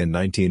Valley in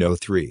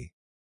 1903.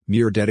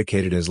 Muir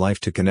dedicated his life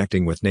to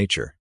connecting with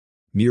nature.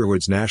 Muir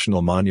Woods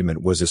National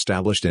Monument was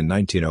established in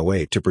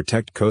 1908 to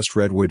protect coast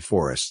redwood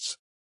forests.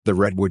 The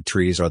redwood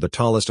trees are the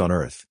tallest on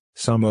Earth,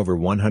 some over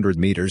 100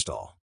 meters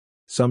tall.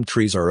 Some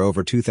trees are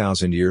over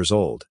 2,000 years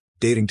old,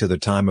 dating to the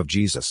time of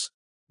Jesus.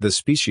 The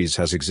species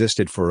has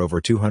existed for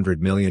over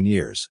 200 million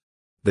years.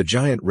 The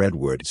giant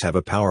redwoods have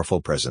a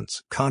powerful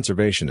presence.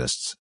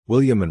 Conservationists,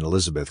 William and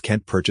Elizabeth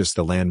Kent, purchased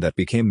the land that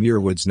became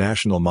Muir Woods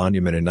National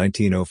Monument in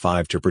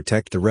 1905 to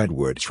protect the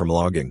redwoods from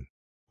logging.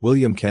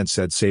 William Kent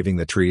said saving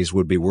the trees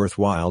would be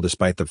worthwhile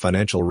despite the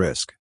financial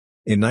risk.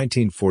 In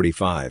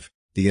 1945,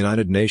 the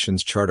United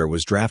Nations Charter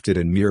was drafted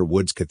in Muir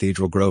Woods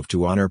Cathedral Grove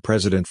to honor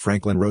President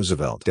Franklin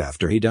Roosevelt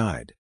after he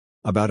died.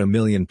 About 1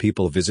 million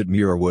people visit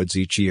Muir Woods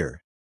each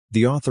year.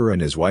 The author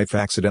and his wife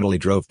accidentally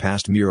drove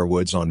past Muir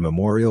Woods on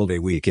Memorial Day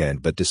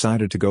weekend but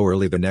decided to go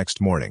early the next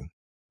morning.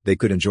 They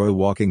could enjoy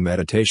walking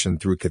meditation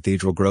through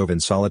Cathedral Grove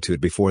in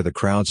solitude before the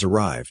crowds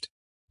arrived.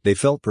 They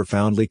felt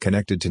profoundly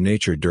connected to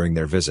nature during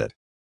their visit.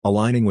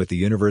 Aligning with the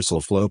universal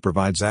flow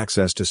provides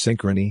access to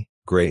synchrony,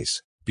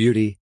 grace,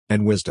 beauty,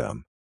 and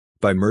wisdom.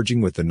 By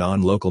merging with the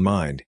non-local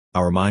mind,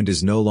 our mind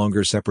is no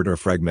longer separate or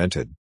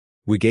fragmented.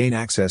 We gain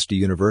access to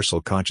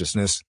universal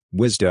consciousness,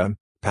 wisdom,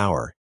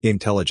 power,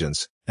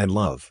 intelligence, and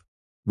love.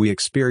 We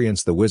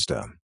experience the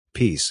wisdom,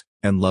 peace,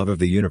 and love of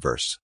the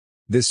universe.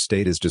 This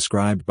state is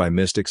described by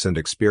mystics and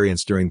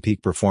experienced during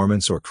peak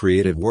performance or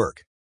creative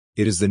work.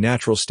 It is the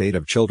natural state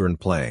of children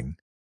playing.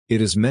 It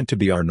is meant to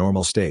be our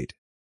normal state.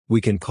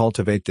 We can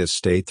cultivate this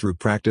state through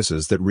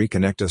practices that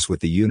reconnect us with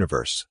the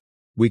universe.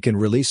 We can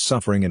release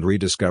suffering and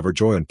rediscover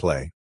joy in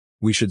play.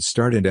 We should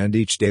start and end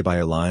each day by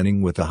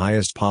aligning with the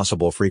highest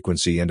possible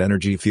frequency and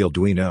energy field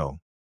we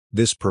know.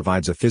 This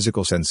provides a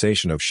physical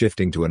sensation of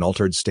shifting to an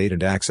altered state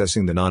and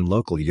accessing the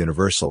non-local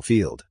universal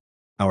field.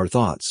 Our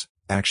thoughts,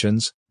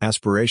 actions,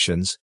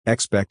 aspirations,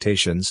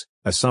 expectations,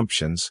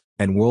 assumptions,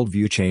 and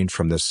worldview change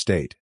from this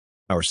state.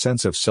 Our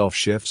sense of self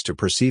shifts to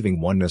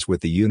perceiving oneness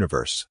with the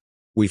universe.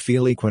 We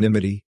feel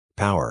equanimity,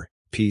 power,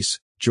 peace,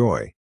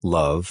 joy,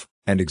 love,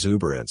 and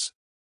exuberance.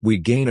 We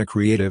gain a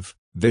creative,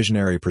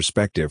 visionary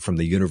perspective from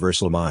the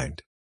universal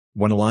mind.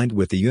 When aligned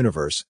with the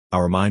universe,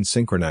 our mind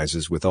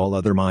synchronizes with all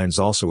other minds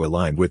also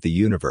aligned with the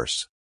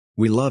universe.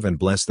 We love and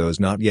bless those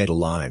not yet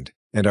aligned,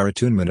 and our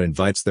attunement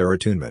invites their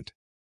attunement.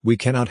 We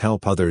cannot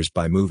help others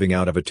by moving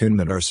out of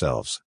attunement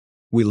ourselves.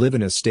 We live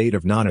in a state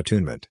of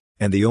non-attunement,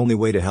 and the only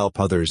way to help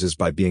others is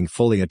by being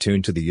fully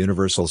attuned to the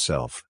universal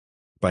self.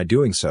 By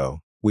doing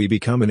so, we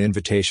become an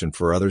invitation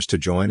for others to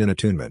join in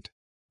attunement.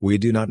 We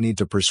do not need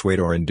to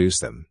persuade or induce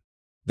them.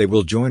 They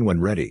will join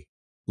when ready.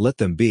 Let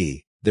them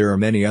be. There are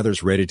many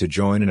others ready to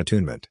join in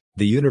attunement.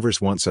 The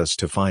universe wants us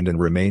to find and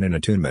remain in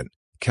attunement,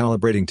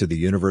 calibrating to the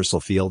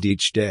universal field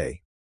each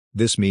day.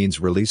 This means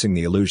releasing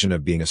the illusion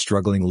of being a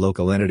struggling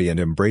local entity and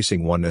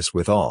embracing oneness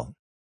with all.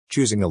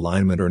 Choosing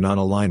alignment or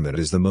non-alignment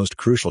is the most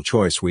crucial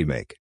choice we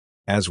make.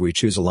 As we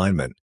choose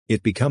alignment,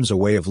 it becomes a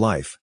way of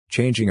life,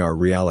 changing our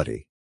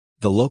reality.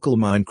 The local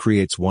mind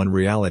creates one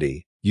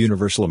reality,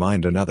 universal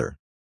mind another.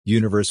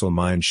 Universal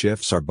mind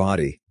shifts our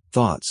body,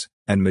 thoughts,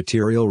 and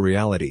material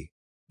reality.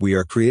 We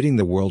are creating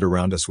the world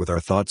around us with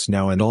our thoughts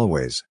now and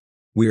always.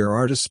 We are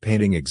artists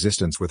painting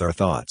existence with our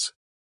thoughts.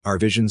 Our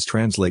visions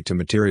translate to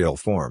material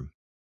form.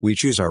 We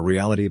choose our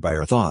reality by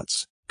our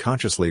thoughts,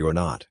 consciously or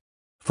not.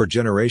 For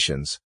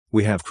generations,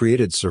 we have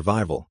created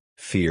survival,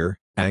 fear,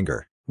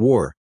 anger,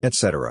 war,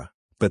 etc.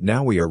 But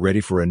now we are ready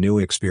for a new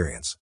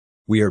experience.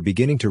 We are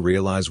beginning to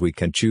realize we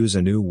can choose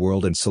a new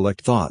world and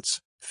select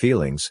thoughts,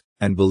 feelings,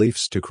 and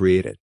beliefs to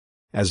create it.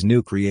 As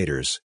new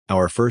creators,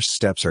 our first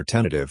steps are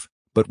tentative,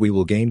 but we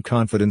will gain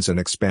confidence and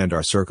expand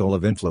our circle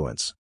of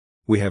influence.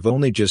 We have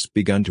only just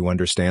begun to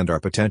understand our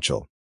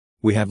potential.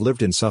 We have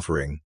lived in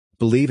suffering,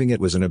 believing it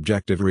was an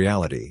objective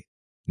reality.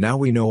 Now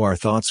we know our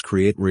thoughts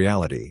create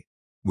reality.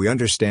 We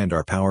understand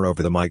our power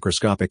over the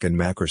microscopic and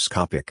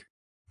macroscopic.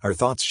 Our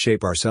thoughts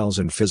shape our cells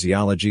and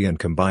physiology and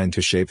combine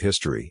to shape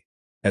history.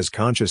 As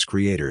conscious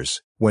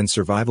creators, when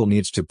survival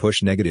needs to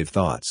push negative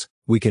thoughts,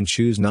 we can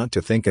choose not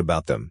to think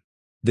about them.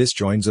 This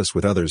joins us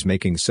with others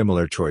making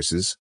similar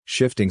choices,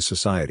 shifting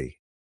society.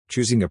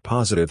 Choosing a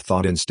positive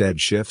thought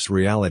instead shifts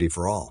reality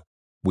for all.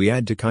 We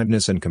add to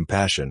kindness and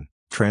compassion,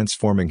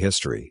 transforming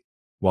history.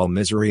 While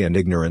misery and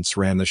ignorance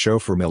ran the show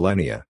for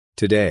millennia,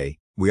 today,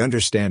 we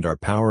understand our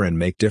power and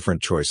make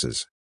different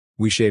choices.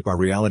 We shape our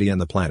reality and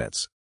the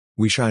planet's.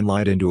 We shine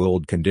light into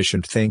old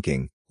conditioned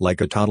thinking,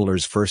 like a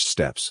toddler's first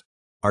steps.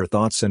 Our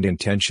thoughts and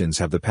intentions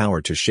have the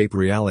power to shape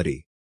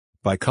reality.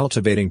 By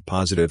cultivating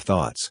positive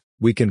thoughts,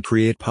 we can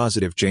create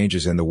positive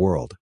changes in the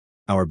world.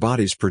 Our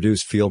bodies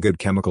produce feel-good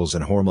chemicals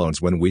and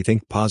hormones when we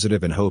think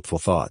positive and hopeful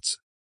thoughts.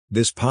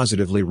 This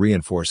positively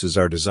reinforces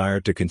our desire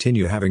to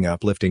continue having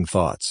uplifting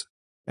thoughts.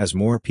 As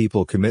more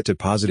people commit to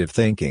positive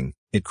thinking,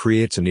 it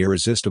creates an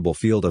irresistible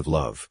field of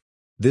love.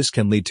 This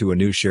can lead to a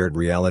new shared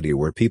reality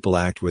where people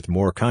act with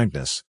more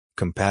kindness,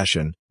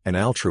 compassion, and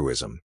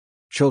altruism.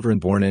 Children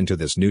born into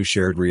this new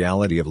shared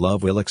reality of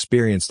love will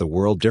experience the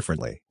world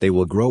differently. They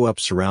will grow up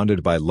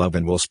surrounded by love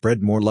and will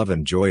spread more love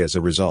and joy as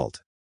a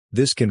result.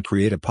 This can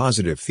create a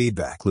positive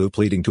feedback loop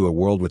leading to a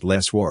world with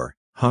less war,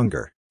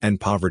 hunger, and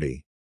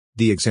poverty.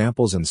 The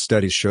examples and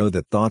studies show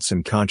that thoughts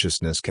and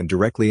consciousness can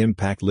directly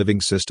impact living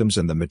systems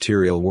and the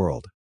material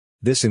world.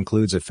 This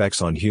includes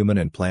effects on human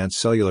and plant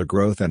cellular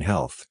growth and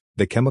health,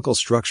 the chemical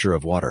structure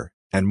of water,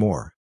 and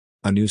more.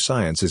 A new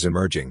science is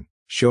emerging,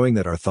 showing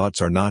that our thoughts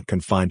are not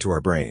confined to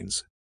our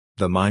brains.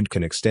 The mind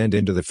can extend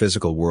into the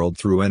physical world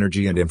through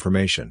energy and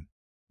information.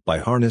 By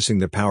harnessing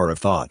the power of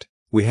thought,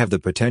 we have the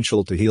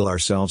potential to heal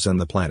ourselves and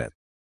the planet.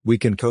 We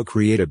can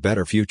co-create a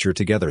better future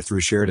together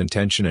through shared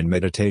intention and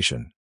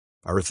meditation.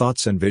 Our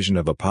thoughts and vision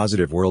of a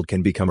positive world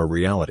can become a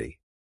reality.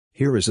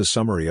 Here is a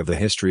summary of the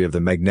history of the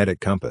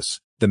magnetic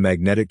compass. The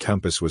magnetic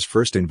compass was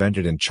first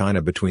invented in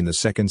China between the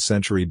 2nd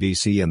century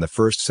BC and the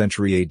 1st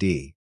century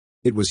AD.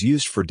 It was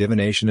used for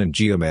divination and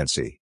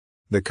geomancy.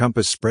 The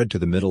compass spread to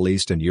the Middle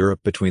East and Europe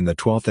between the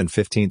 12th and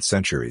 15th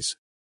centuries.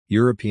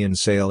 European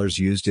sailors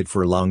used it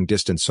for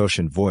long-distance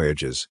ocean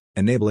voyages,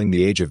 enabling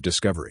the age of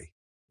discovery.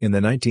 In the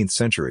 19th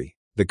century,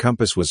 the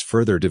compass was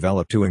further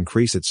developed to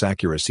increase its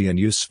accuracy and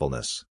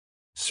usefulness.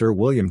 Sir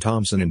William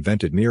Thomson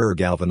invented mirror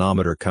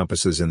galvanometer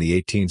compasses in the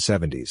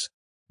 1870s.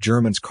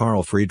 Germans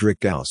Carl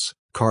Friedrich Gauss,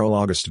 Carl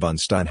August von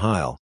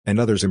Steinheil, and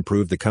others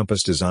improved the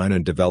compass design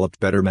and developed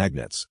better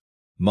magnets.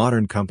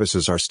 Modern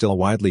compasses are still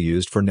widely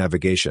used for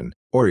navigation,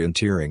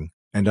 orienteering,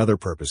 and other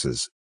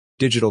purposes.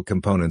 Digital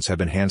components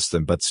have enhanced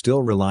them but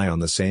still rely on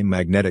the same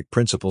magnetic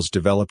principles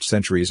developed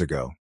centuries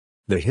ago.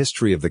 The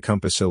history of the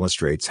compass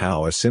illustrates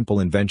how a simple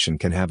invention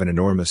can have an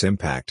enormous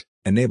impact,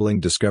 enabling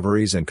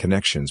discoveries and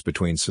connections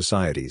between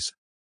societies.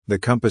 The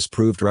compass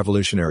proved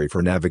revolutionary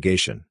for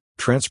navigation,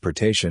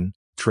 transportation,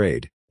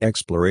 trade,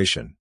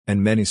 exploration,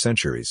 and many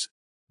centuries.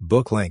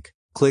 Book link,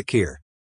 click here.